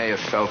 She may have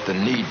felt the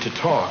need to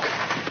talk.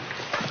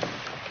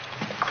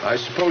 I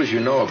suppose you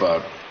know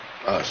about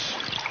us.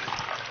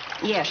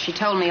 Yes, she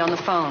told me on the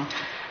phone.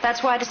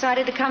 That's why I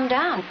decided to come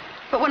down.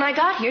 But when I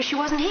got here, she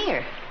wasn't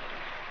here.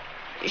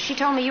 She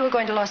told me you were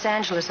going to Los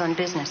Angeles on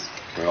business.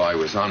 Well, I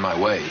was on my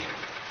way.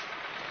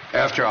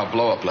 After our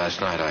blow-up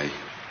last night, I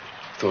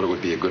thought it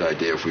would be a good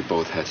idea if we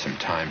both had some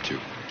time to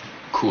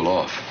cool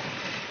off.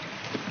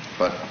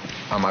 But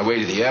on my way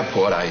to the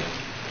airport, I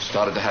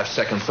started to have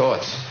second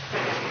thoughts.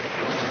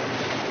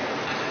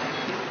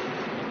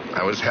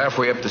 I was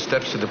halfway up the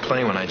steps of the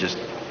plane when I just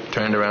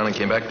turned around and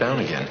came back down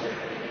again.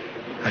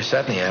 I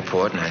sat in the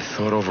airport and I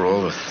thought over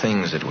all the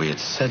things that we had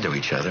said to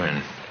each other,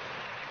 and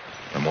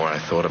the more I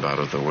thought about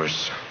it, the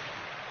worse.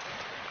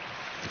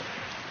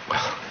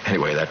 Well,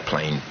 anyway, that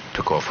plane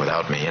took off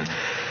without me, and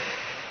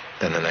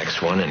then the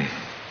next one, and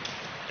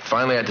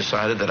finally I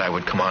decided that I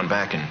would come on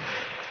back and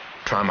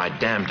try my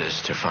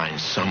damnedest to find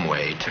some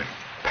way to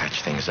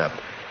patch things up.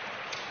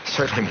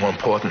 Certainly more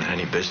important than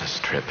any business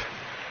trip.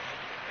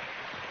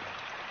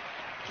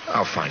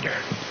 I'll find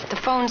her. The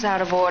phone's out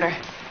of order.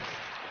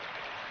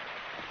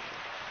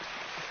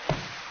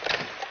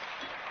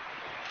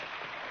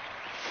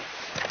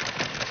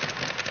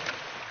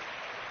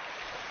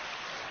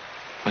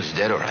 It's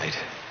dead, all right.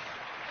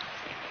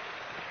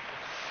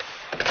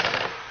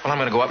 Well, I'm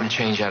going to go up and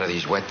change out of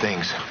these wet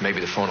things. Maybe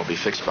the phone will be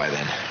fixed by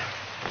then.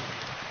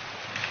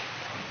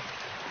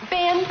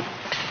 Ben,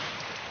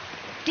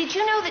 did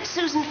you know that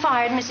Susan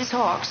fired Mrs.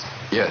 Hawks?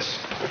 Yes.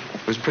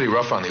 It was pretty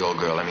rough on the old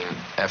girl. I mean,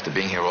 after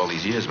being here all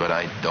these years, but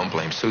I don't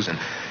blame Susan.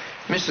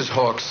 Mrs.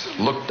 Hawks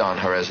looked on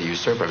her as a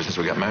usurper ever since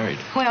we got married.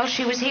 Well,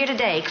 she was here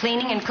today,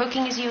 cleaning and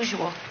cooking as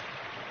usual.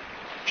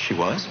 She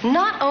was?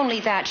 Not only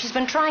that, she's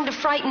been trying to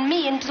frighten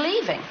me into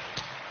leaving.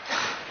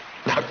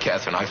 Now,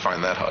 Catherine, I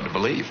find that hard to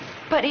believe.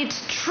 But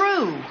it's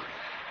true.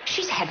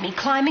 She's had me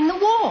climbing the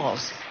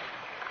walls.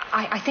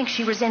 I think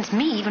she resents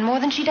me even more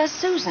than she does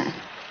Susan.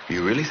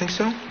 You really think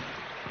so?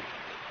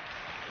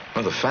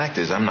 Well, the fact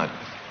is, I'm not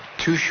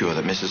too sure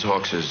that Mrs.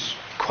 Hawks is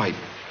quite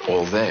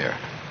all there.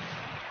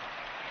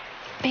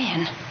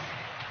 Ben,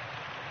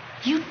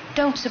 you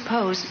don't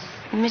suppose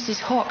Mrs.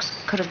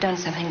 Hawks could have done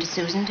something to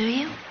Susan, do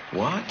you?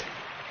 What?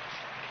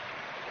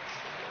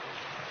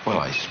 Well,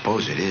 I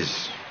suppose it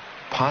is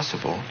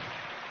possible.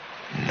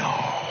 No.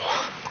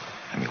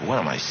 I mean, what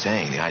am I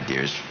saying? The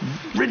idea is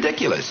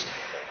ridiculous.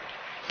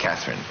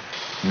 Catherine,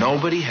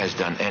 nobody has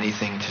done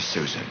anything to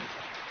Susan.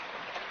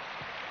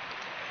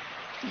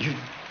 You're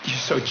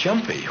so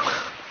jumpy.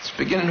 It's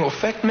beginning to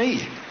affect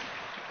me.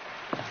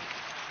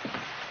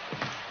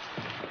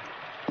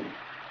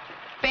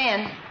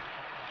 Ben.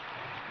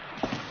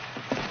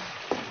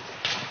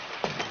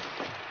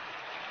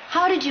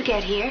 How did you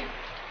get here?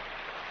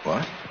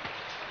 What?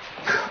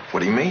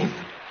 What do you mean?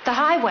 The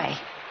highway.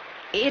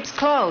 It's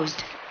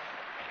closed.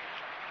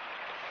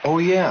 Oh,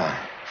 yeah,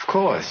 of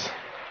course.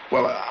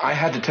 Well, I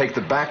had to take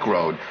the back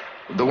road,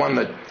 the one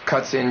that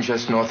cuts in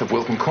just north of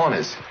Wilton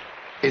Corners.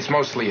 It's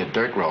mostly a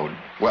dirt road.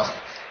 Well,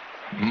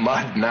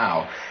 mud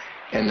now.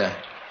 And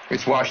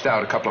it's washed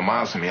out a couple of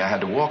miles from me. I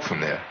had to walk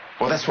from there.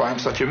 Well, that's why I'm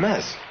such a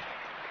mess.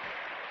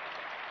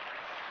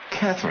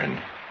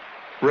 Catherine,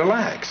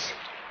 relax.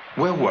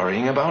 We're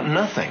worrying about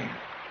nothing.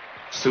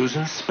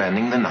 Susan's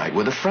spending the night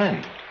with a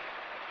friend.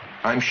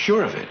 I'm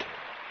sure of it.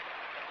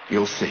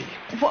 You'll see.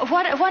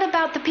 What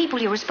about the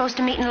people you were supposed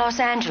to meet in Los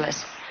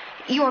Angeles?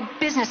 Your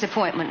business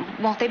appointment.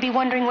 Won't they be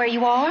wondering where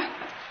you are?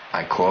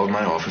 I called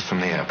my office from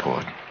the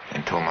airport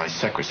and told my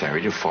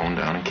secretary to phone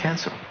down and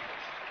cancel.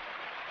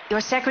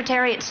 Your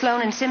secretary at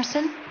Sloan and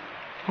Simpson?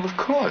 Well, of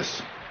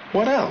course.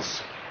 What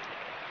else?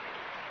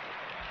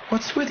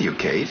 What's with you,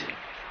 Kate?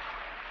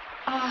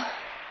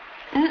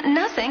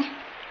 Nothing.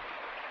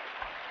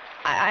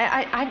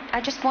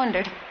 I just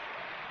wondered.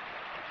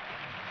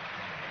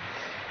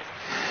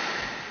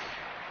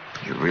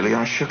 You really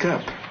are shook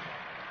up.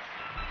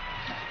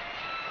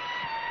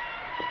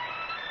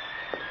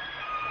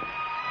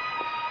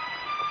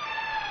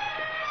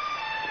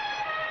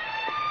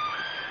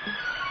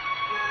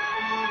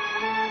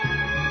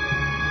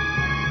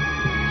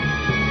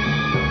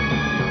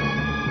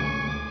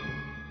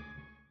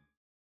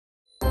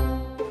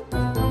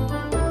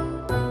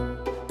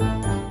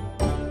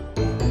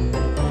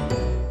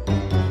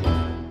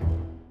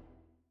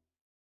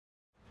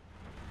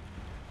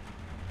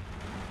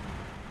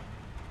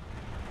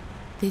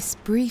 This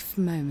brief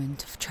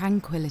moment of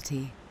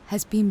tranquility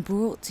has been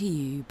brought to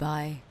you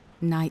by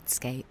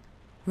Nightscape.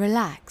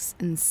 Relax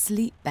and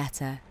sleep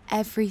better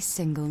every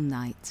single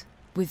night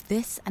with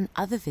this and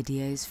other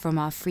videos from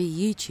our free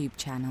YouTube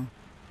channel.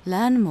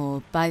 Learn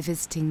more by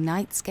visiting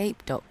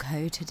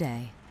nightscape.co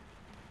today.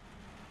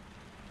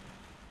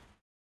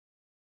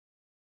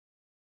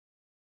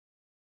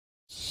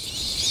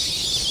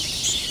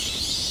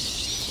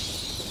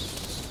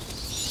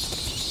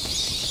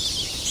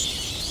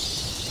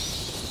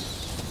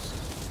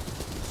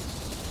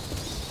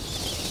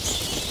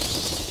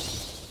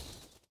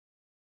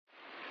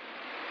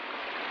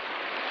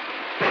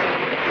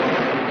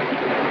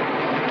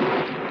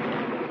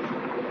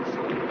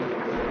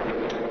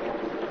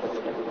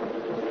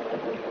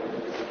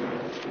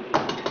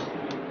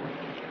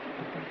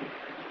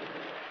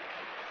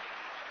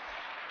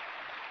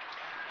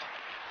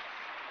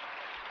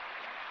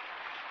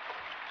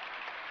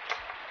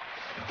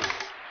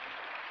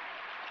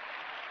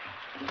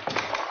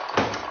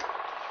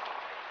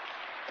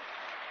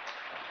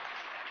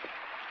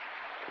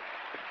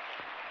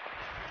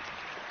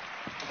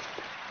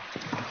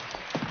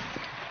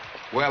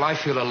 Well, I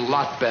feel a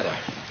lot better.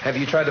 Have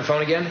you tried the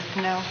phone again?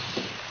 No.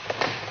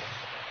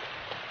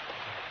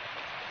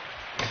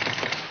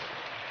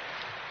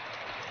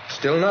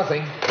 Still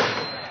nothing.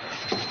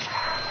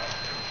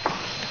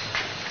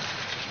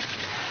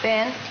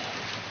 Ben,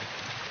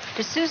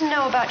 does Susan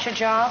know about your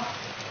job?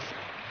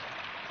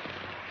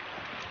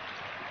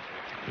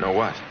 Know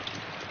what?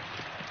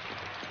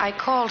 I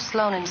called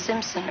Sloan and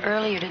Simpson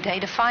earlier today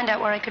to find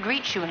out where I could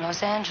reach you in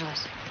Los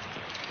Angeles.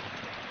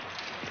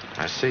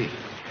 I see.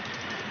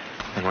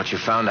 And what you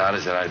found out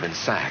is that I'd been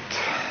sacked.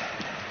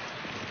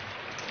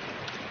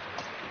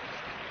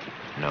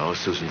 No,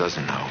 Susan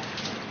doesn't know.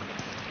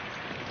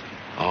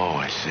 Oh,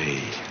 I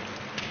see.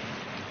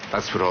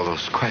 That's what all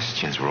those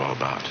questions were all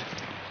about.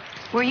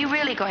 Were you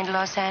really going to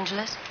Los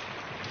Angeles?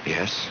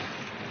 Yes.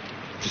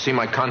 To see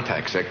my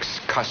contacts,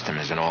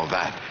 ex-customers and all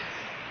that.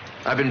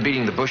 I've been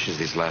beating the bushes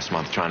these last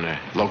month trying to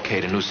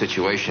locate a new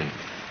situation.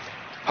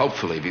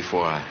 Hopefully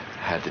before I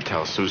had to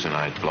tell Susan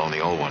I'd blown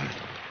the old one.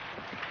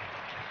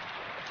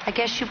 I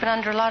guess you've been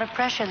under a lot of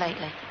pressure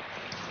lately.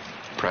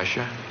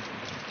 Pressure?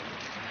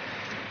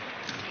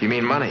 You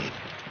mean money?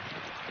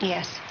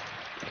 Yes.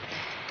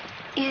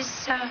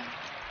 Is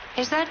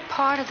that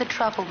part of the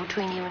trouble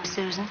between you and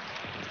Susan?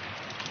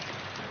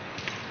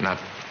 Not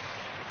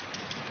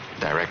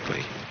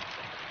directly.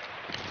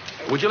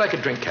 Would you like a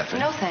drink,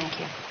 Catherine? No, thank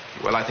you.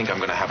 Well, I think I'm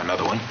going to have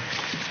another one.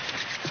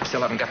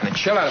 Still haven't gotten the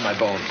chill out of my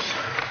bones.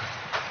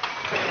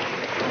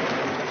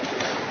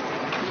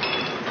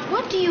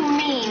 What do you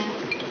mean,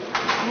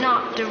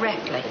 not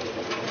directly?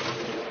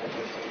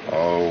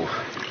 Oh.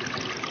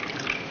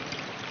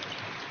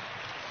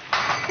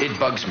 It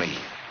bugs me.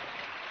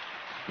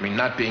 I mean,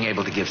 not being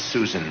able to give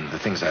Susan the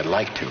things I'd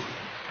like to.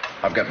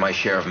 I've got my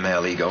share of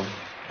male ego,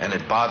 and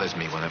it bothers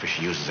me whenever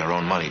she uses her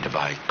own money to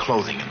buy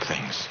clothing and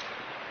things.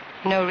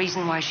 No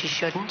reason why she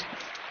shouldn't.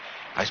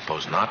 I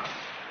suppose not.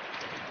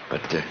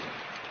 But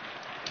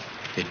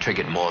it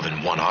triggered more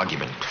than one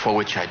argument, for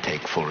which I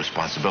take full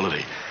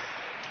responsibility.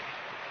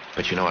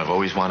 But you know, I've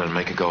always wanted to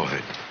make a go of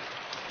it.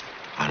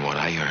 On what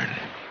I earn.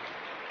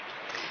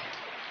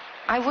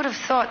 I would have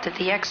thought that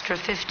the extra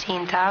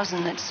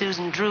 $15,000 that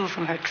Susan drew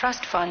from her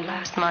trust fund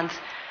last month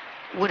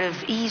would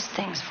have eased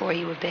things for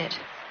you a bit.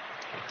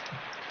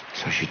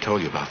 So she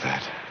told you about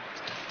that?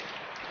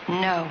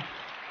 No.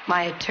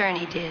 My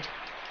attorney did.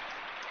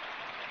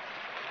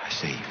 I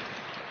see.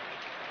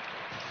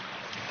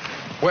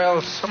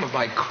 Well, some of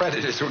my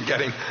creditors were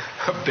getting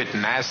a bit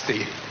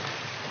nasty.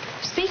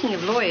 Speaking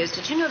of lawyers,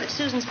 did you know that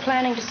Susan's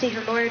planning to see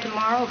her lawyer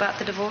tomorrow about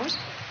the divorce?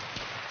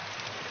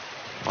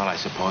 Well, I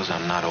suppose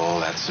I'm not all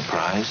that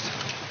surprised.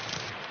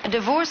 A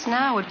divorce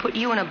now would put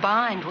you in a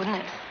bind, wouldn't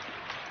it?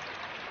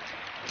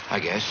 I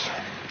guess.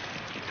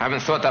 I haven't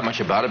thought that much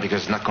about it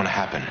because it's not going to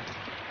happen.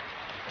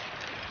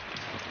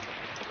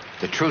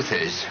 The truth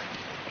is,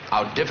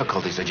 our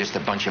difficulties are just a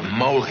bunch of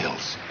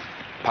molehills,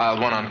 piled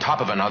one on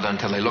top of another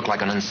until they look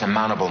like an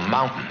insurmountable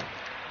mountain.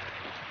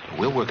 But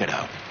we'll work it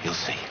out. You'll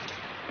see.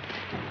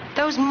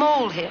 Those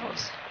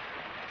molehills.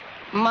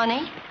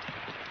 Money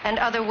and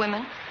other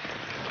women.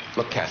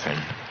 Look, Catherine,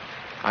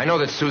 I know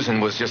that Susan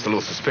was just a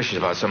little suspicious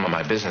about some of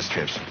my business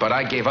trips, but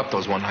I gave up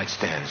those one-night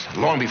stands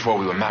long before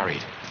we were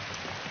married.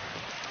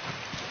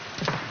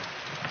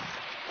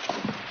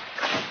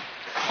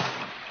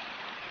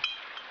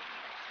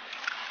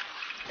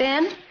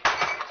 Ben,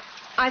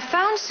 I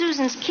found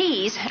Susan's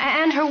keys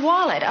and her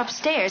wallet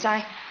upstairs.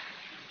 I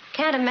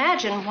can't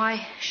imagine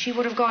why she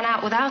would have gone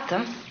out without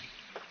them.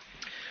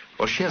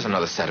 Well, she has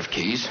another set of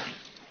keys.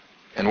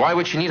 And why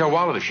would she need her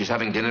wallet if she's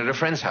having dinner at a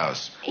friend's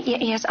house?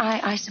 Yes,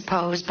 I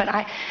suppose, but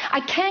I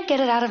can't get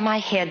it out of my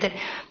head that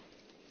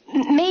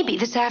maybe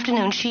this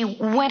afternoon she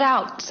went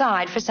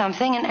outside for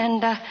something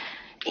and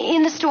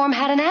in the storm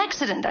had an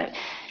accident.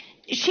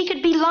 She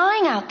could be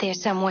lying out there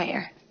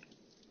somewhere.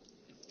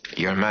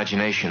 Your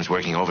imagination's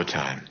working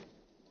overtime.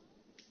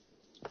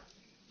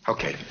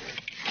 Okay.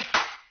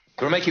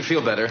 It'll make you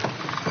feel better.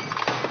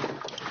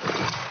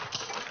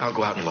 I'll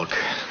go out and look.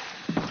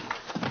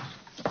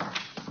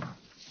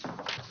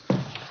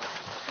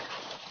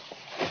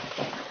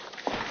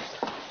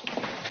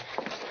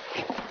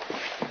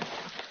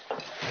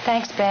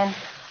 Thanks, Ben.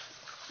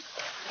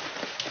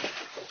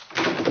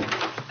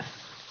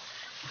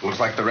 Looks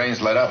like the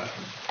rain's let up.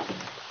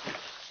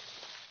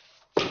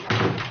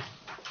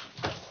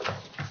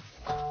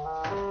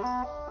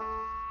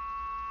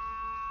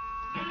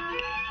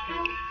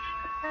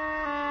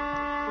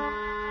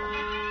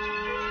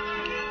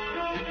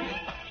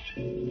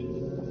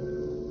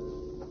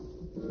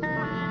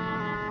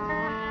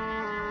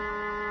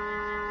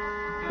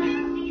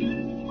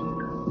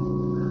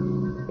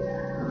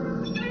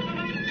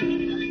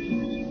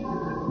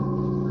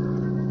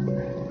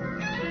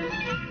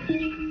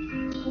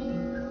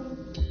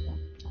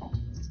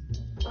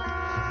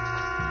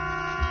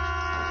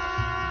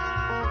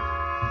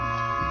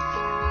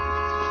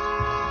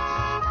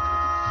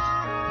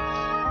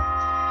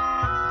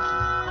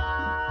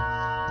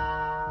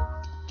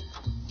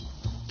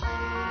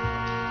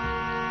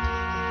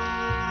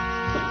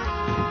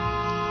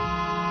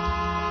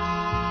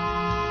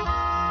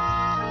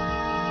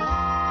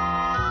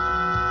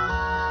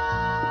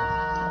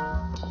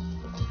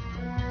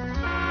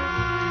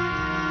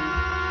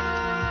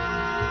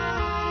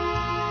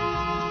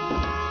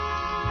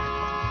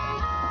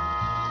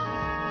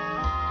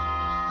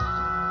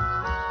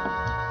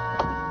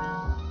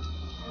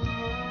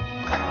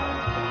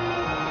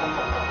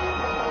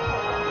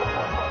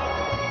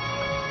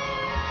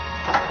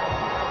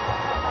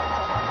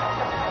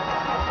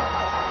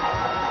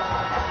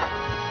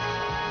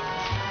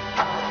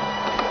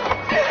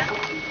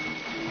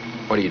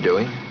 What are you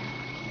doing?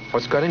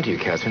 What's got into you,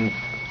 Catherine?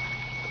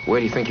 Where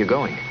do you think you're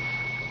going?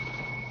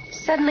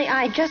 Suddenly,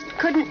 I just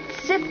couldn't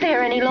sit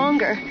there any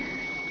longer.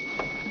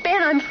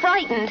 Ben, I'm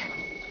frightened.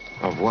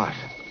 Of what?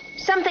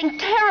 Something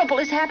terrible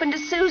has happened to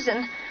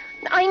Susan.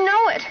 I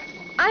know it.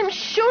 I'm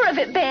sure of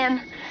it,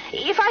 Ben.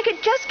 If I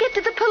could just get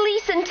to the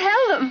police and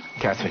tell them.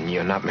 Catherine,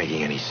 you're not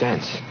making any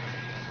sense.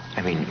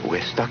 I mean,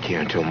 we're stuck here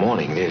until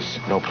morning. There's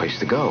no place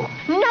to go.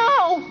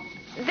 No!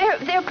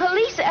 They're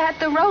police at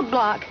the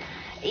roadblock.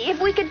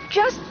 If we could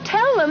just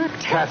tell them...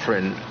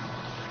 Catherine,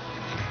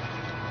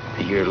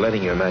 you're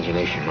letting your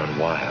imagination run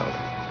wild.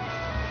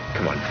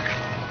 Come on.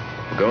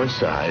 We'll go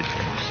inside,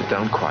 sit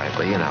down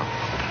quietly, and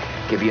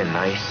I'll give you a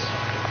nice,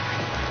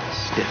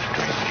 stiff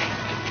drink.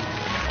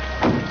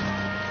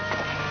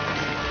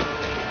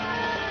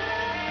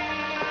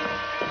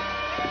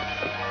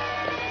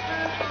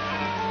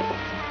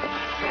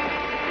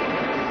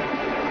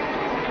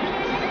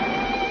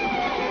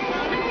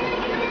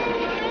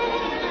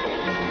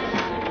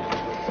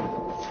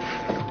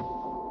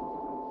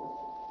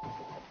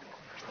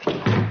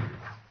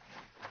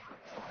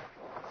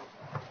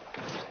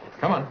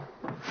 Come on.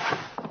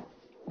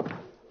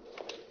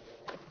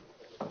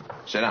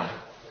 Sit down.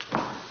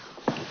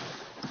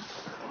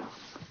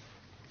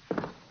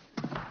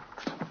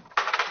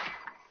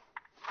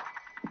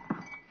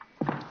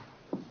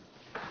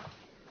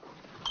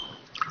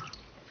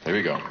 Here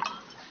we go.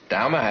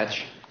 Down the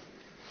hatch.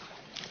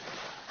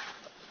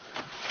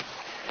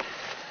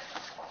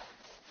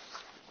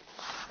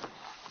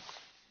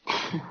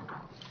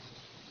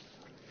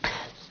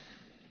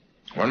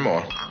 One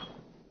more.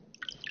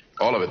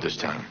 All of it this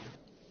time.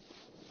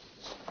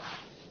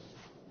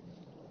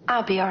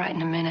 I'll be all right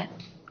in a minute.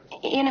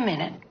 In a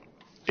minute.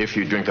 If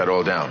you drink that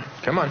all down.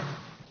 Come on.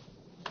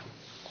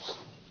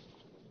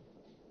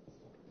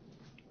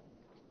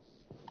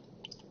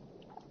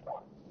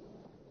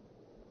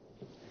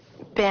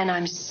 Ben,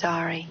 I'm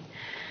sorry.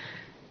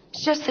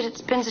 It's just that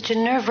it's been such a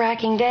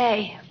nerve-wracking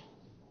day.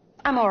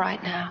 I'm all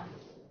right now.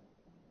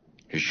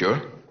 You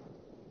sure?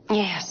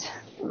 Yes,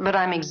 but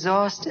I'm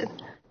exhausted.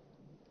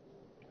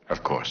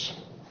 Of course.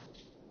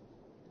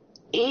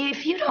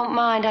 If you don't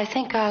mind, I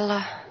think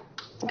I'll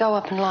go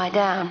up and lie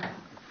down.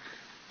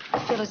 I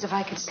feel as if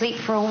I could sleep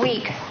for a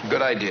week.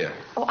 Good idea.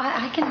 Oh,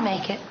 I can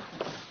make it.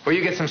 Well,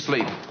 you get some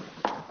sleep.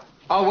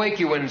 I'll wake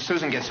you when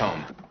Susan gets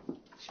home.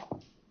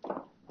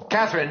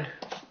 Catherine,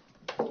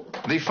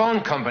 the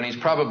phone company's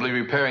probably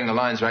repairing the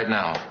lines right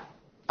now.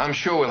 I'm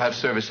sure we'll have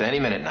service any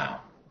minute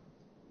now.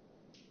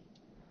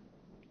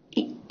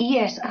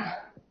 Yes,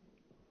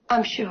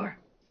 I'm sure.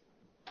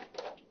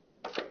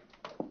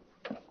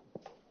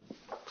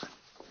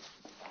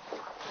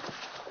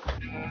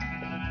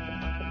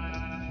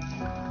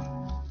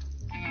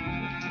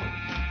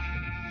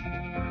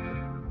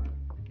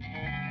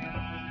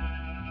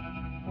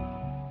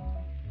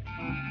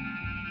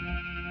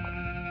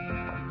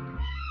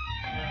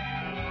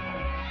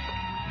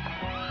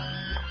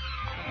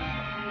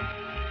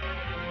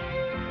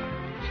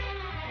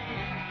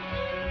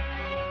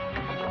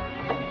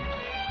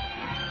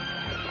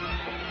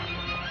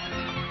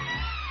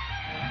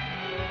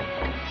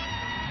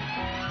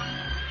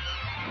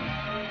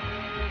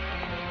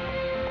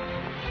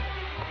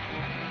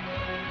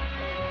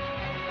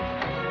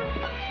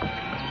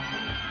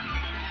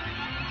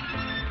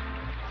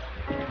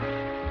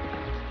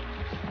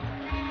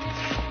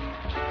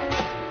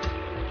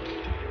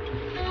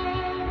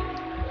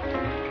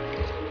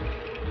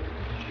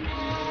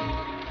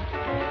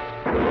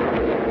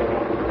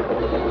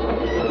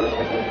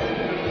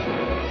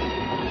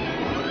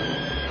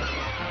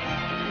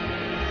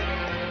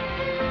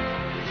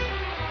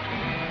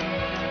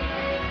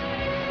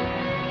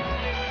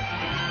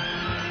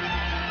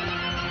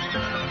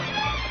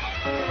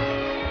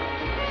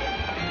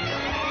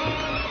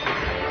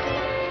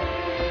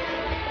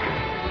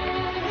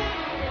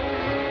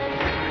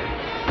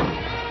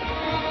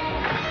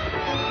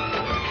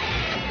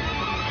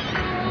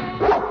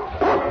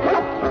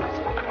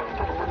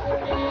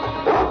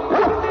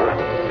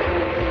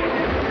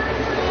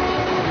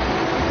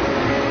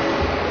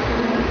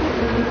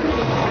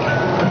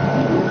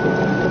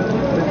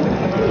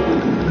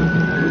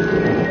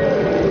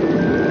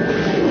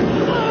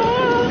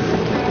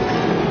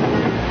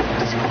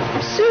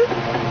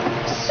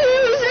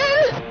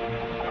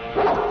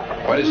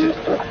 What is it?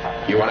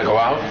 You want to go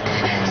out?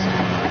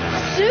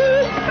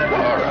 Sue!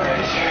 All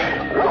right.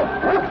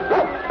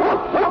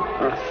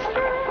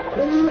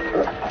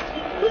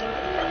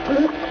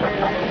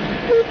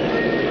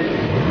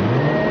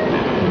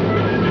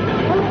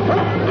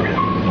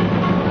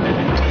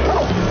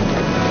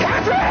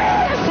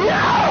 Catherine!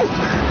 No!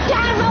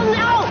 Catherine,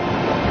 no!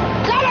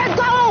 Let her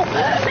go!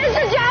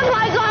 Mr. Jeff, I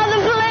call the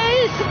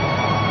police!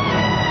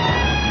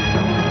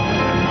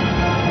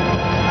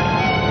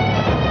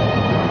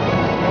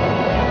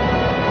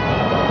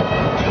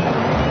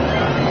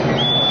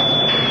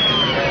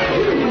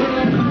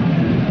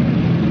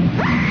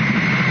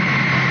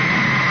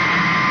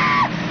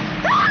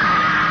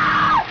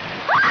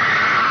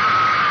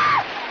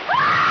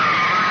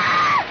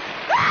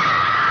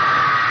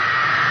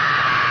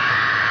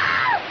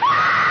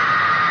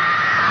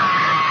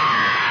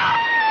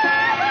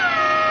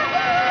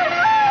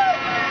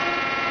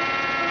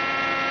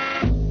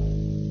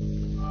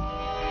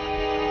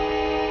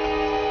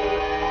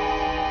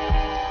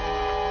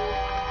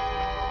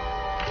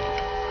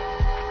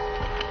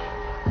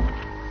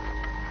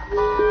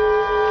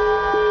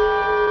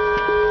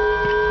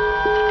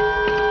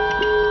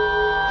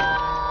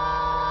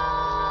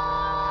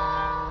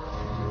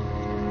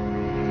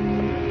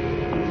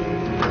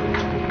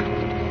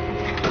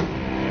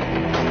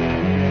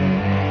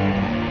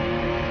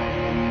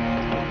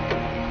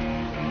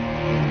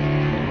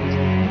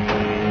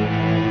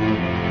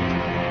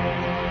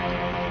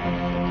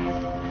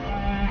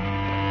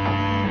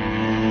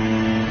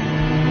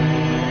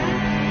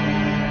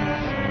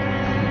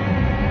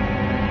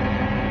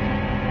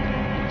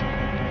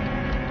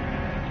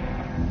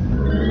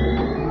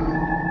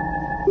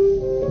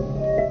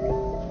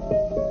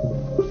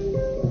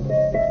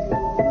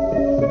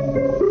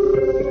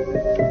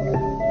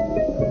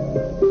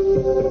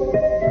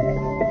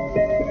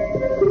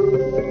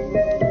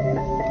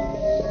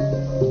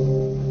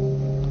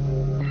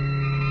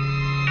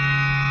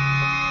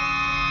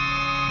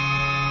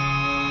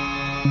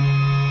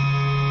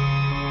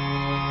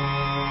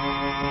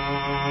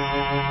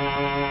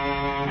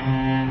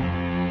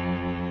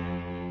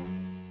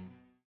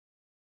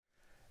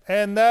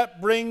 And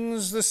that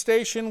brings the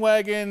station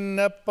wagon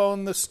up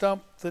on the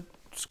stump that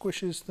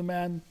squishes the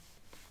man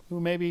who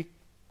maybe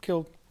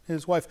killed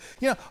his wife.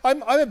 You know,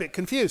 I'm a bit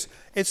confused.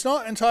 It's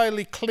not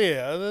entirely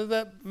clear that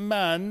that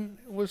man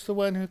was the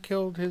one who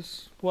killed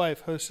his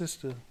wife, her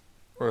sister.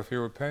 Well, if you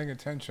were paying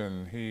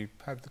attention, he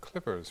had the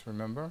clippers,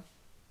 remember?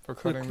 For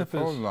cutting the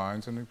phone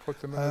lines, and he put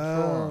them in the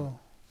drawer.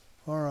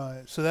 All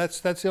right. So that's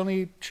the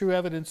only true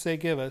evidence they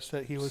give us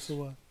that he was the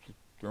one.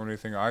 The only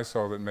thing I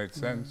saw that made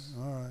sense.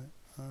 All right.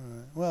 All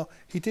right. Well,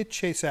 he did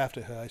chase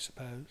after her, I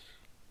suppose.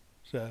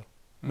 So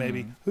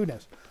maybe. Who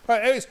knows? All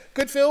right. Anyways,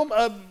 good film.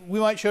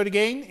 We might show it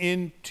again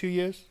in 2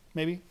 years.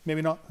 Maybe.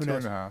 Maybe not. Who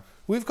knows? 2.5.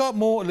 We've got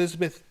more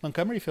Elizabeth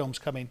Montgomery films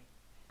coming,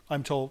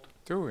 I'm told.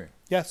 Do we?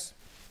 Yes.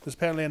 There's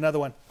apparently another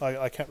one.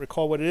 I can't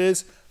recall what it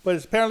is, but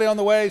it's apparently on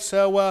the way.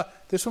 So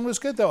this one was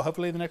good, though.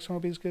 Hopefully the next one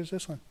will be as good as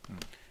this one.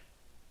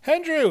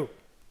 Andrew,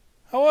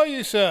 how are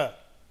you, sir?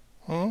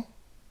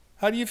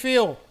 How do you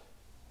feel?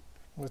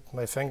 With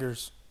my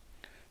fingers.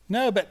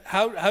 No, but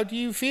how do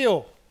you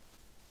feel?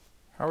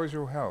 How is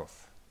your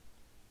health?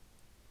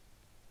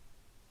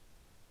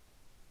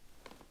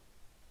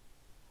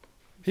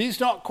 He's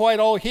not quite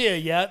all here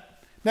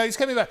yet. No, he's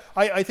coming back.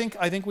 I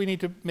think we need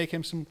to make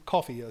him some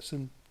coffee or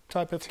some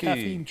type of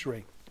caffeine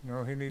drink.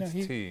 No, he needs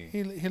tea.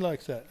 He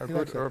likes that. A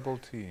good herbal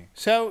tea.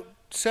 So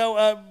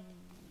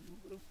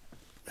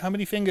how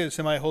many fingers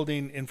am I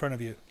holding in front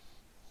of you?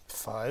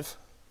 5.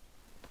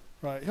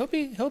 Right.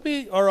 He'll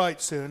be all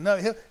right soon. No,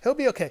 he'll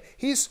be okay.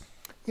 He's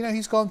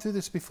gone through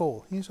this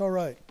before. He's all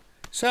right.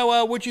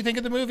 So what'd you think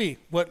of the movie?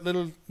 What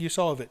little you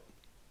saw of it,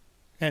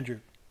 Andrew?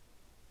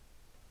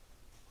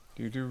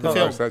 You do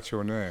realize that's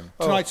your name.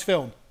 Tonight's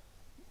film.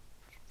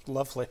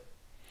 Lovely.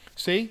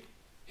 See?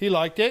 He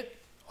liked it.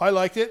 I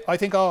liked it. I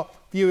think our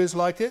viewers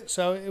liked it.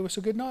 So it was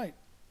a good night.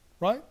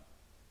 Right?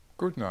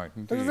 Good night,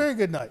 indeed. It was a very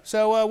good night.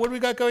 So what do we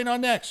got going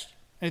on next?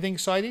 Anything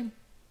exciting?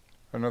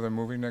 Another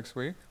movie next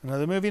week?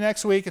 Another movie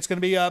next week. It's going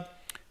to be,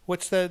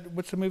 what's the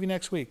movie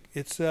next week?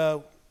 It's,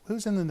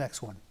 who's in the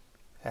next one?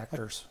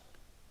 Actors.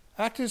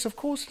 Actors, of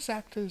course it's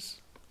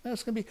actors. No,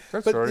 it's going to be...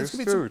 That's very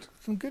astute.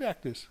 Some good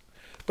actors.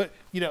 But,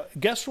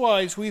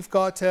 guest-wise, we've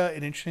got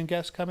an interesting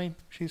guest coming.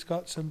 She's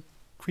got some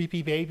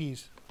creepy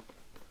babies.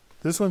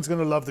 This one's going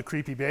to love the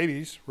creepy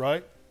babies,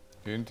 right?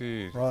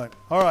 Indeed. Right.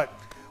 All right.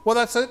 Well,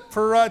 that's it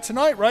for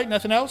tonight, right?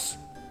 Nothing else?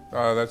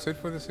 That's it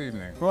for this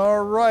evening.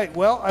 All right.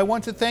 Well, I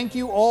want to thank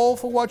you all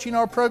for watching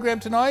our program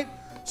tonight.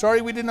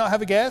 Sorry we did not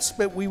have a guest,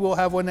 but we will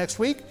have one next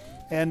week.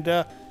 And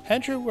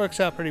Andrew works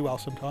out pretty well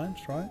sometimes,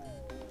 right?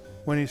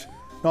 When he's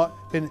not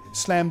been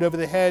slammed over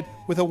the head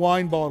with a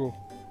wine bottle.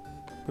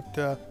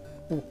 But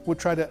we'll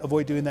try to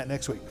avoid doing that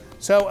next week.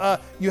 So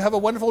you have a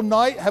wonderful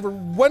night. Have a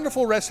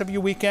wonderful rest of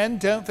your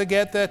weekend. Don't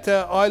forget that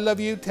I love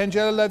you,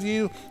 Tangela loves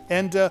you,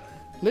 and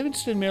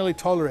Livingston merely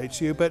tolerates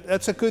you, but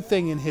that's a good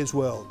thing in his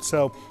world.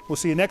 So we'll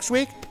see you next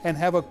week, and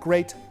have a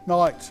great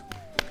night.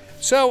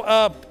 So,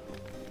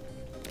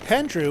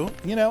 Andrew,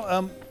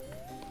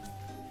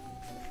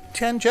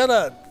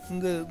 Tangela,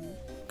 the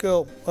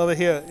girl over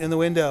here in the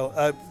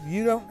window,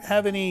 you don't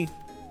have any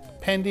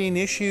pending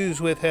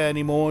issues with her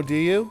anymore, do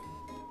you?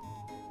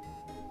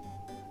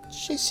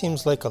 She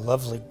seems like a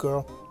lovely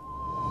girl.